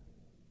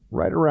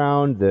 right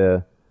around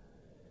the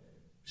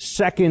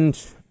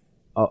second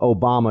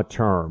Obama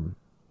term,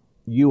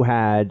 you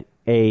had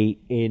an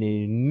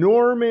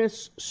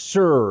enormous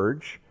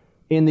surge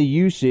in the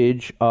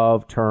usage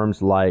of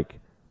terms like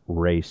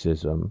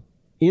racism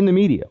in the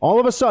media. All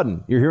of a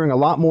sudden, you're hearing a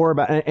lot more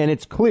about, and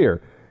it's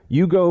clear.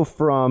 You go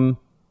from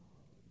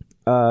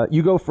an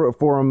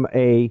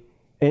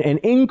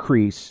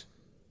increase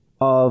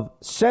of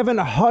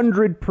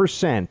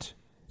 700%,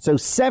 so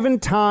 7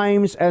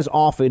 times as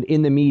often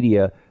in the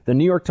media. The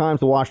New York Times,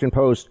 the Washington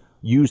Post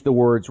use the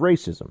words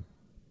racism.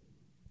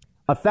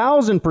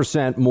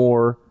 1,000%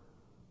 more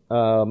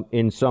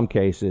in some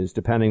cases,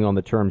 depending on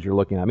the terms you're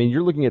looking at. I mean,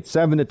 you're looking at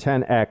 7 to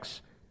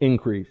 10x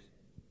increase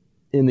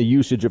in the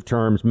usage of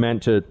terms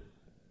meant to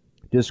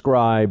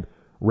describe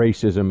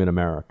racism in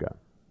America.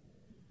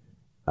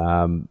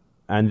 And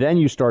then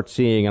you start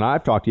seeing, and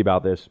I've talked to you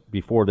about this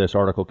before this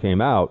article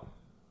came out,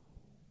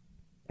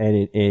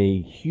 and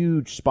a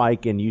huge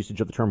spike in usage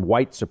of the term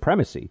white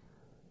supremacy.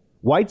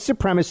 White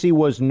supremacy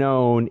was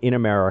known in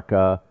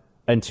America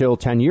until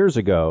 10 years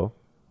ago.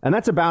 And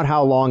that's about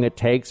how long it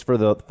takes for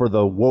the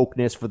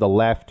wokeness, for the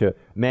left to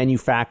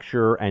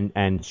manufacture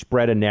and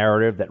spread a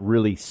narrative that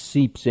really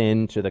seeps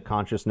into the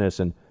consciousness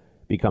and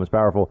becomes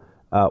powerful.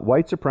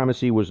 White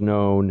supremacy was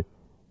known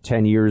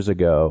 10 years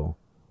ago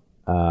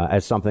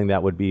as something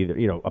that would be,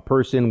 a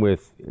person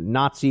with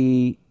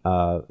Nazi,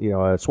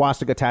 a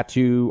swastika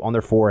tattoo on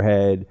their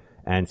forehead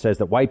and says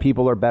that white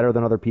people are better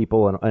than other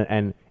people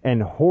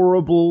and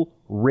horrible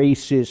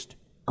racist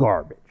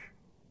garbage.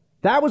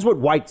 That was what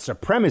white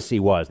supremacy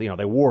was. They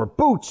wore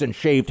boots and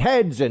shaved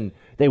heads, and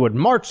they would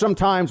march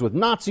sometimes with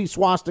Nazi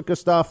swastika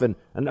stuff and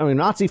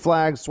Nazi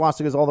flags,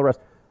 swastikas, all the rest.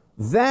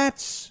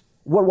 That's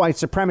what white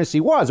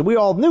supremacy was. And we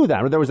all knew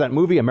that. There was that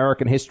movie,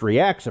 American History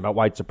X, about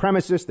white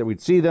supremacists, that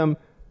we'd see them.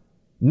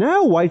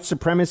 Now white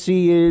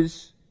supremacy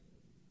is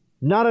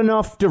not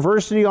enough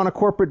diversity on a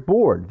corporate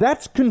board. They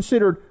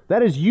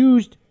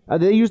use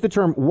the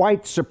term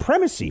white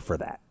supremacy for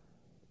that.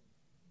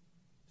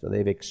 So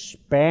they've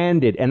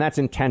expanded, and that's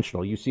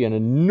intentional. You see an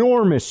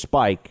enormous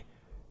spike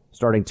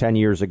starting 10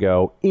 years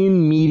ago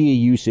in media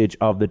usage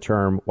of the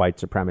term white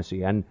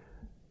supremacy. And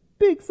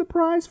big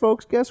surprise,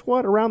 folks, guess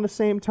what? Around the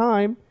same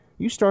time,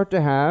 you start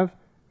to have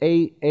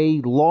a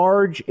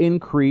large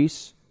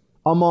increase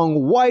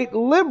among white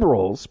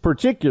liberals,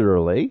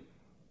 particularly,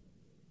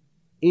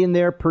 in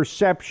their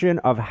perception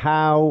of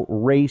how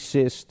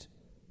racist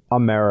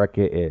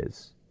America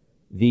is.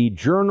 The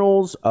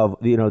journals of,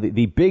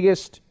 the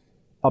biggest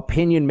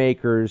opinion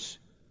makers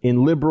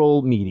in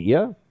liberal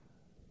media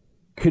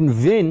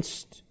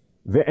convinced,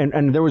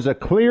 and there was a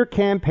clear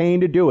campaign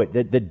to do it.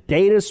 The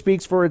data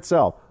speaks for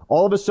itself.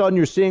 All of a sudden,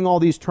 you're seeing all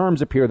these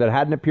terms appear that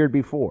hadn't appeared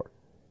before.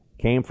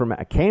 Came from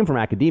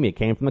academia, it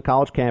came from the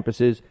college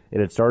campuses.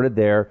 It had started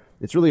there.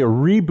 It's really a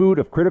reboot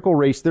of critical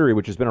race theory,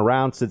 which has been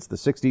around since the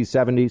 60s,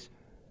 70s.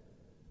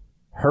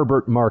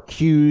 Herbert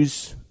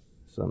Marcuse,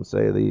 some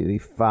say the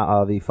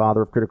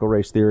father of critical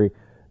race theory,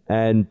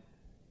 and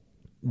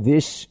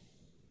this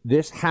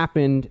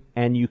happened,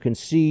 and you can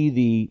see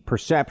the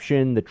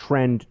perception, the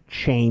trend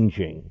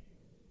changing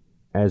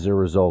as a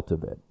result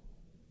of it.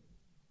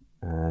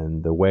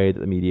 And the way that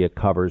the media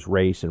covers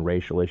race and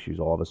racial issues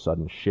all of a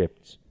sudden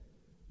shifts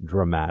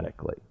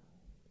dramatically.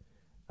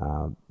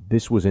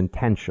 This was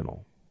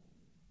intentional.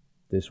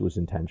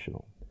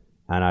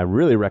 And I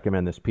really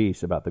recommend this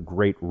piece about the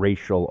Great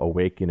Racial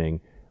Awakening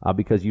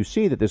because you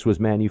see that this was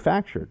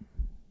manufactured,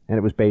 and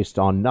it was based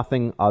on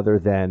nothing other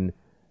than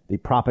the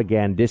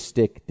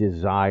propagandistic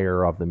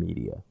desire of the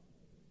media.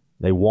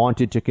 They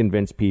wanted to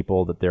convince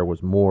people that there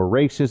was more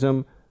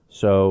racism,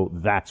 so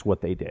that's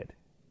what they did.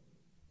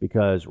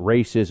 Because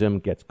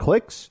racism gets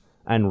clicks,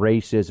 and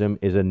racism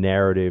is a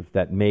narrative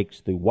that makes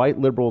the white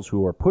liberals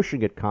who are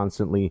pushing it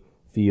constantly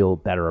feel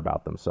better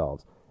about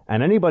themselves.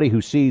 And anybody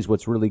who sees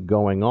what's really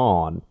going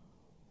on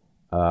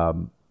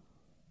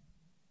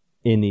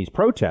in these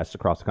protests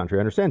across the country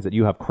understands that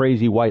you have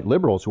crazy white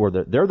liberals who are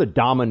they're the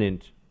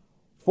dominant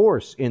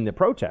force in the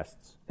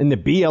protests. In the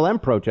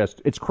BLM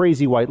protests, it's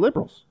crazy white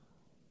liberals.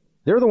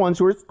 They're the ones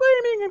who are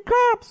screaming at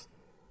cops.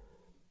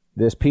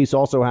 This piece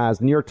also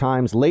has New York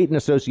Times latent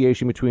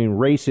association between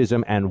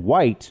racism and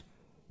white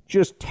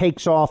just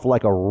takes off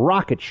like a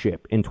rocket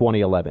ship in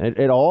 2011.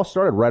 It all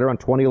started right around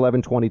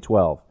 2011,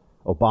 2012.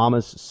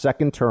 Obama's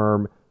second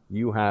term,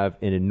 you have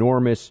an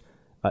enormous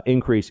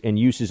increase in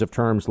uses of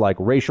terms like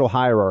racial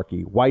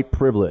hierarchy, white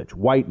privilege,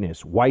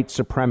 whiteness, white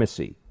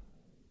supremacy.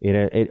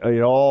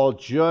 It all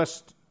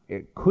just,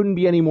 it couldn't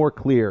be any more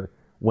clear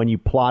when you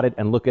plot it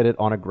and look at it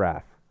on a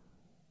graph.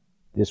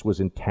 This was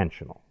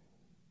intentional.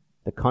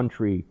 The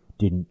country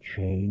didn't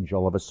change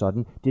all of a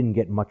sudden, didn't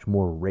get much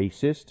more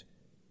racist.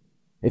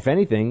 If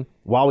anything,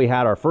 while we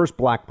had our first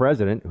black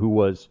president who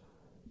was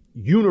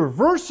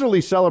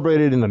universally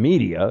celebrated in the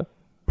media,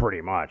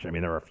 pretty much. I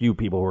mean, there are a few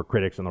people who are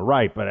critics on the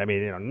right, but I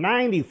mean,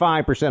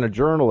 95% of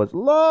journalists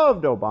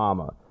loved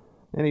Obama.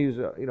 And he's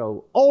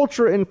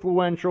ultra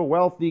influential,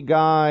 wealthy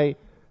guy,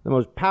 the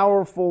most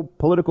powerful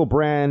political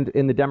brand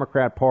in the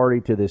Democrat Party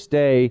to this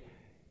day.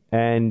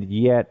 And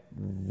yet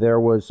there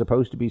was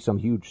supposed to be some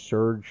huge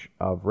surge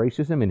of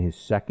racism in his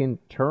second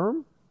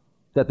term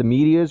that the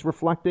media is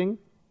reflecting.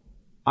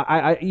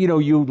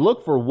 You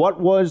look for what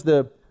was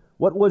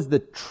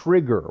the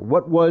trigger,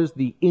 what was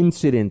the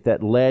incident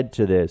that led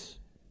to this,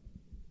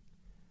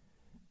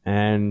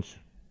 and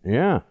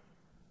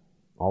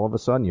all of a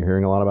sudden you're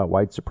hearing a lot about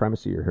white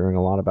supremacy. You're hearing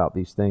a lot about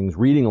these things,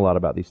 reading a lot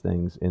about these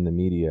things in the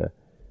media,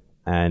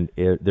 and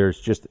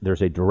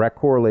there's a direct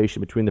correlation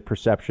between the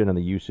perception and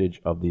the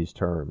usage of these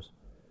terms.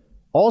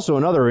 Also,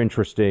 another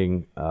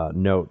interesting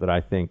note that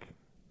I think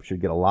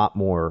should get a lot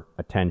more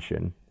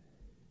attention,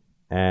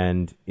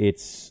 and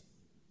it's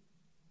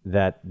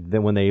that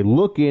when they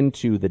look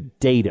into the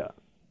data,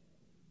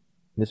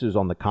 this is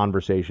on the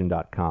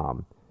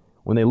conversation.com,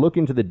 when they look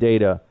into the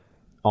data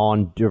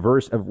on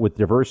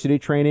diversity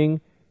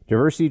training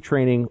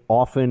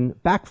often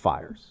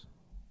backfires.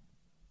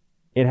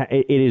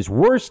 It is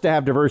worse to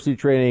have diversity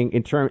training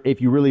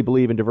if you really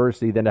believe in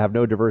diversity than to have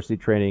no diversity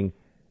training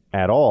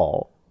at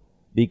all,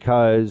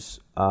 because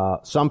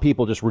some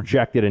people just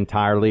reject it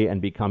entirely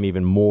and become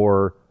even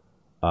more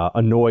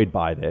annoyed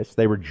by this.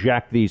 They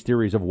reject these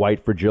theories of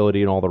white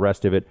fragility and all the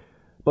rest of it.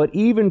 But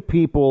even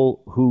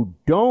people who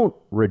don't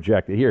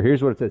reject it,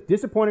 here's what it says.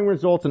 Disappointing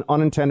results and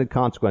unintended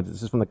consequences.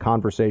 This is from the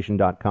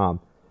conversation.com.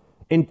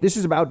 And this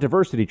is about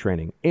diversity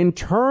training. In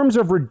terms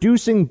of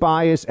reducing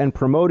bias and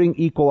promoting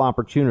equal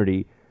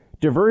opportunity,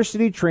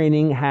 diversity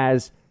training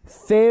has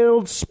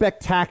failed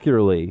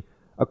spectacularly,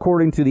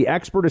 according to the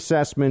expert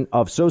assessment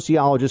of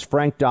sociologists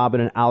Frank Dobbin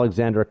and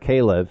Alexandra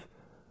Kalev.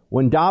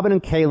 When Dobbin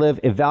and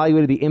Kalev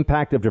evaluated the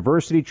impact of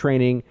diversity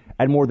training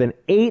at more than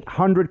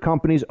 800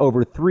 companies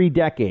over 3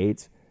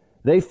 decades,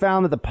 they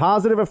found that the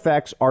positive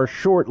effects are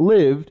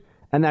short-lived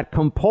and that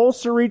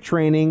compulsory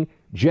training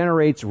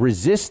generates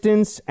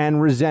resistance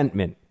and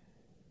resentment.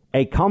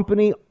 A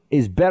company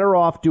is better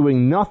off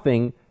doing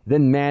nothing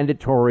than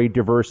mandatory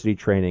diversity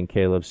training,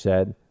 Kalev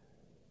said.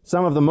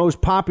 Some of the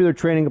most popular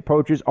training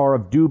approaches are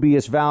of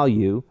dubious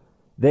value.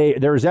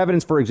 There is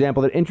evidence, for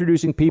example, that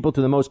introducing people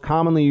to the most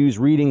commonly used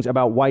readings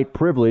about white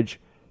privilege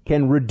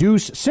can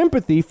reduce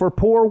sympathy for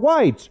poor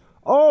whites.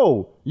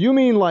 Oh, you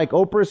mean like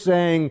Oprah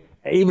saying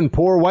even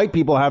poor white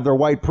people have their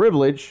white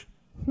privilege?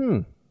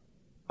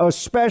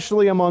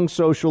 Especially among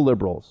social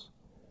liberals.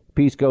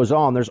 Piece goes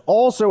on. There's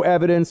also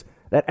evidence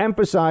that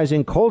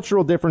emphasizing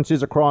cultural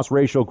differences across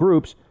racial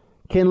groups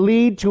can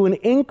lead to an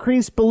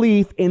increased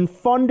belief in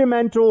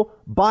fundamental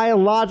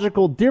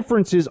biological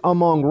differences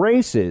among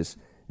races.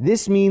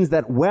 This means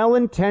that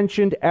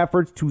well-intentioned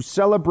efforts to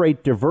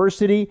celebrate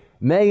diversity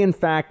may, in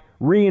fact,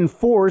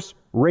 reinforce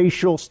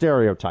racial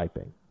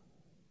stereotyping.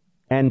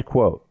 End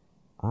quote.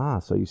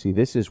 So you see,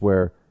 this is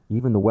where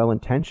even the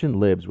well-intentioned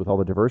libs with all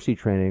the diversity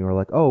training are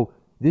like, oh,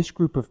 this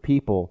group of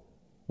people,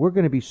 we're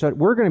going to be so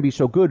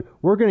good,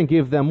 we're going to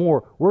give them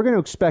more, we're going to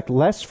expect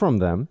less from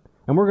them,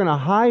 and we're going to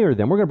hire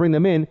them, we're going to bring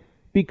them in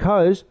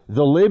because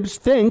the libs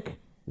think,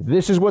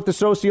 this is what the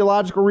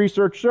sociological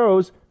research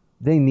shows,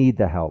 they need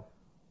the help.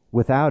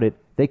 Without it,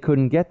 they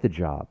couldn't get the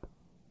job.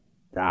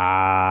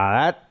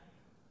 That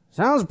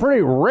sounds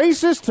pretty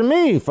racist to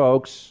me,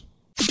 folks.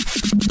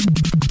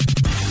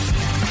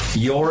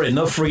 You're in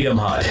the Freedom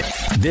Hut.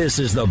 This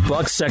is the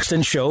Buck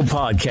Sexton Show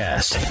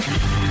podcast.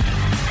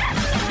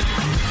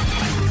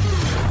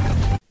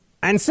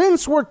 And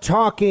since we're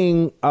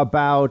talking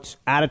about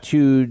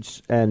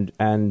attitudes and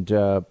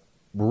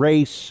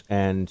race,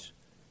 and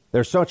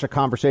there's such a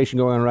conversation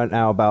going on right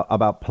now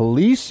about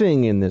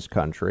policing in this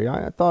country,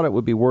 I thought it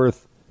would be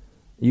worth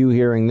you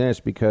hearing this,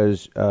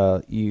 because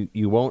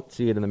you won't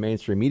see it in the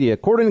mainstream media.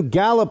 According to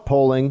Gallup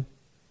polling,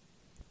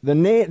 the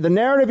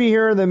narrative you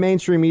hear in the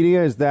mainstream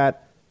media is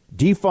that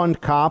defund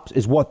cops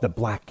is what the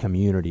black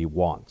community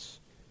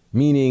wants,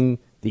 meaning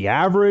the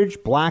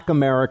average black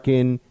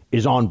American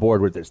is on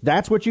board with this.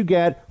 That's what you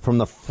get from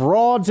the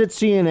frauds at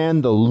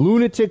CNN, the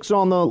lunatics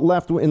on the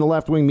left in the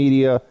left-wing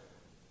media.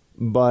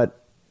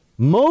 But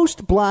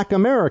most black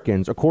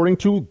Americans, according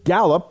to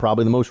Gallup,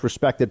 probably the most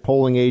respected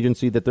polling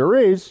agency that there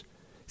is,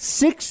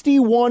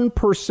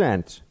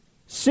 61%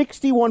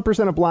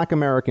 of black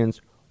Americans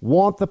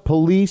want the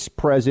police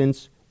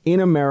presence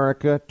in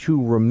America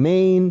to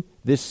remain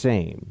the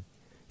same.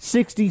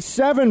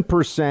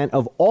 67%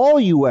 of all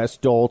U.S.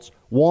 adults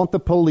want the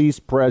police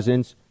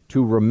presence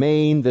to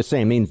remain the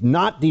same, means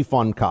not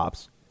defund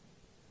cops.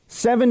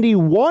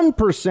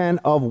 71%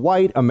 of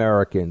white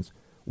Americans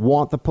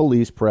want the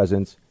police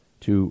presence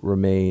to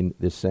remain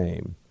the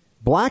same.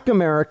 Black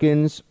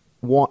Americans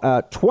want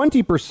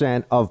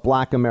 20% of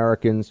black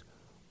Americans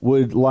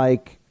would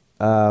like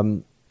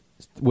the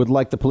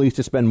police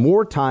to spend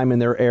more time in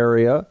their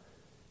area.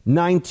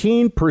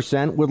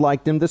 19% would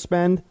like them to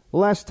spend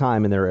less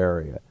time in their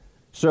area.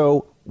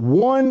 So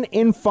 1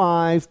 in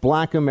 5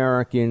 black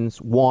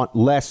Americans want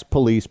less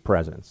police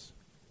presence.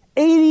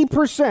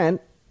 80%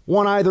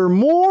 want either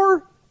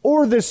more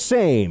or the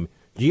same.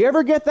 Do you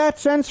ever get that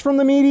sense from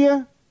the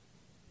media?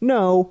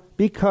 No,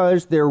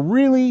 because they're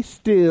really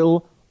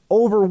still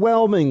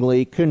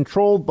overwhelmingly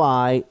controlled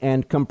by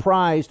and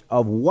comprised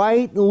of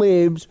white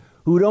libs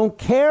who don't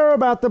care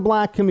about the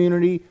black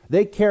community.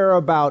 They care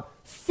about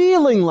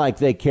feeling like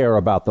they care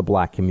about the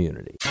black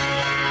community.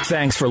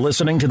 Thanks for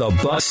listening to the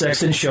Buck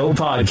Sexton Show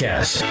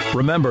podcast.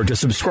 Remember to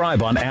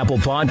subscribe on Apple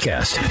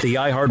Podcasts, the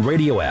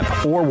iHeartRadio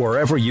app, or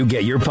wherever you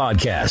get your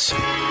podcasts.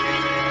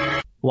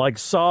 Like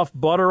soft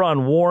butter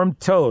on warm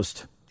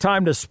toast.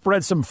 Time to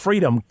spread some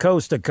freedom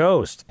coast to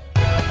coast.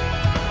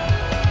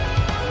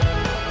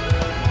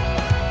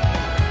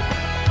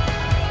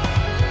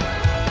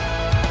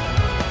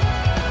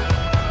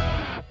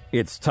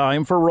 It's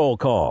time for roll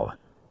call.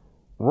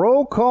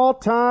 Roll call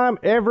time,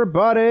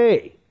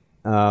 everybody.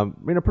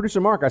 Producer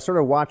Mark, I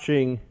started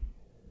watching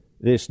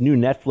this new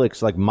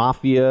Netflix, like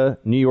Mafia,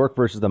 New York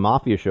versus the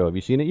Mafia show. Have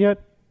you seen it yet?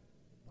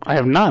 I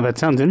have not. That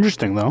sounds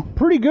interesting, though.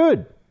 Pretty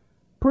good.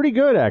 Pretty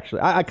good,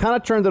 actually. I kind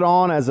of turned it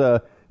on as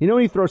a,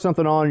 when you throw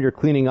something on and you're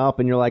cleaning up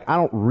and you're like, I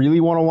don't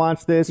really want to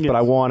watch this, but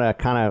I want to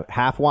kind of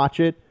half watch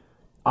it.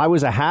 I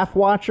was a half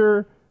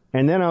watcher,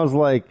 and then I was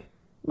like,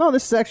 no,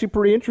 this is actually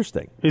pretty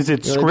interesting. Is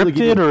it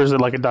scripted or is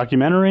it like a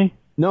documentary?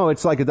 No,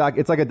 it's like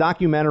a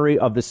documentary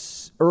of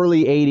the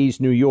early 80s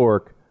New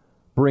York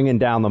bringing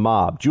down the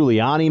mob.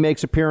 Giuliani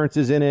makes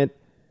appearances in it.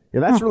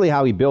 That's really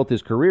how he built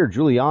his career.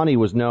 Giuliani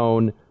was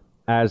known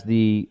as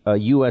the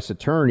U.S.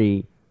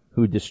 attorney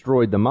who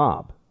destroyed the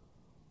mob.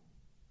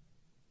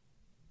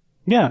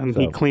 Yeah, and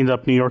he cleaned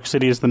up New York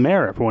City as the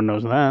mayor. Everyone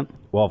knows that.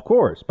 Well, of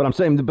course. But I'm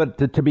saying,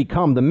 to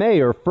become the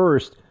mayor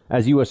first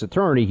as U.S.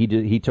 attorney,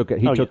 he took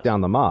down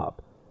the mob.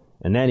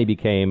 And then he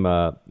became,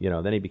 the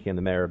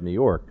mayor of New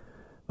York.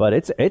 But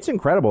it's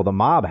incredible. The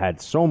mob had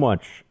so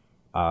much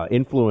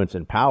influence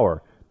and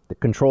power. The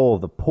control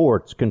of the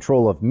ports,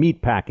 control of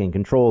meat packing,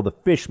 control of the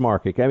fish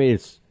market. I mean,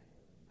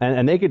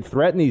 and they could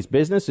threaten these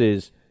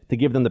businesses to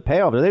give them the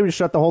payoff. They would just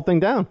shut the whole thing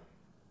down.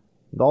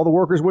 All the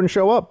workers wouldn't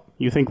show up.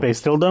 You think they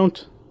still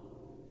don't?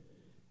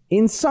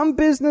 In some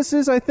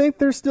businesses, I think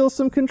there's still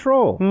some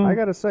control. I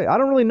got to say, I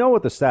don't really know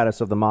what the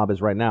status of the mob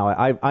is right now.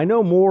 I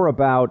know more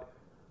about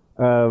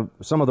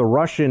some of the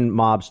Russian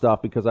mob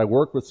stuff because I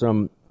work with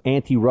some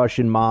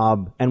anti-Russian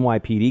mob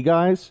NYPD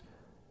guys,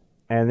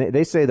 and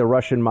they say the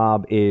Russian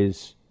mob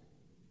is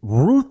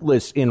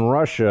ruthless in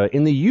Russia.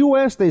 In the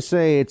U.S., they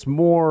say it's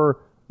more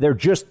they're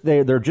just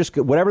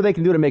whatever they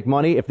can do to make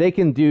money. If they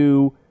can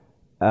do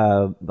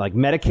like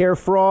Medicare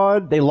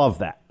fraud, they love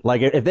that.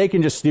 Like if they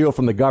can just steal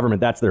from the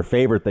government, that's their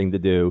favorite thing to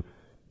do.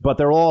 But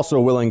they're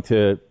also willing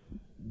to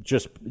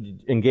just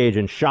engage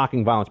in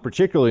shocking violence,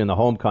 particularly in the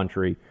home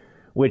country.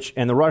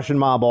 And the Russian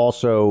mob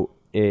also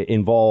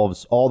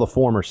involves all the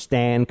former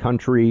Stan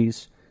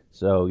countries.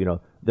 So,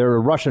 there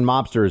are Russian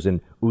mobsters in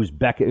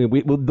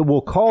Uzbekistan.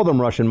 We'll call them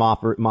Russian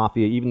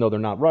mafia, even though they're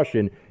not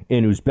Russian,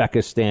 in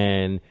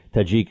Uzbekistan,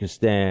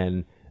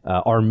 Tajikistan,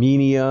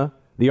 Armenia.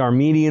 The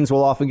Armenians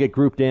will often get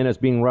grouped in as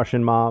being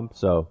Russian mob.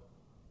 So,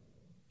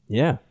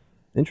 yeah,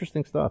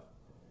 interesting stuff.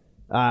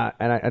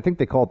 And I think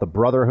they call it the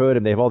Brotherhood,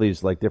 and they have all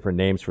these like different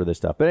names for this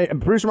stuff. But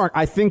Producer Mark,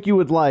 I think you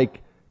would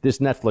like this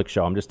Netflix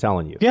show. I'm just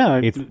telling you.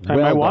 Yeah, I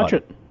might watch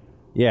it.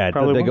 Yeah,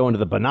 they go into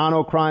the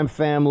Bonanno crime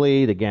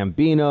family, the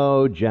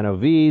Gambino,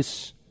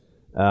 Genovese,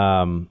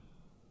 a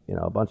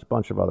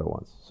bunch of other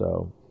ones.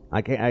 So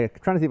I'm trying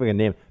to see if I can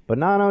name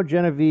Bonanno,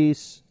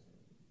 Genovese,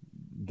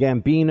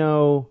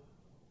 Gambino,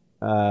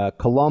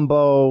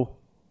 Colombo.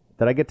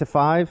 Did I get to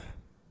 5?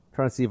 I'm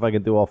trying to see if I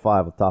can do all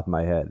 5 off the top of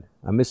my head.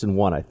 I'm missing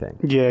one, I think.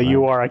 Yeah,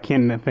 you are. I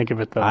can't think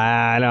of it, though.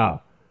 I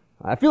know.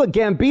 I feel like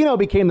Gambino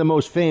became the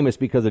most famous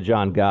because of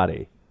John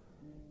Gotti.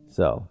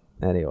 So,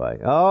 anyway.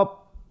 Oh,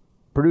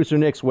 producer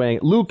Nick's weighing.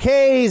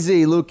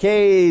 Lucchese.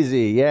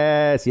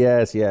 Yes.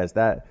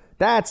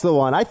 That's the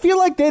one. I feel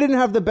like they didn't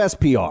have the best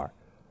PR.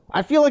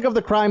 I feel like of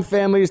the crime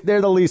families,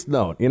 they're the least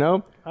known,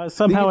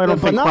 Somehow I don't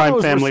think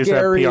crime families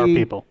have PR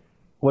people.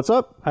 What's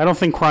up? I don't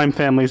think crime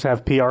families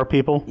have PR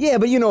people. Yeah,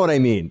 but you know what I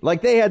mean.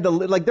 Like they're the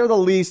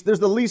least, there's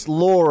the least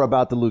lore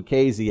about the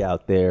Lucchese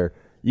out there.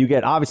 You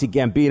get, obviously,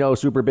 Gambino,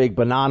 super big.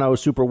 Bonanno,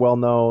 super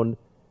well-known.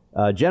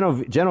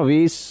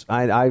 Genovese,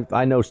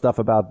 I know stuff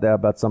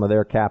about some of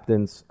their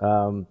captains.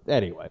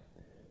 Anyway,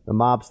 the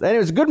mobs. And it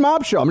was a good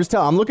mob show.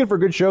 I'm looking for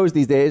good shows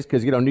these days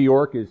because, New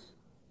York is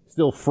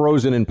still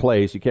frozen in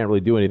place. You can't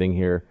really do anything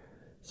here.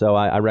 So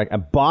I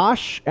reckon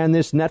Bosch and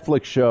this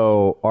Netflix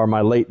show are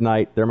my late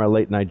night. They're my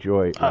late night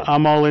joy.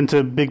 I'm all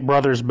into Big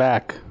Brother's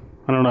Back.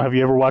 I don't know. Have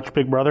you ever watched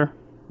Big Brother?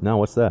 No,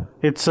 what's that?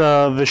 It's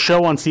the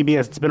show on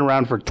CBS. It's been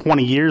around for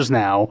 20 years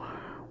now,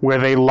 where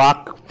they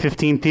lock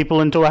 15 people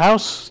into a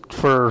house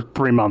for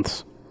 3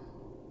 months.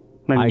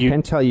 I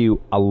can tell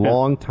you, a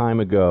long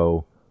time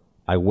ago,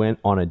 I went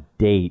on a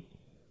date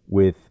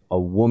with a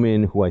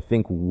woman who I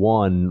think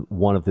won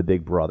one of the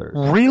Big Brothers.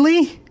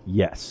 Really?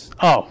 Yes.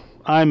 Oh,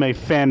 I'm a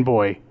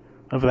fanboy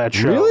of that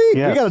show. Really?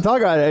 Yes. We got to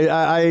talk about it.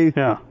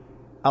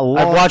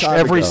 I've watched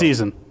every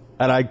season.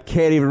 And I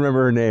can't even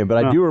remember her name,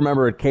 but I do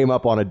remember it came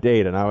up on a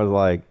date, and I was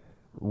like,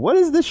 what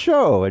is this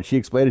show? And she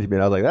explained it to me,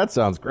 and I was like, that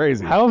sounds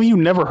crazy. How have you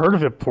never heard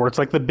of it before? It's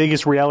like the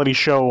biggest reality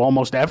show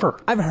almost ever.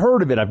 I've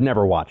heard of it. I've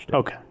never watched it.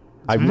 Okay.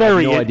 I have no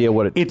idea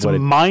what it is. It's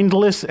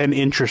mindless and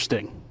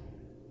interesting.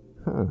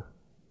 Huh.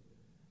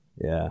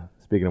 Yeah.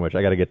 Speaking of which,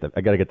 I gotta get the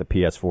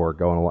PS4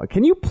 going along.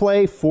 Can you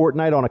play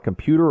Fortnite on a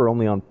computer or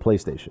only on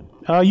PlayStation?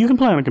 You can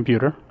play on a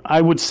computer. I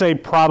would say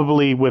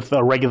probably with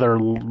a regular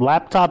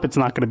laptop, it's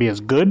not going to be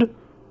as good.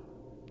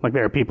 Like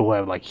there are people who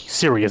have like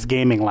serious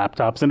gaming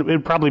laptops, and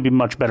it'd probably be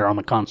much better on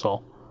the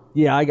console.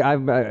 Yeah, I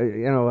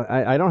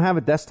don't have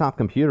a desktop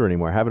computer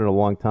anymore. I haven't in a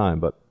long time,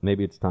 but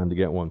maybe it's time to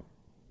get one.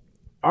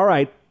 All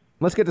right,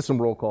 let's get to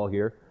some roll call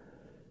here.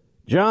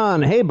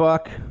 John, hey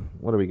Buck.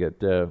 What do we get?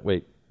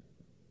 Wait.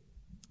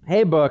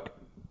 Hey Buck,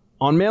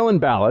 on mail-in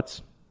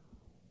ballots,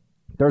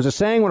 there's a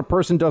saying when a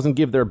person doesn't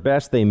give their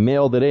best, they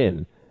mailed it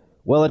in.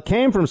 Well, it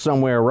came from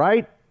somewhere,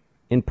 right?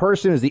 In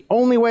person is the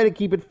only way to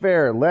keep it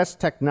fair. Less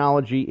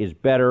technology is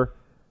better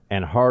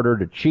and harder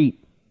to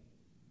cheat.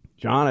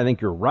 John, I think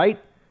you're right.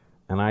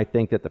 And I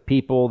think that the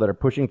people that are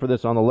pushing for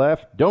this on the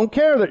left don't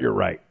care that you're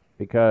right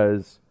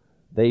because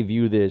they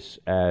view this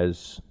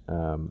as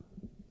a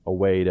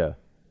way to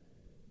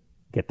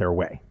get their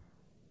way.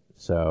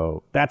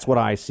 So that's what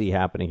I see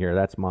happening here.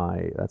 That's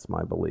my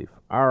belief.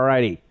 All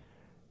righty.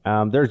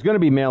 There's going to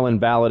be mail-in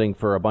balloting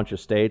for a bunch of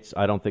states.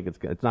 I don't think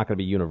it's not going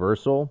to be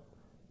universal,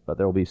 but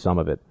there will be some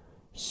of it.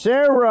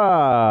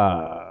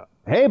 Sarah!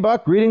 Hey,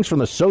 Buck. Greetings from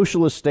the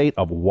socialist state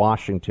of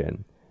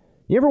Washington.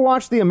 You ever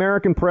watch The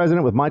American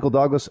President with Michael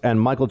Douglas and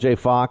Michael J.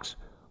 Fox?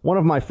 One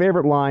of my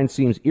favorite lines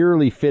seems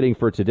eerily fitting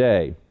for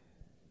today.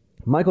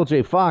 Michael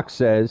J. Fox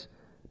says,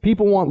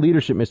 "People want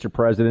leadership, Mr.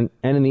 President,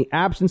 and in the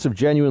absence of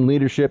genuine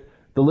leadership,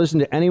 they'll listen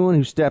to anyone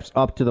who steps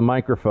up to the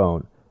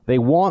microphone. They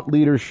want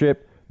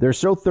leadership. They're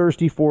so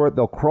thirsty for it,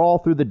 they'll crawl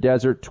through the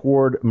desert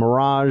toward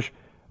mirage.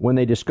 When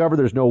they discover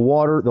there's no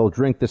water, they'll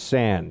drink the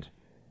sand."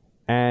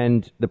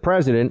 And the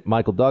president,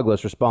 Michael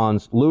Douglas,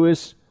 responds,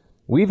 "Lewis,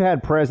 we've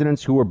had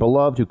presidents who were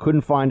beloved who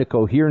couldn't find a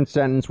coherent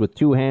sentence with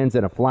two hands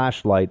and a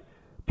flashlight.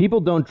 People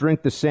don't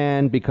drink the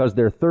sand because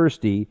they're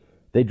thirsty.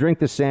 They drink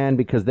the sand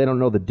because they don't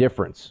know the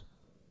difference."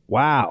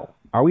 Wow.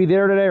 Are we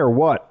there today or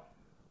what?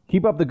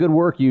 Keep up the good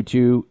work, you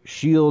two.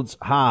 Shields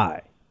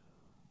high.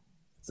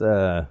 It's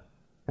kind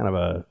of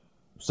a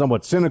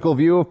somewhat cynical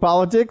view of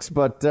politics,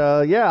 but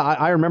yeah,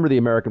 I remember The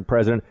American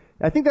President.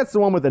 I think that's the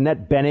one with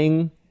Annette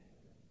Bening,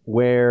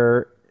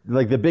 where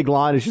like the big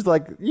line is she's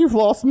like, "You've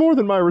lost more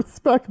than my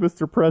respect,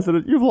 Mr.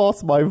 President. You've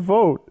lost my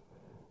vote."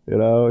 You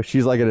know,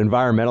 she's like an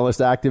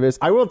environmentalist activist.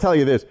 I will tell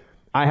you this.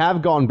 I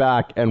have gone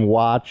back and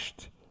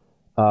watched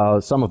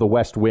some of The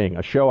West Wing,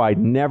 a show I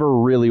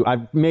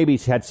maybe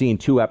had seen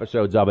 2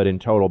 episodes of it in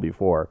total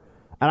before.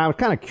 And I was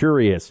kind of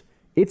curious.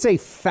 It's a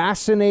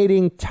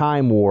fascinating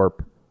time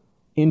warp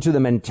into the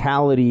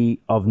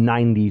mentality of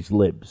 90s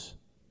libs.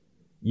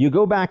 You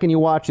go back and you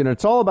watch it, and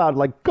it's all about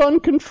like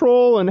gun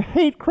control and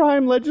hate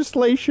crime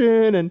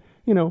legislation and,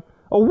 you know,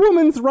 a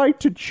woman's right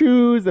to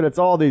choose. And it's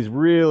all these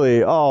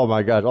really, oh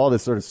my gosh, all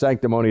this sort of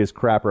sanctimonious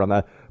crap around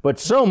that. But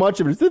so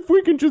much of it is, if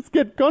we can just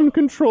get gun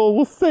control,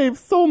 we'll save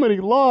so many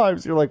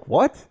lives. You're like,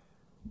 what?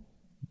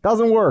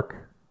 Doesn't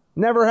work.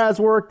 Never has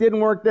worked.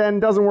 Didn't work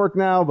then. Doesn't work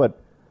now. But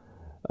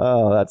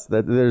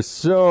there's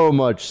so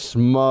much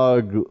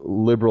smug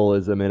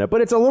liberalism in it.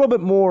 But it's a little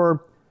bit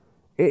more.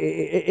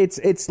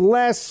 It's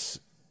less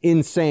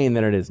insane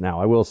than it is now.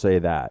 I will say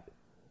that,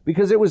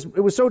 because it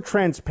was so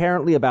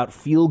transparently about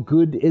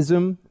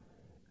feel-goodism.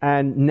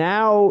 And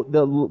now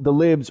the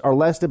libs are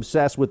less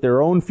obsessed with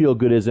their own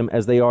feel-goodism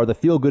as they are the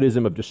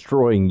feel-goodism of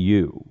destroying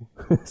you.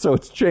 So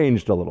it's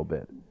changed a little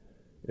bit.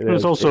 It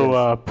was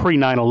also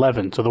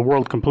pre-9/11, so the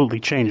world completely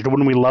changed.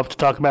 Wouldn't we love to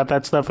talk about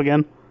that stuff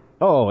again?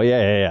 Oh,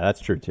 yeah, that's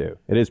true, too.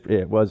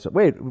 It was,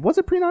 wait, was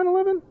it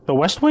pre-9/11? The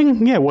West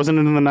Wing? Yeah, wasn't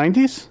it in the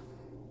 90s?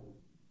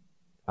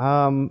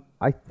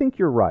 I think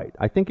you're right.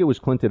 I think it was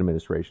Clinton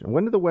administration.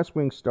 When did the West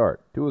Wing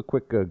start? Do a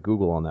quick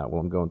Google on that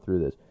while I'm going through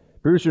this.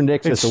 Producer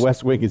Nick says the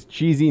West Wing is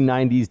cheesy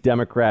 90s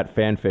Democrat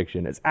fan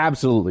fiction. It's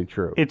absolutely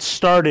true. It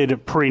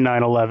started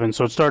pre-9/11,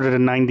 so it started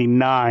in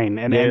 99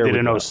 and ended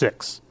in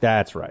 06.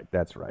 That's right.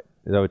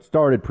 So it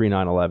started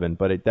pre-9/11,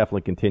 but it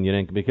definitely continued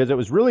in because it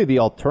was really the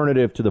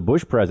alternative to the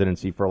Bush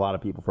presidency for a lot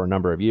of people for a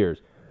number of years.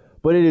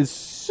 But it is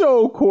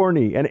so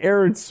corny, and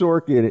Aaron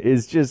Sorkin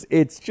is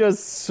just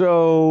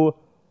so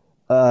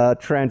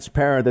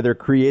transparent that they're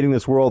creating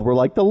this world where,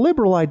 like, the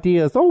liberal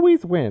ideas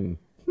always win.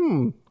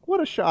 What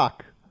a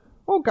shock.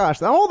 Oh,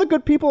 gosh, all the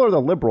good people are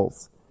the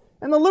liberals.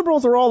 And the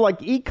liberals are all like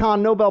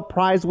econ Nobel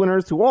Prize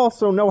winners who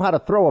also know how to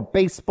throw a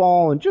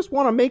baseball and just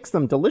want to make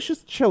some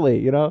delicious chili,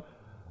 you know?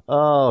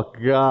 Oh,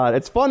 God.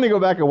 It's fun to go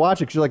back and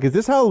watch it because you're like, is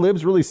this how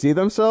libs really see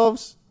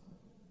themselves?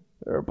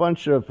 They're a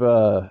bunch of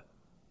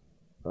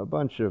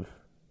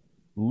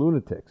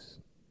lunatics.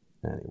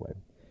 Anyway.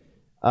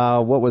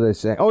 What was I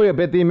saying? Oh, yeah,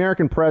 but The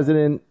American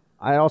President,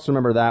 I also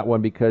remember that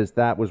one because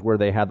that was where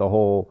they had the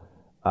whole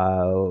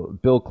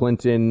Bill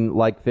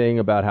Clinton-like thing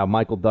about how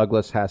Michael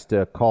Douglas has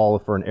to call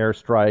for an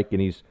airstrike, and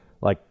he's,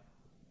 like,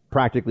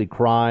 practically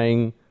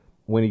crying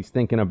when he's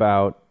thinking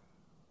about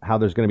how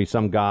there's going to be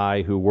some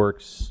guy who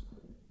works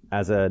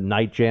as a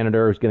night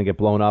janitor who's going to get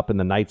blown up in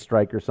the night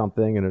strike or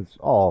something, and it's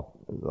all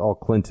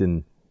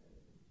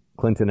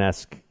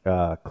Clinton-esque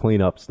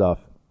cleanup stuff.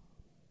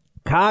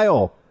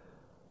 Kyle,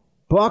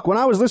 Buck, when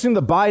I was listening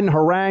to Biden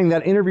harangue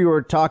that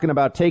interviewer talking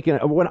about taking...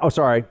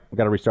 sorry. I've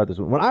got to restart this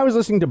one. When I was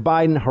listening to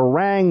Biden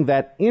harangue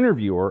that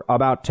interviewer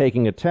about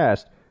taking a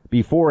test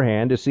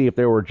beforehand to see if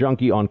they were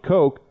junkie on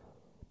coke,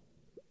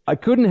 I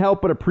couldn't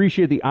help but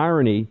appreciate the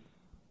irony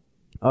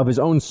of his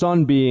own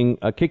son being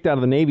kicked out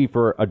of the Navy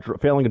for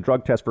failing a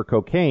drug test for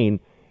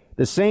cocaine.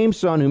 The same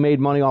son who made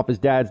money off his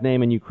dad's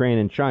name in Ukraine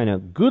and China.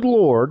 Good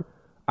Lord,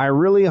 I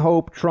really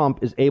hope Trump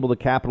is able to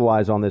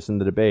capitalize on this in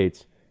the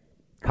debates.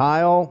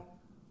 Kyle...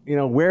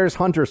 where's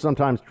Hunter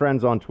sometimes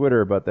trends on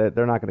Twitter, but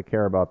they're not going to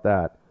care about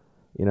that.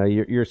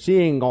 You're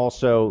seeing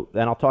also,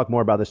 and I'll talk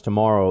more about this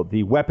tomorrow,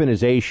 the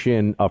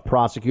weaponization of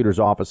prosecutors'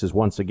 offices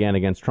once again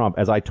against Trump.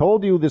 As I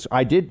told you this,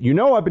 I've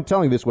been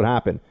telling you this would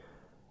happen.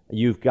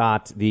 You've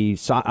got the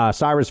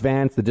Cyrus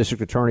Vance, the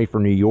district attorney for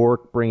New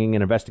York, bringing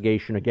an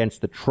investigation against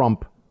the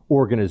Trump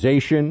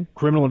organization,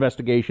 criminal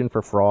investigation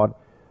for fraud.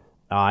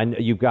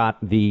 You've got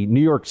the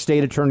New York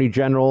State Attorney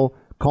General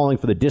calling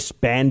for the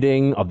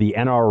disbanding of the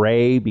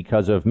NRA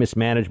because of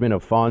mismanagement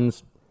of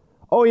funds.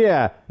 Oh,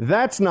 yeah,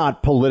 that's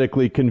not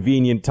politically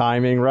convenient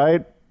timing,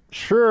 right?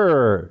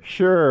 Sure.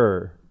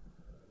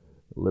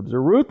 Libs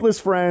are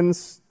ruthless,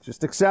 friends.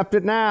 Just accept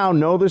it now.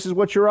 Know this is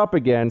what you're up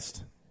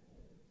against.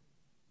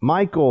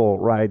 Michael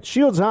writes,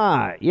 Shields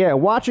high. Yeah,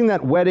 watching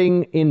that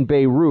wedding in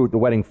Beirut, the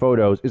wedding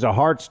photos, is a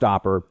heart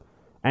stopper.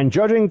 And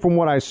judging from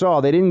what I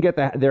saw, they didn't get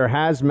their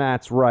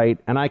hazmats right,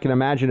 and I can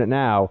imagine it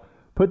now.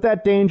 Put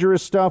that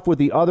dangerous stuff with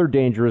the other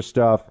dangerous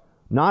stuff,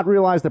 not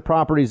realize the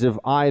properties of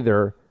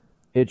either.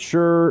 It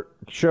sure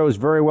shows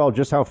very well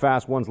just how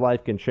fast one's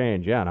life can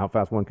change. Yeah, and how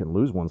fast one can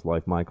lose one's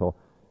life, Michael.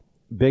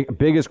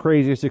 Biggest,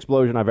 craziest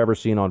explosion I've ever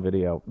seen on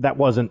video. That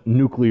wasn't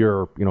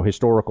nuclear,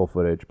 historical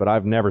footage, but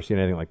I've never seen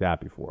anything like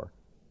that before.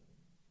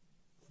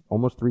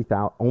 Almost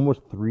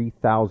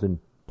 3,000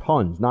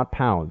 tons, not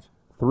pounds.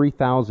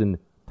 3,000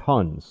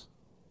 tons.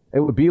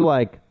 It would be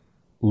like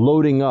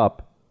loading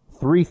up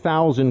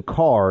 3,000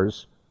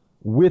 cars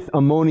with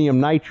ammonium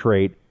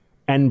nitrate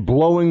and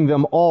blowing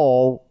them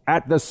all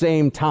at the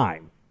same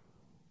time,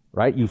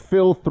 right? You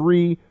fill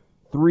three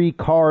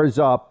cars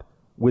up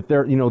with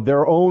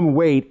their own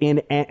weight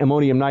in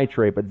ammonium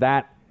nitrate, but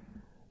that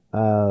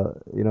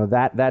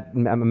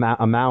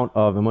amount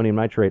of ammonium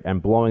nitrate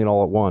and blowing it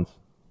all at once,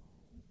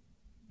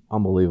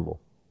 unbelievable.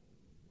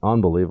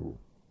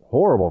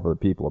 Horrible for the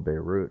people of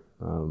Beirut.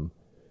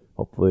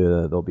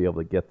 Hopefully they'll be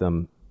able to get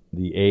them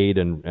the aid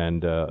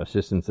and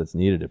assistance that's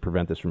needed to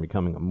prevent this from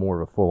becoming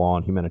more of a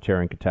full-on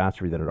humanitarian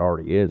catastrophe than it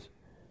already is.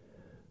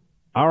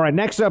 All right,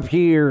 next up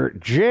here,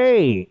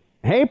 Jay.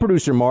 Hey,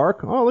 Producer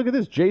Mark. Oh, look at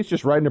this. Jay's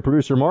just writing to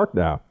Producer Mark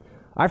now.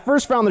 I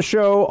first found the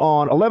show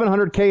on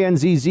 1100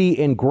 KNZZ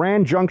in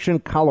Grand Junction,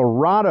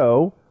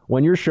 Colorado,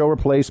 when your show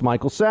replaced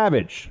Michael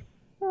Savage.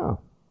 Oh,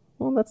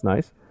 well, that's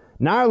nice.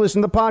 Now I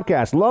listen to the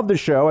podcast. Love the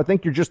show. I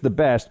think you're just the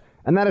best.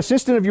 And that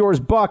assistant of yours,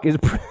 Buck, is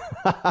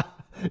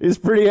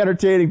pretty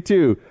entertaining,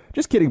 too.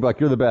 Just kidding, Buck.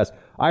 You're the best.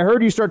 I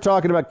heard you start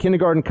talking about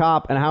Kindergarten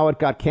Cop and how it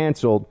got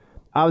canceled.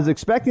 I was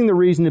expecting the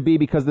reason to be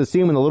because of the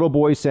scene when the little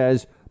boy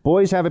says,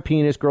 boys have a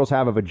penis, girls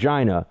have a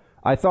vagina.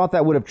 I thought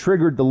that would have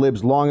triggered the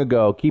libs long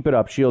ago. Keep it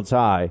up, Shields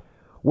high.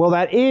 Well,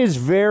 that is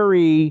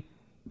very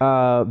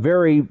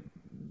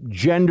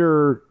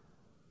gender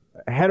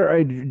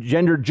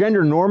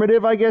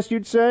normative, I guess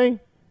you'd say.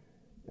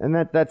 And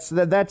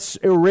that's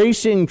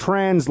erasing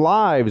trans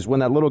lives when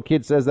that little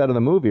kid says that in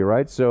the movie,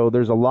 right? So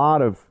there's a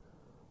lot of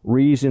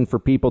reason for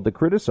people to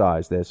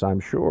criticize this, I'm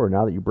sure,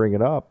 now that you bring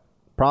it up.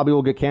 Probably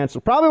will get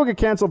canceled. Probably will get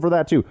canceled for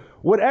that, too.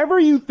 Whatever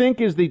you think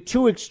is the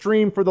too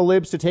extreme for the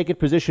libs to take a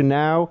position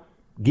now,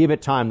 give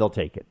it time, they'll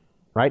take it,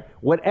 right?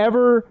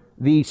 Whatever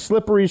the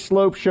slippery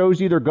slope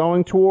shows you they're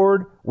going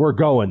toward, we're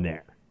going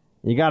there.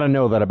 You got to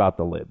know that about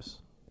the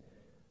libs.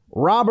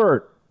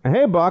 Robert,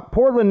 hey, Buck,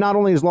 Portland not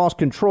only has lost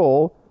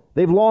control,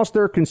 they've lost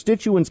their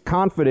constituents'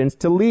 confidence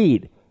to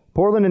lead.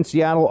 Portland and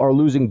Seattle are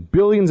losing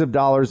billions of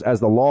dollars as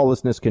the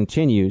lawlessness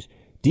continues.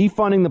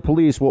 Defunding the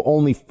police will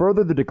only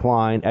further the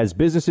decline as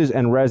businesses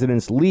and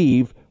residents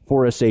leave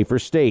for a safer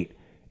state.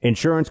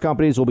 Insurance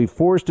companies will be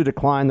forced to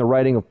decline the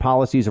writing of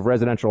policies of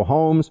residential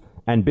homes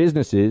and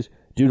businesses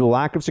due to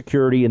lack of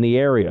security in the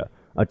area.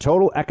 A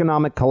total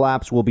economic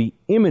collapse will be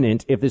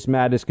imminent if this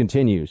madness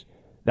continues.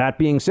 That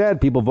being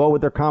said, people vote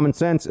with their common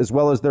sense as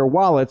well as their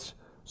wallets,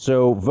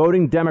 so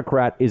voting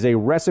Democrat is a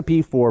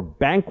recipe for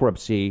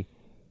bankruptcy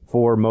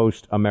for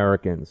most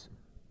Americans.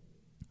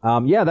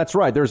 Yeah, that's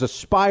right. There's a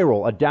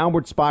spiral, a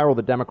downward spiral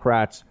that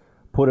Democrats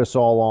put us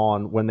all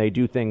on when they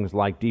do things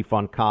like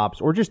defund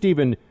cops or just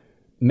even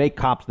make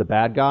cops the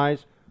bad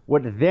guys.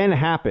 What then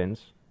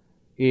happens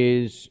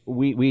is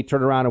we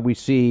turn around and we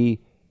see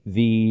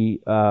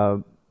the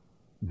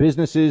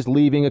businesses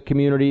leaving a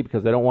community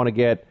because they don't want to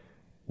get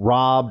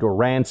robbed or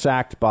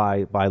ransacked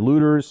by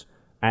looters,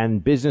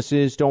 and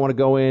businesses don't want to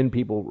go in.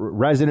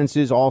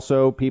 Residences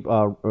also,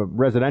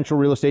 residential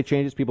real estate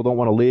changes. People don't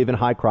want to live in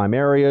high crime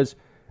areas.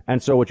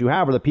 And so what you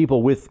have are the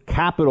people with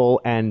capital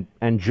and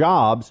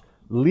jobs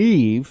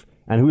leave,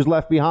 and who's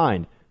left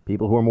behind?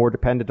 People who are more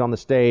dependent on the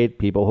state,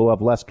 people who have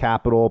less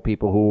capital,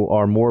 people who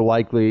are more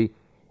likely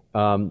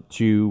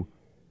to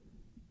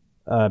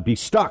be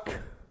stuck.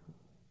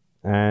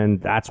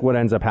 And that's what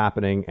ends up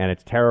happening, and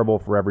it's terrible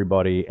for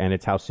everybody, and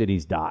it's how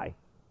cities die.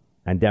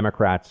 And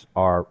Democrats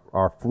are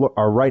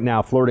right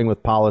now flirting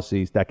with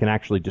policies that can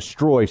actually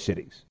destroy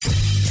cities.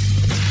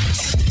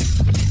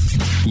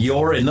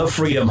 You're in the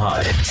Freedom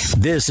Hut.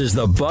 This is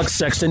the Buck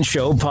Sexton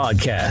Show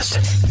podcast.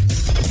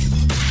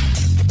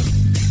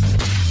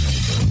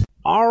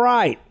 All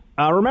right.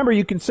 Remember,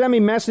 you can send me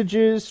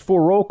messages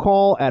for roll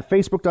call at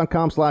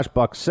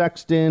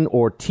facebook.com/BuckSexton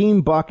or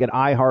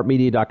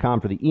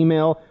teambuck@iheartmedia.com for the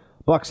email.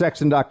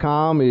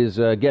 BuckSexton.com is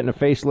getting a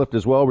facelift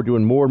as well. We're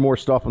doing more and more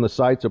stuff on the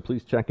site, so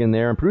please check in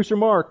there. And producer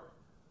Mark,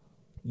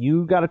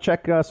 you got to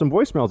check some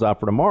voicemails out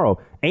for tomorrow.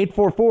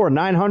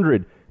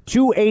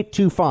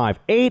 844-900-2825.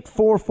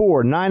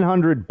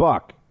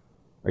 844-900-BUCK.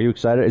 Are you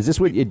excited? Is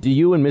this what do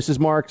you and Mrs.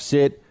 Mark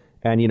sit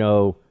and,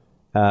 have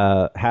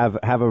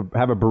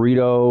a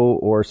burrito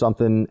or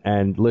something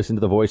and listen to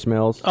the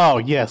voicemails? Oh,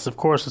 yes, of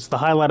course. It's the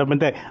highlight of my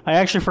day. I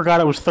actually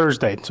forgot it was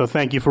Thursday, so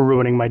thank you for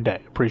ruining my day.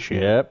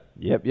 Appreciate it.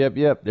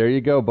 Yep. There you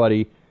go,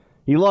 buddy.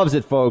 He loves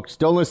it, folks.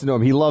 Don't listen to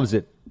him. He loves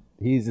it.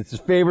 It's his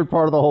favorite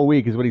part of the whole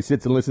week is when he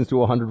sits and listens to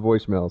 100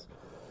 voicemails.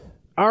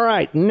 All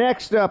right,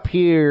 next up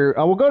here,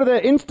 we'll go to the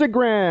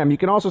Instagram. You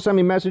can also send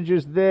me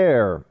messages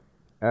there.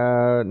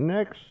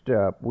 Next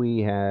up,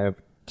 we have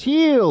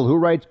Teal, who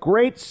writes,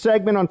 great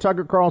segment on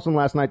Tucker Carlson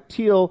last night.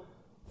 Teal,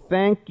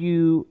 thank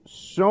you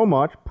so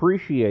much.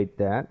 Appreciate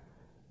that.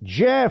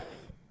 Jeff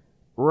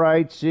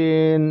writes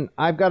in,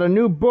 I've got a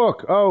new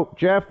book. Oh,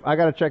 Jeff, I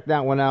got to check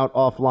that one out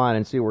offline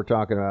and see what we're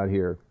talking about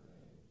here.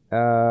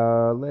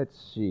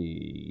 Let's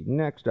see.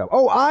 Next up.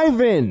 Oh,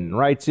 Ivan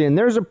writes in,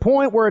 there's a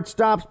point where it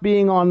stops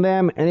being on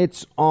them and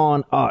it's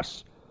on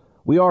us.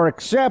 We are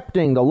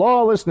accepting the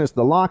lawlessness,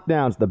 the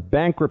lockdowns, the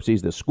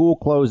bankruptcies, the school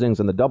closings,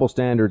 and the double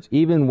standards,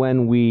 even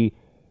when we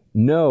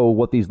know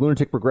what these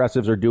lunatic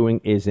progressives are doing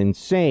is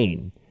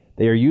insane.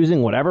 They are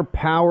using whatever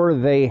power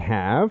they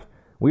have.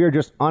 We are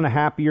just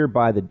unhappier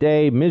by the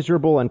day,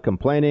 miserable and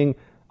complaining.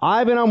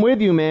 Ivan, I'm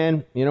with you,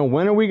 man.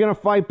 When are we going to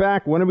fight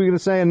back? When are we going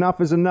to say enough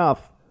is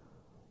enough?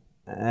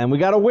 And we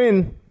got to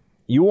win.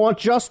 You want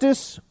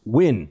justice?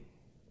 Win.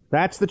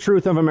 That's the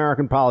truth of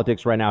American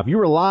politics right now. If you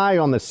rely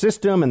on the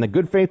system and the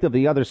good faith of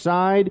the other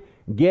side,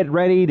 get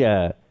ready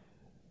to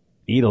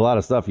eat a lot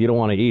of stuff you don't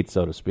want to eat,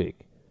 so to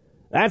speak.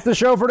 That's the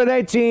show for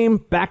today, team.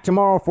 Back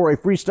tomorrow for a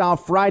Freestyle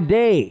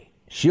Friday.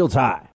 Shields high.